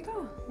የነበረን ቆይታ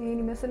ይሄን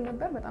ይመስል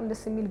ነበር በጣም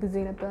ደስ የሚል ጊዜ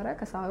ነበረ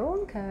ከሳሮን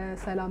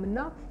ከሰላምና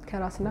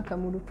ከራስና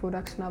ከሙሉ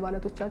ፕሮዳክሽን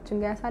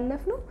አባላቶቻችን ጋር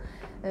ያሳለፍነው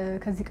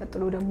ከዚህ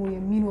ቀጥሎ ደግሞ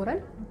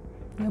የሚኖረን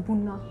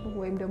የቡና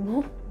ወይም ደግሞ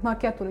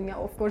ማኪያቶ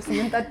ነው ኦፍ ኮርስ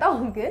የምንጠጣው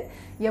ግን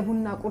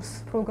የቡና ቁርስ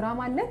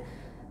ፕሮግራም አለ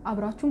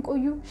አብራችሁን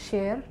ቆዩ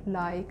ሼር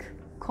ላይክ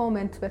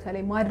ኮሜንት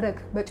በተለይ ማድረግ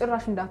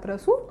በጭራሽ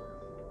እንዳትረሱ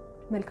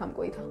መልካም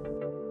ቆይታ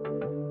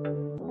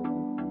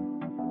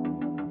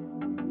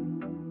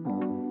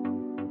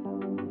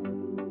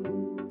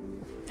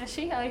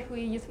እሺ አሪፍ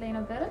ውይይት ላይ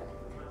ነበር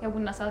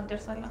የቡና ሰዓት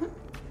ደርሷል አሁን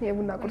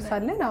የቡና ቁርስ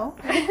አለን አዎ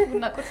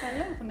ቡና ቁርስ አለ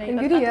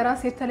እንግዲህ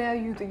የራስ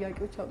የተለያዩ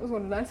ጥያቄዎች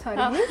አውጥቶልናል ሳሪ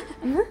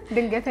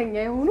ድንገተኛ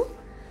የሆኑ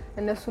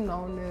እነሱን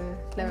አሁን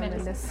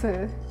ለመመለስ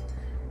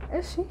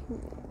እሺ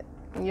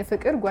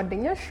የፍቅር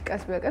ጓደኛሽ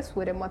ቀስ በቀስ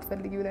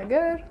ወደማትፈልጊው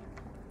ነገር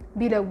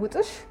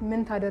ቢለውጥሽ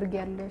ምን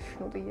ታደርጊያለሽ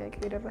ነው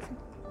ጥያቄው የደረሰኝ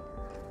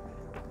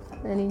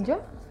እኔ እንጃ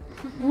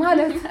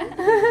ማለት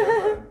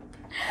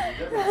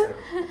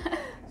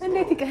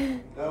እንዴት ይቀር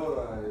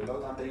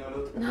ለውጥ አንደኛው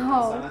ለውጥ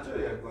ሳናቸው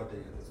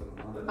የጓደኛ ተጽዕኖ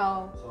ማለት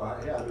ነው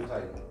ይሄ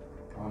አሉታዊ ነው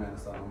አሁን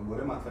ያነሳነው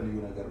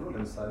ወደማትፈልጊው ነገር ነው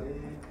ለምሳሌ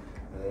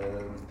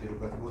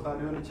ትሩበት ቦታ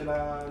ሊሆን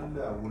ይችላል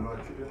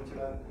አውሏችሁ ሊሆን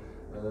ይችላል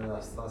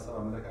አስተሳሰብ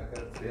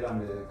አመለካከት ሌላም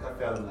ከፍ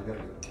ያለ ነገር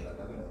ሊሆን ይችላል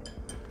አይደል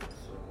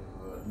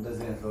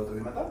እንደዚህ አይነት ለውጥ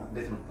ቢመጣ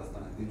እንዴት ነው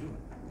ታስተናግጁ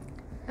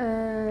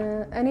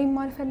እኔ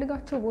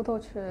ማልፈልጋቸው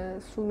ቦታዎች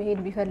እሱ መሄድ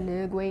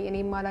ቢፈልግ ወይ እኔ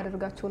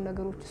ማላደርጋቸው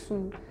ነገሮች እሱ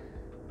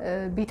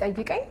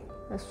ቢጠይቀኝ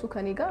እሱ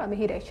ከኔ ጋር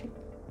መሄድ አይችልም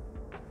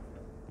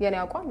የኔ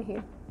አቋም ይሄ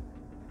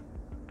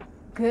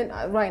ግን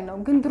ራይት ነው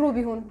ግን ድሮ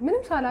ቢሆን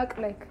ምንም ሳላቅ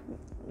ላይክ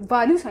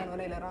ቫልዩ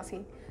ሳይኖረኝ ለራሴ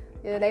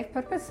ላይፍ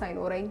ፐርፐስ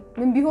ሳይኖረኝ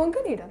ምን ቢሆን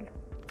ግን ሄዳለሁ።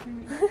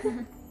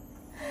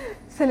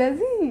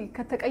 ስለዚህ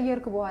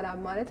ከተቀየርክ በኋላ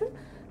ማለትም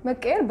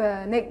መቀየር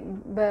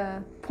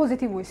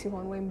በፖዚቲቭ ወይ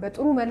ሲሆን ወይም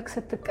በጥሩ መልክ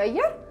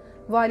ስትቀየር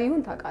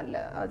ቫልዩን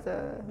ታውቃለህ አዘ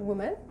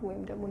ውመን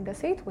ወይም ደግሞ እንደ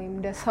ሴት ወይም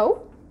እንደ ሰው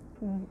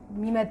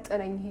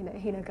የሚመጥነኝ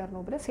ይሄ ነገር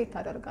ነው ብለህ ሴት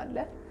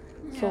ታደርጋለህ።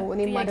 ሶ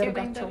እኔ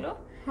ማደርጋቸው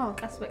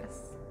ቀስ በቀስ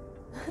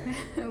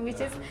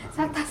which is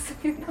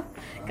ሳታስቢው ነው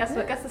ቀስ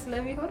በቀስ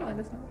ስለሚሆን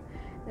ማለት ነው።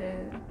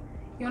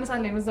 የሆነ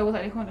ሳለ ነው እዛው ቦታ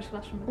ላይ ሆነሽ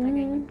ላሽ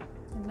የምታገኝ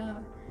እና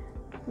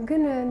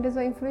ግን እንደዛ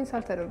ኢንፍሉዌንስ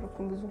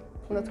አልተደረኩም ብዙ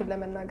እውነቱን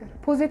ለመናገር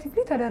ፖዚቲቭሊ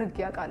ተደርጌ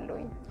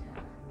ያውቃለሁኝ።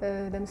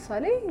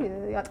 ለምሳሌ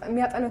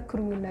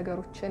የሚያጠነክሩኝ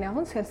ነገሮች እኔ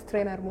አሁን ሴልስ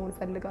ትሬነር መሆን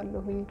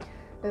ፈልጋለሁኝ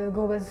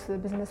ጎበዝ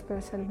ቢዝነስ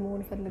ፐርሰን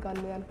መሆን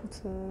ፈልጋለሁ ያልኩት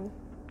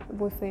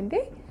ቦይፍሬንዴ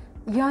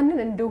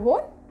ያንን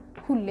እንደሆን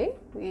ሁሌ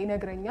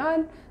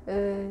ይነግረኛል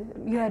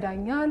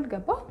ይረዳኛል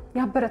ገባ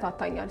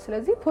ያበረታታኛል።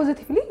 ስለዚህ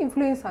ፖዚቲቭሊ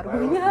ኢንፍሉዌንስ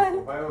አድርጎኛል።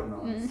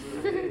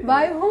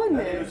 ባይሆን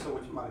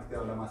ሰዎች ማለት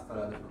ያው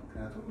ለማስተላለፍ ነው።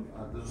 ምክንያቱም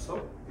ብዙ ሰው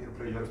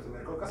ፕሬዠር ውስጥ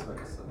የሚያልቀው ቀስ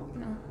በቀስ ነው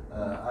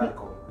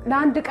አልቀው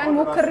ለአንድ ቀን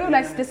ሞክሬው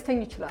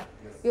ላይስደስተኝ ይችላል።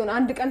 ይሁን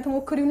አንድ ቀን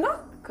ተሞክሪውና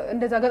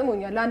እንደዛ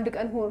ገጥሞኛል። ለአንድ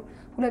ቀን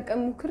ሁለት ቀን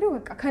ሞክሬው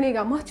በቃ ከኔ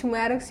ጋር ማች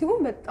የማያደርግ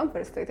ሲሆን በጣም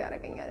ፍረስትሬት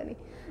ያደርገኛል። እኔ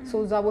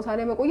ሶ እዛ ቦታ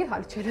ላይ መቆየት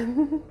አልችልም።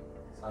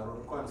 ሳሮን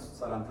እንኳን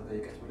ሰላም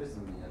ተጠይቀሽ ብለሽ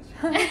ዝም ብያለሽ።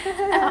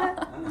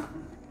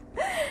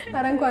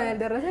 ኧረ እንኳን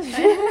ያልደረሰሽ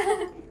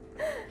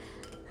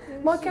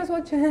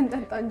ማኪያቶችን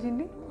ጠጣ እንጂ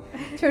እንዴ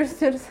ቺርስ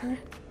ቺርስ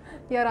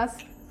የራስ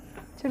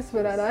ቺርስ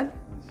ብለናል።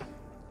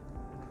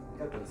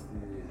 ቀጥልስ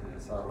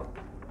ሳሮን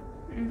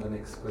the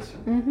next question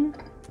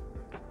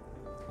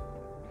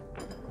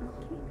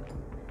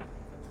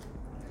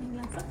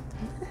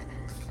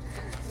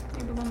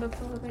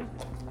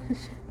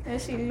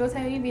እሺ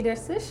ሎተሪ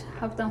ቢደርስሽ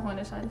ሀብታም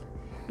ሆነሻል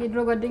የድሮ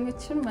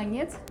ጓደኞችሽን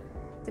ማግኘት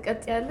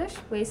ትቀጥያለሽ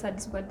ወይስ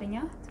አዲስ ጓደኛ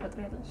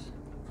ትፈጥሪያለሽ?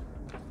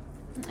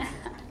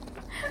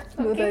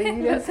 ሎተሪ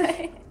ቢደርስሽ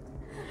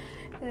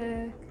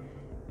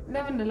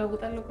ለምን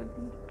ለውጣለሁ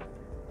ጓደኛ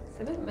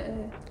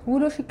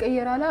ውሎሽ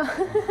ይቀየራል።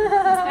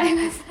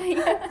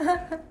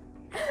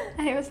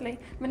 አይመስለኝ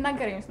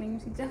ምናገር አይመስለኝም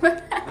ሲጀመር።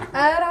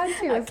 ኧረ አንቺ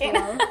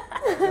ወስነው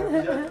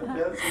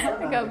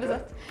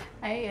ጋብዛት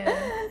አይ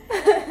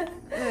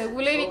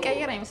ውሎ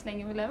ይቀየር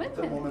አይመስለኝም። ለምን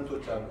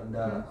ሞመንቶች አሉ እንደ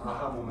አሃ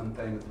ሞመንት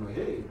አይነት ነው ይሄ።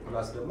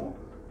 ፕላስ ደግሞ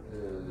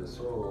ሶ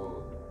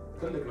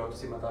ትልቅ ለውጥ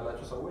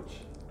ሲመጣላቸው ሰዎች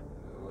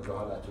ወደ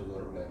ኋላቸው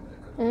ዞር ብለው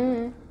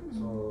አይመለከቱም።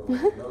 ሶ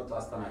ለውጥ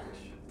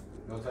አስተናገሽ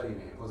ሎተሪ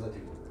ነው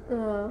ፖዚቲቭ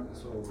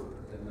ሶ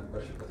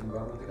ለነበርሽበት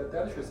ኢንቫይሮንመንት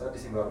ተቀጣያለሽ ወይስ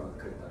አዲስ ኢንቫይሮንመንት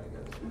ክሬት ታደርጊያለሽ?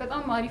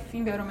 በጣም አሪፍ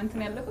ኢንቫይሮንመንት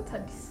ነው ያለበት።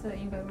 አዲስ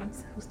ኢንቫይሮንመንት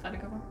ውስጥ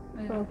አልገባም።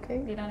 ኦኬ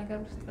ሌላ ነገር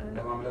ውስጥ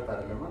ለማምለጥ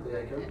አይደለም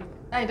ጥያቄው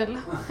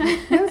አይደለም።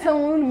 ግን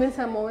ሰሞኑን ምን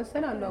ሰማሁ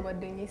መሰለህ አንዷ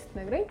ጓደኛዬ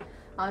ስትነግረኝ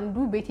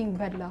አንዱ ቤቲንግ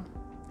በላ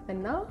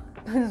እና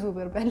ብዙ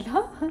ብር በላ።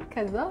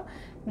 ከዛ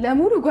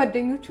ለሙሉ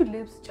ጓደኞቹ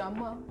ልብስ፣ ጫማ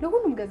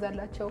ለሁሉም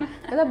ገዛላቸው።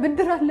 ከዛ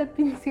ብድር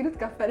አለብኝ ሲሉት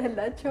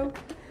ከፈለላቸው።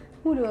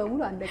 ሙሉ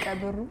በሙሉ አለቀ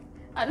ብሩ።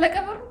 አለቀ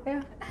ብሩ?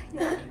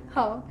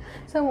 አዎ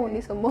ሰሞኑን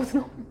የሰማሁት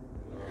ነው።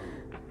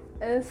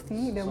 እስቲ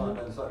ደግሞ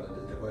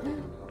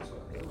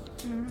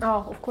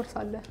ኦፍ ኮርስ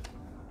አለ።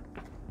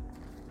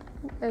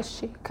 እሺ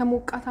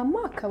ከሞቃታማ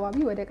አካባቢ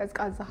ወደ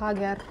ቀዝቃዛ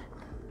ሀገር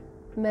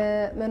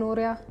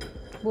መኖሪያ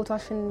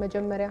ቦታሽን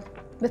መጀመሪያ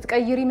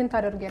ብትቀይሪ ምን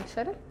ታደርጊያለሽ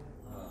አይደል?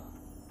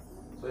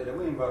 ወይ ደግሞ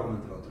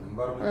ኢንቫይሮንመንት ነው።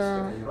 ኢንቫይሮንመንት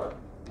ተቀይሯል።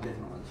 እንዴት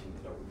ነው አንቺ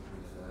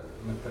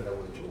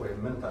የምትለወጪው ወይ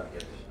ምን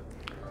ታደርጊያለሽ?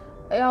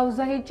 ያው እዛ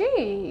ሄጄ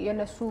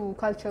የነሱ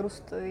ካልቸር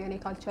ውስጥ የኔ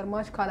ካልቸር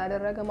ማች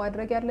ካላደረገ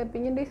ማድረግ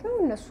ያለብኝ እንዴት ነው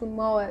እነሱን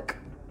ማወቅ፣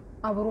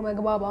 አብሮ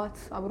መግባባት፣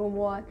 አብሮ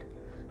መዋል፣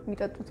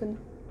 የሚጠጡትን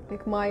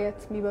ማየት፣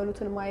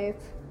 የሚበሉትን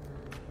ማየት።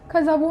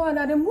 ከዛ በኋላ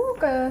ደግሞ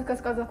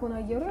ቀዝቃዛ ከሆነ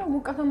አየሩ ያው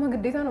ሞቃታማ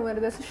ግዴታ ነው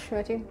መልበስሽ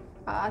መቼም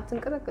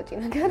አትንቀጠቀጪ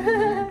ነገር።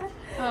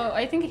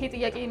 አይ ቲንክ ይሄ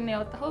ጥያቄ ነው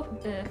ያወጣው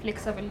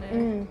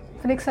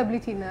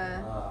ፍሌክሲቢሊቲ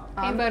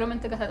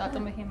ኢንቫይሮንመንት ጋር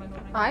ተጣጥመ ይሄ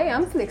መኖር ነው። አይ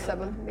አም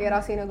ፍሌክሲብል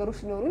የራሴ ነገሮች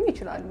ሊኖሩኝ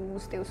ይችላሉ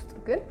ውስጥ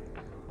ግን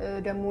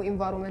ደግሞ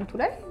ኢንቫይሮንመንቱ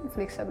ላይ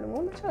ፍሌክሲብል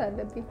መሆን መቻል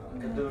አለብኝ።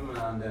 ቅድም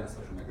አንድ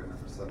ያነሳሽው ነገር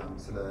ነበር ሰላም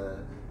ስለ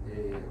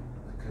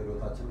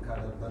ክህሎታችን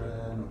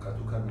ካዳበረን እውቀቱ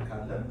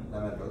ካለን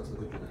ለመለወጥ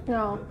ዝግጁ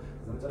ነን።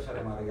 በመጨረሻ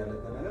ላይ ማድረግ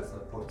ያለብን ነገር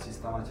ሰፖርት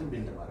ሲስተማችን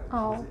ቢልድ ማድረግ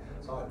ነው።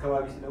 ሰው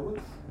አካባቢ ሲለውጥ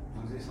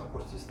ብዙ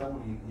ሰፖርት ሲስተሙ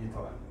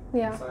ይተዋል።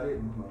 ለምሳሌ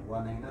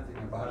ዋናነት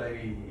ባህላዊ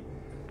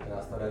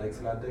አስተዳደግ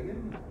ስላደግን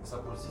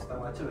ሰፖርት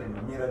ሲስተማችን ወይም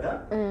የሚረዳ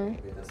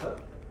ቤተሰብ፣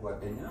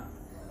 ጓደኛ፣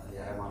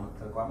 የሃይማኖት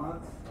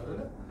ተቋማት አይደለ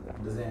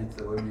እንደዚህ አይነት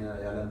ወይም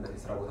ያለንበት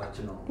የስራ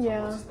ቦታችን ነው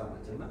ሰፖርት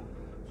ሲስተማችን እና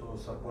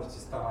ሰፖርት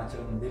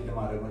ሲስተማችንን ቢልድ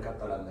ማድረግ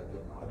መቀጠል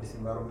አለብን ነው። አዲስ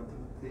ኢንቫይሮንመንት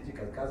ትሄጂ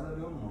ቀዝቃዛ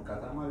ቢሆን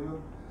ሞቃታማ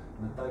ቢሆን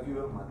መታጊው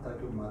ቢሆን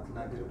ማታጊው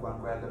ማትናገር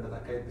ቋንቋ ያለበት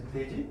አካባቢ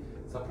ብትሄጂ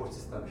ሰፖርት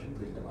ሲስተምሽን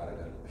ቢልድ ማድረግ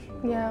አለብሽ።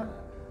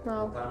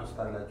 ታኖስ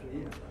ታላችሁ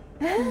ይሄ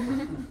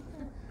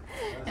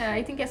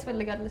አይ ቲንክ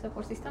ያስፈልጋል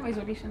ሰፖርት ሲስተም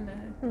አይዞሌሽን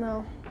ነው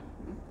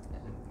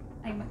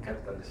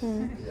አይመከርም።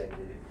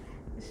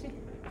 እሺ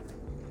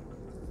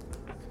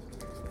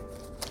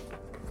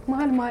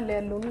መሀል ላይ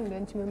ያለው ነው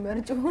እንጂ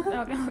መመርጭው።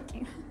 ኦኬ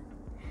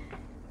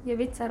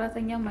የቤት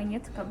ሰራተኛ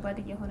ማግኘት ከባድ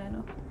እየሆነ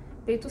ነው።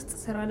 ቤት ውስጥ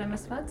ስራ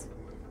ለመስራት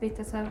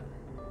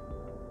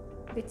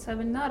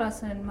ቤተሰብና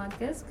ራስን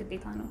ማገዝ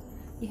ግዴታ ነው።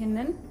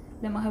 ይህንን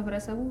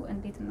ለማህበረሰቡ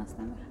እንዴት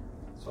እናስተምር?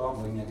 ሰው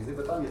በእኛ ጊዜ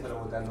በጣም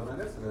የተለወጠ ያለው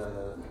ነገር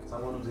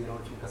ሰሞኑን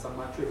ዜናዎችን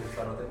ከሰማችሁ የቤት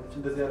ሰራተኞች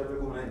እንደዚህ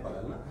ያደረጉ ምን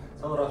ይባላልና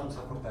ሰው ራሱን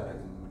ሰፖርት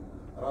አያደርግም።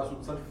 ራሱን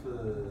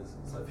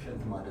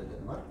ሰፊሸንት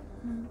አይደለም ማለት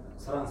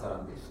ስራ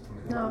እንሰራም ቤት ውስጥ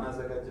ምግብ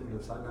እናዘጋጅም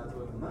ልብስ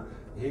እናጥብም እና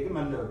ይሄ ግን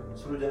መለወጥ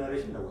ስሩ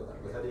ጀነሬሽን ለወጣ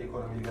በተለይ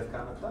ኢኮኖሚ እድገት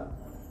ካመጣ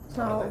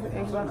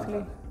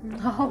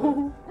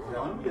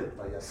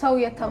ሰው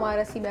የተማረ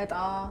ሲመጣ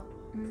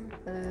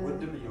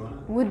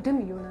ውድም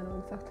እየሆነ ነው።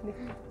 ኤግዛክትሊ።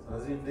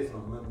 ስለዚህ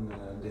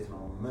እንዴት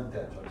ነው ምን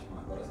ታያቸዋለሽ?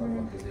 ማህበረሰቡ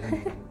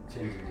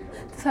ቼንጅ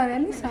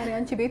ትሰሪያለሽ? ሳሪ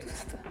አንቺ ቤት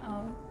ውስጥ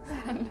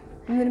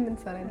ምን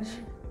ትሰሪያለሽ?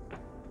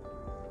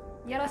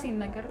 የራሴን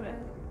ነገር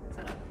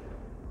እሰራለሁ።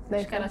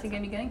 ከራሴ ጋር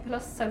የሚገናኝ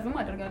ፕላስ ሰርቭም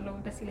አደርጋለሁ።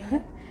 ደስ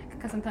ይለኛል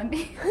ከስንት አንዴ።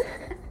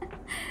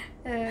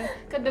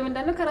 ቅድም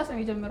እንዳለው ከራስ ነው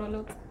የጀመረው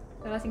ለውጥ።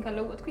 ራሴን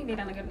ካለወጥኩኝ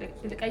ሌላ ነገር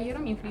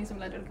ልቀይርም ኢንፍሉዌንስም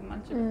ላደርግም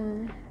አልችልም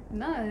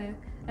እና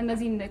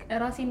እነዚህ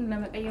ራሴን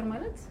ለመቀየር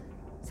ማለት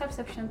ሰልፍ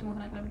ሰፊሽንት መሆን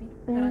አለብኝ።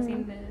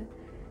 ራሴን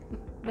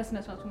በስነ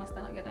ስርዓቱ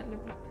ማስተናገድ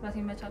አለብኝ።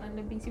 ራሴን መቻል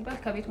አለብኝ ሲባል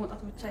ከቤት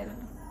መውጣት ብቻ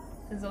አይደለም።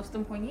 እዛ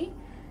ውስጥም ሆኜ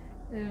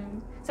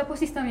ሰፖርት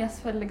ሲስተም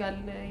ያስፈልጋል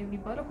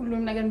የሚባለው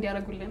ሁሉም ነገር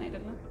እንዲያደርጉልን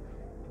አይደለም።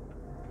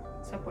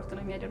 ሰፖርት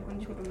ነው የሚያደርጉ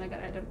እንጂ ሁሉም ነገር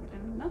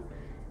አያደርጉልን እና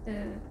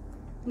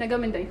ነገ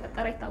ምን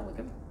እንደሚፈጠር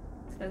አይታወቅም።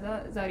 ስለዛ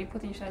ዛሬ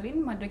ፖቴንሻሊን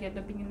ማድረግ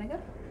ያለብኝን ነገር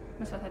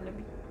መስራት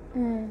አለብኝ።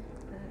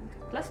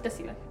 ፕላስ ደስ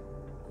ይላል።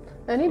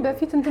 እኔ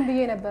በፊት እንትን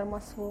ብዬ ነበር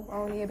ማስበው።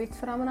 አሁን የቤት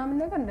ስራ ምናምን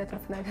ነገር እንደ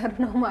ትርፍ ነገር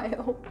ነው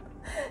ማየው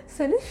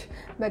ስልሽ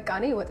በቃ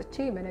እኔ ወጥቼ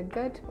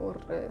መነገድ ኦር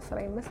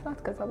ስራዬን መስራት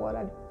ከዛ በኋላ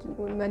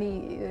መኒ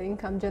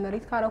ኢንካም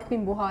ጀነሬት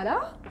ካረኩኝ በኋላ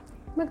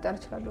መቅጠር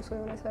እችላለሁ ሰው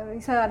የሆነ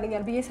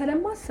ይሰራልኛል ብዬ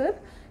ስለማስብ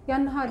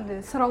ያን ያህል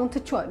ስራውን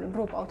ትቼዋለሁ፣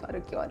 ድሮፕ አውት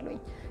አድርጌዋለሁኝ።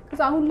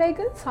 ከዛ አሁን ላይ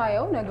ግን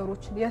ሳየው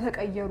ነገሮች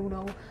የተቀየሩ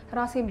ነው።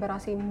 ራሴን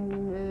በራሴን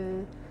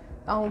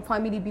አሁን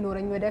ፋሚሊ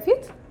ቢኖረኝ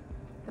ወደፊት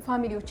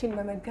ፋሚሊዎቼን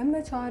መመገብ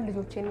መቻል፣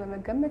 ልጆቼን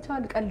መመገብ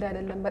መቻል ቀልድ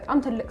አይደለም፣ በጣም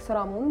ትልቅ ስራ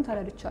መሆኑን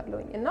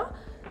ተረድቻለሁኝ። እና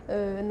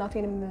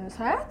እናቴንም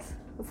ሳያት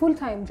ፉል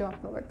ታይም ጆብ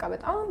ነው፣ በቃ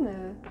በጣም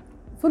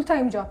ፉል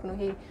ታይም ጆብ ነው።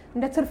 ይሄ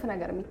እንደ ትርፍ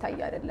ነገር የሚታይ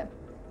አይደለም።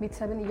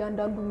 ቤተሰብን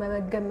እያንዳንዱ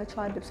መመገብ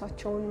መቻል፣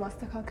 ልብሳቸውን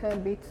ማስተካከል፣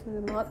 ቤት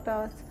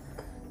ማጽዳት፣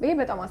 ይሄ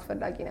በጣም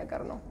አስፈላጊ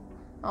ነገር ነው።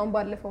 አሁን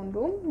ባለፈው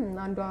እንደውም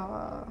አንዷ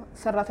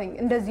ሰራተኛ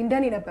እንደዚህ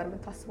እንደኔ ነበር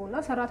የምታስበውና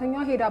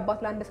ሰራተኛዋ ሄዳ አባት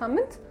ለአንድ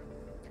ሳምንት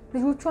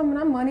ልጆቿን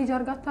ምናምን ማኔጅ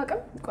አድርጋ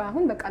አታውቅም። ቆይ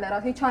አሁን በቃ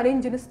ለራሴ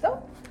ቻሌንጅ ልስጠው።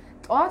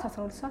 ጠዋት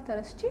 12 ሰዓት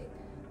ተነስቼ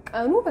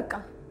ቀኑ በቃ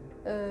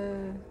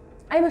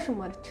አይመሽም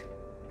አለች።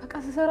 በቃ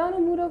ስሰራ ነው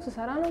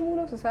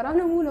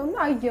ሙሉ እና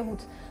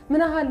አየሁት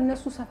ምን ያህል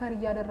እነሱ ሰፈር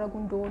እያደረጉ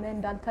እንደሆነ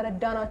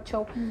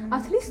እንዳልተረዳናቸው።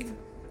 አትሊስት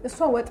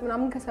እሷ ወጥ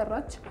ምናምን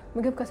ከሰራች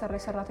ምግብ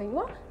ከሰራች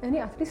ሰራተኛዋ እኔ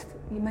አትሊስት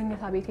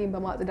መኝታ ቤቴን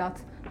በማጽዳት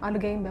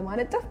አልጋዬን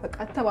በማነጠፍ በቃ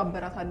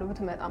ተባበራታለሁ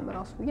ብትመጣም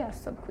ራሱ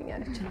ያሰብኩኝ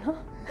አለችና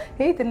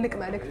ይሄ ትልቅ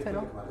መልእክት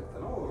ነው።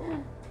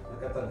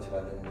 መቀጠል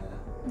እንችላለን።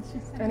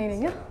 እኔ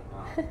ነኝ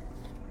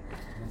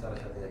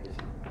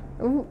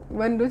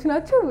ወንዶች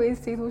ናቸው ወይስ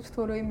ሴቶች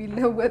ቶሎ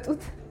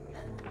የሚለወጡት?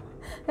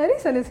 እኔ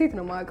ስለ ሴት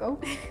ነው የማውቀው።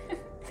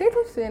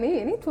 ሴቶች እኔ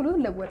ቶሎ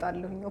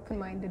ለወጣለሁኝ። ኦፕን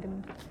ማይንድድም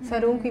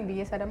ሰለሞንኩኝ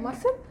ብዬ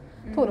ስለማስብ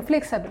ቶሎ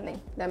ፍሌክሲብል ነኝ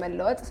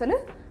ለመለወጥ። ስለ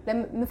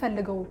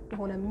ለምፈልገው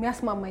የሆነ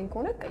የሚያስማማኝ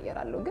ከሆነ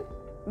እቀየራለሁ። ግን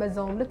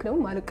በዛውም ልክ ደግሞ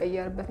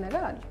ማልቀየርበት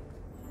ነገር አለ።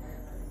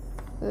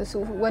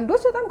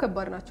 ወንዶች በጣም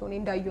ከባድ ናቸው። እኔ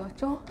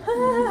እንዳየኋቸው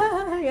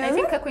አይ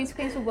ቲንክ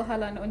ከኮንሲኩዌንሱ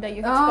በኋላ ነው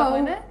እንዳየኋቸው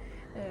ከሆነ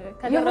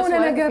የሆነ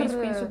ነገር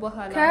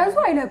ከያዙ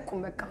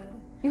አይለቁም። በቃ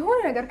የሆነ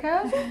ነገር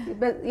ከያዙ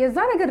የዛ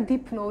ነገር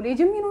ዲፕ ነው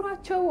ሌጅም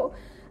ይኖራቸው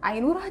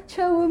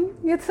አይኖራቸውም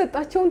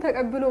የተሰጣቸውን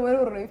ተቀብሎ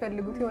መኖር ነው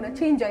የሚፈልጉት። የሆነ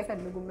ቼንጅ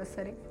አይፈልጉም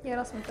መሰለኝ።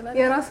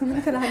 የራስ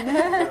ምን ትላለህ?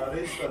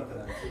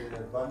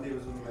 ባንዴ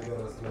ብዙ ነገር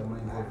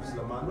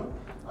ስለማንነው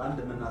አንድ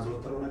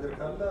የምናዘወትረው ነገር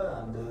ካለ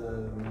አንድ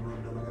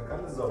የምንወደው ነገር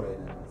ካለ እዛው ላይ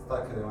ነው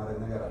ስታክ የማድረግ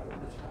ነገር አለ።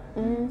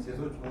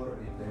 ሴቶች ሞር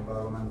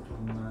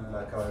ለኢንቫይሮንመንቱም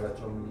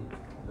ለአካባቢያቸውም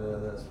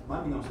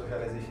ማንኛውም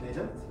ሶሻላይዜሽን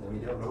ኤጀንት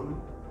ለሚዲያው ለሁሉም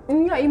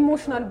እኛ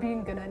ኢሞሽናል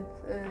ቢይንግ ነን።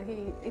 ይሄ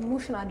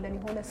ኢሞሽናል አለን።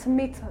 የሆነ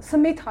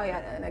ስሜታዊ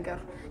ነገር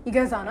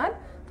ይገዛናል።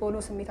 ቶሎ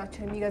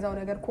ስሜታችን የሚገዛው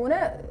ነገር ከሆነ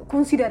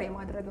ኮንሲደር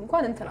የማድረግ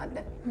እንኳን እንትን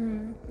አለን።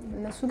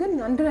 እነሱ ግን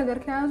አንድ ነገር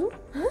ከያዙ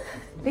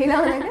ሌላ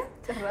ነገር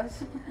ጭራሽ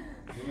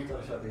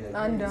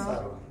አንድ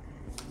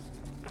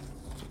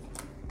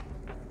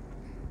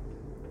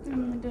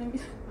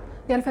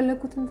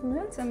ያልፈለኩትን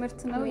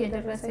ትምህርት ነው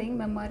የደረሰኝ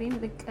መማሪን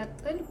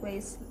ልቀጥል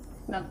ወይስ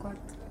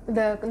ላቋርጥ?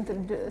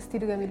 እስቲ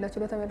ድገሚላችሁ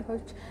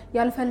ለተመልካቾች።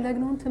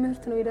 ያልፈለግነውን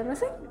ትምህርት ነው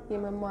የደረሰኝ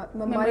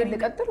መማሪን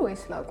ልቀጥል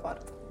ወይስ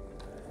ላቋርጥ?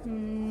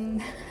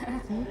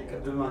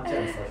 ቅድም አንቺ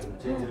ያነሳሽው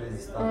ቼንጅ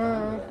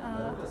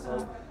ሬዚስታንስ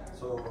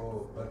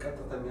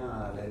በቀጥተኛ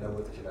ላይ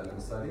ለውጥ ይችላል።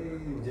 ለምሳሌ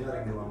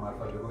ኢንጂነሪንግ መማር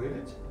ፈልጎ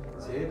ሄደች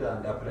ሲሄድ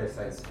አንድ አፕላይድ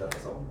ሳይንስ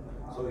ደረሰው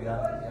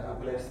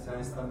የአፕላይድ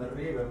ሳይንስ ተምሬ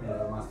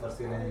በማስተርስ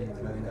ላይ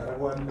ኢንጂነሪንግ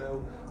አደርገዋለሁ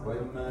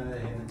ወይም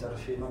ይሄንን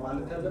ጨርሼ ነው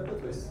ማለት ያለበት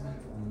ወይስ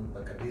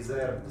በቃ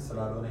ዲዛይርድ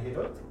ስላልሆነ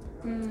ሄዶት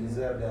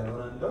ዲዛይርድ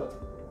ያልሆነ ለውጥ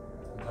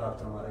ኢንተራፕት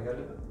ነው ማድረግ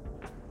ያለበት?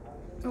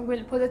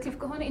 ዌል ፖዚቲቭ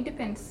ከሆነ it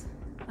depends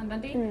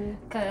አንዳንዴ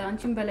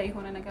ከአንቺም በላይ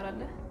የሆነ ነገር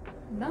አለ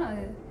እና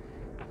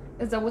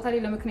እዛ ቦታ ላይ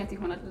ለምክንያት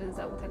ይሆናል እዛ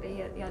ቦታ ላይ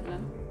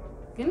ያለን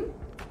ግን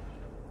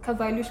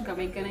ከቫልዩሽ ጋር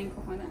ማይገናኝ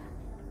ከሆነ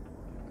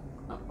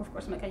ኦፍ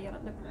ኮርስ መቀየር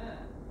አለብን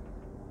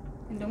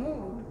እንደሞ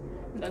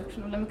እንዳልኩሽ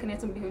ነው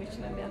ለምክንያቱም ሊሆን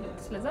ይችላል ያለው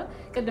ስለዚህ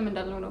ቀደም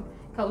እንዳልነው ነው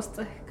ከውስጥ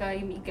ጋር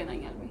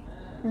የሚገናኛል ወይ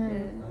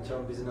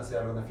አንቺም ቢዝነስ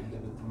ያለውን ፊልድ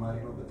ብትማሪ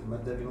ነው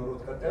ብትመደብ ይኖረው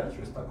ተከታያለሽ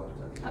ወይስ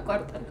ታቋርጫለሽ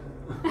አቋርጣለሁ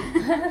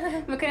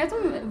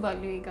ምክንያቱም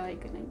ቫልዩ ጋር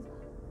አይገናኝ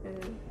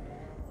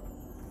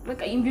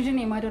በቃ ኢንቪዥን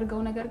የማደርገው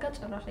ነገር ጋር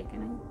ጭራሽ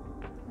አይገናኝም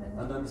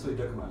አንዳንድ ሰው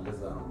ይደክማል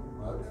ለዛ ነው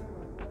ማለት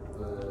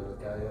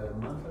በቃ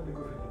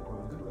የማንፈልገው ፊልድ እኮ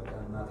ነው ግን በቃ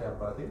እናቴ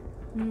አባቴ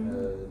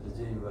ልጄ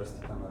ዩኒቨርሲቲ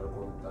ተመርቆ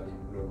ወጣልኝ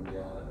ብለው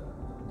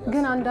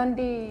ግን አንዳንዴ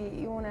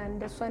የሆነ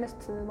እንደሱ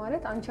አይነት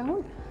ማለት አንቺ አሁን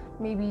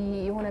ሜቢ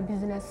የሆነ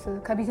ቢዝነስ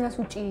ከቢዝነስ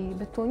ውጪ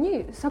ብትሆኚ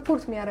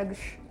ሰፖርት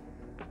የሚያደርግሽ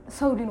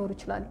ሰው ሊኖር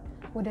ይችላል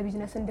ወደ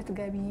ቢዝነስ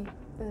እንድትገቢ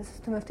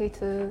ትምህርት ቤት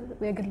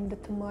የግል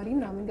እንድትማሪ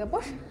ምናምን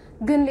ገባሽ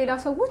ግን ሌላ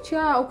ሰዎች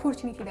ያ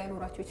ኦፖርቹኒቲ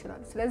ላይኖራቸው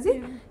ይችላል ስለዚህ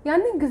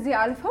ያንን ጊዜ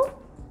አልፈው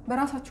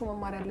በራሳቸው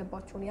መማር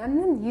ያለባቸው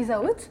ያንን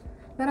ይዘውት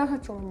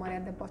በራሳቸው መማር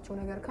ያለባቸው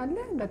ነገር ካለ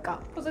በቃ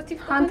ፖዚቲቭ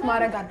ካንት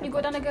ማድረግ አለበት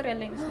ይጎዳ ነገር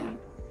ያለ አይመስለኝም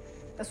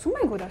እሱም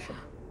አይጎዳሽም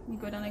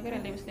ይጎዳ ነገር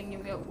ያለ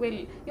አይመስለኝም ዌል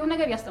የሆነ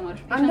ነገር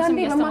ያስተማርሽ አንዳንዴ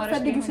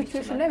በማትፈልጊው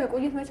ሲቹዌሽን ላይ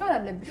መቆየት መቻል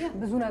አለብሽ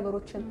ብዙ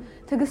ነገሮችን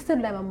ትግስትን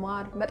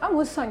ለመማር በጣም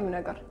ወሳኙ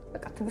ነገር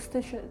በቃ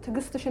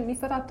ትግስትሽን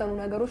የሚፈታተኑ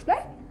ነገሮች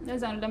ላይ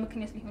ለዛ ነው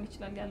ለምክንያት ሊሆን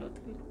ይችላል ያለው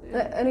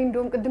እኔ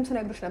እንደውም ቅድም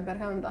ስነግርሽ ነበር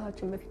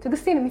ከመምጣታችን በፊት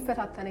ትግስቴን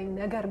የሚፈታተነኝ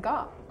ነገር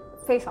ጋር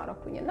ፌስ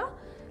አደረኩኝና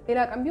ሌላ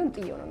ቀን ቢሆን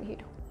ጥዬው ነው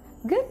የሚሄደው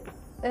ግን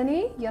እኔ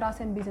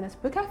የራሴን ቢዝነስ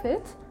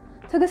ብከፍት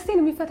ትግስቴን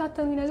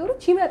የሚፈታተኑ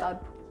ነገሮች ይመጣሉ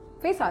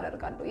ፌስ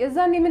አደርጋለሁ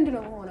የዛኔ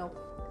ምንድነው ሆነው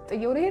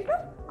ጥዬው ልሄድ ነው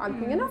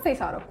አልኩኝና ፌስ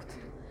አደረኩት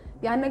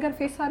ያን ነገር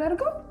ፌስ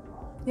አደርገው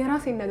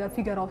የራሴን ነገር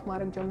ፊገር አውት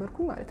ማድረግ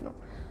ጀመርኩኝ ማለት ነው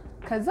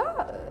ከዛ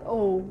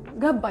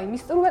ገባኝ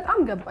ሚስጥሩ በጣም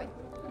ገባኝ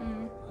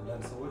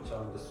አንዳንድ ሰዎች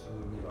አሁን እሱ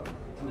የሚባሉ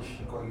ትንሽ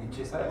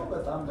ቆይቼ ሳይሆን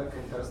በጣም ለካ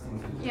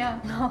ኢንተረስቲንግ ያ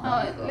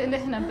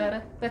ለህ ነበር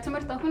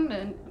በትምህርት አሁን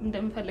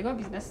እንደምፈልገው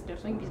ቢዝነስ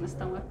ደርሶኝ ቢዝነስ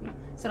ተማርኩኝ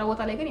ስራ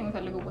ቦታ ላይ ግን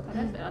የምፈልገው ቦታ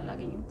ላይ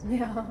አላገኘሁትም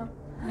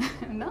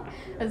እና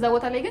እዛ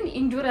ቦታ ላይ ግን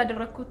ኢንጆይ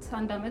ያደረኩት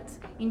አንድ አመት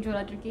ኢንጆይ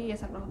አድርጌ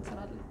የሰራሁት ስራ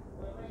አለ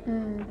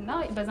እና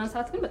በዛን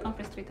ሰዓት ግን በጣም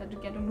ፍረስትሬት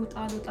አድርጌያለሁ ሉጣ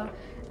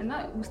እና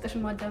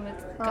ውስጥሽን ማዳመጥ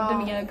ቀደም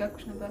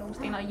እያነጋግኩሽ ነበር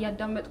ውስጤና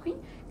እያዳመጥኩኝ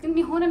ግን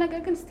የሆነ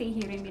ነገር ግን ስቴይ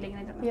ሂር የሚለኝ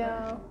ነገር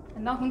ነበር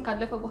እና አሁን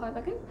ካለፈ በኋላ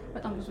ግን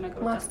በጣም ብዙ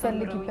ነገሮች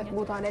ማስፈልግበት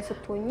ቦታ ላይ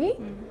ስትሆኚ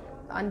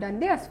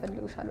አንዳንዴ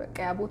ያስፈልግሻል በቃ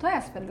ያ ቦታ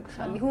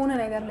ያስፈልግሻል የሆነ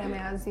ነገር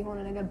ለመያዝ የሆነ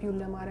ነገር ቢውል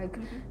ለማድረግ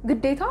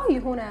ግዴታ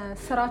የሆነ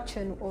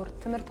ስራችን ኦር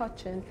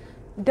ትምህርታችን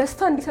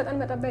ደስታ እንዲሰጠን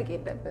መጠበቅ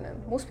የለብንም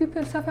most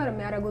people suffer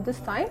የሚያደርጉት this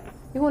time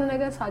የሆነ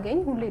ነገር ሳገኝ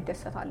ሁሌ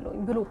ደስታለሁ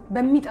ብሎ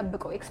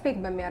በሚጠብቀው ኤክስፔክት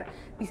በሚያደርግ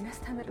ቢዝነስ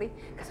ተምሬ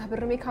ከዛ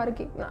ብር ሜክ አድርጌ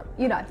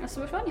ይላል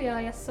አስበሽዋል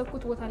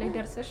ያሰብኩት ቦታ ላይ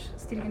ደርሰሽ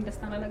ስቲል ግን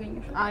ደስታን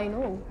አላገኘሽ አይ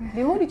ኖ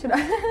ሊሆን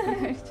ይችላል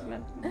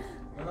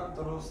በጣም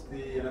ጥሩ እስቲ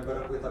የነበረ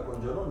ቆይታ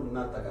ቆንጆ ነው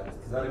እናጠቃለን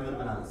ዛሬ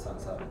ምን አነሳን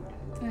ሳለ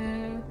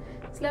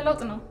ስለ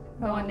ለውጥ ነው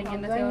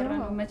በዋነኝነት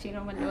ያወራነው መቼ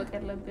ነው መለወጥ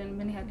ያለብን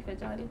ምን ያህል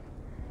ይፈጃል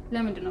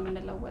ለምንድን ነው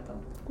የምንለወጠው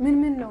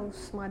ምን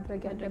ነውስ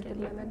ማድረግ ያለብን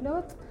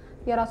ለመለወጥ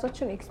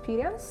የራሳችን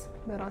ኤክስፒሪየንስ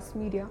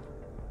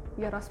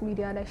የራስ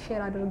ሚዲያ ላይ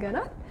ሼር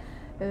አድርገናል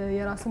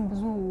የራስን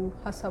ብዙ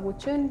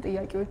ሐሳቦችን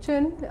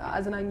ጥያቄዎችን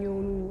አዝናኝ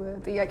የሆኑ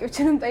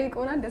ጥያቄዎችንም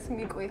ጠይቀውናል ደስ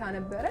የሚል ቆይታ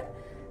ነበረ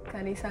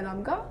ከኔ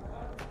ሰላም ጋር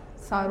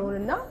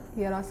ሳሮንና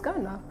የራስ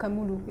ጋርና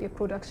ከሙሉ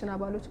የፕሮዳክሽን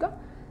አባሎች ጋር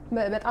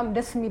በጣም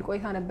ደስ የሚል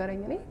ቆይታ ነበረኝ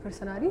እኔ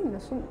ፐርሰናሊ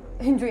እነሱም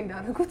ኢንጆይ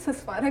እንዳደረጉት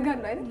ተስፋ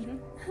አደርጋለሁ አይደል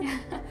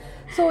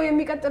ሶ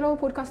የሚቀጥለው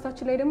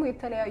ፖድካስታችን ላይ ደግሞ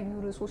የተለያዩ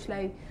ርዕሶች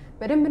ላይ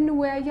በደንብ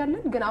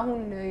እንወያያለን ግን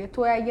አሁን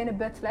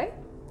የተወያየንበት ላይ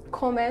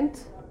ኮሜንት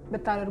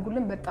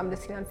ብታደርጉልን በጣም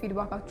ደስ ይላል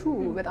ፊድባካችሁ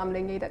በጣም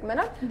ለኛ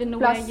ይጠቅመናል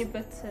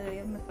እንድንወያይበት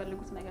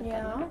የምትፈልጉት ነገር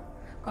ካለ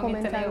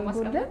ኮሜንት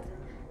አድርጉልን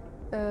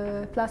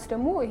ፕላስ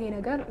ደግሞ ይሄ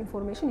ነገር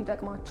ኢንፎርሜሽን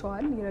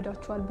ይጠቅማቸዋል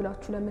ይረዳቸዋል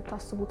ብላችሁ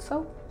ለምታስቡት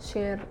ሰው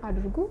ሼር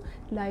አድርጉ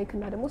ላይክ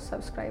እና ደግሞ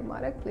ሰብስክራይብ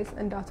ማድረግ ፕሊዝ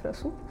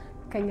እንዳትረሱ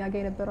ከኛ ጋር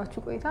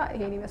የነበራችሁ ቆይታ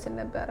ይሄን ይመስል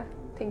ነበር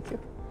ቴንክ ዩ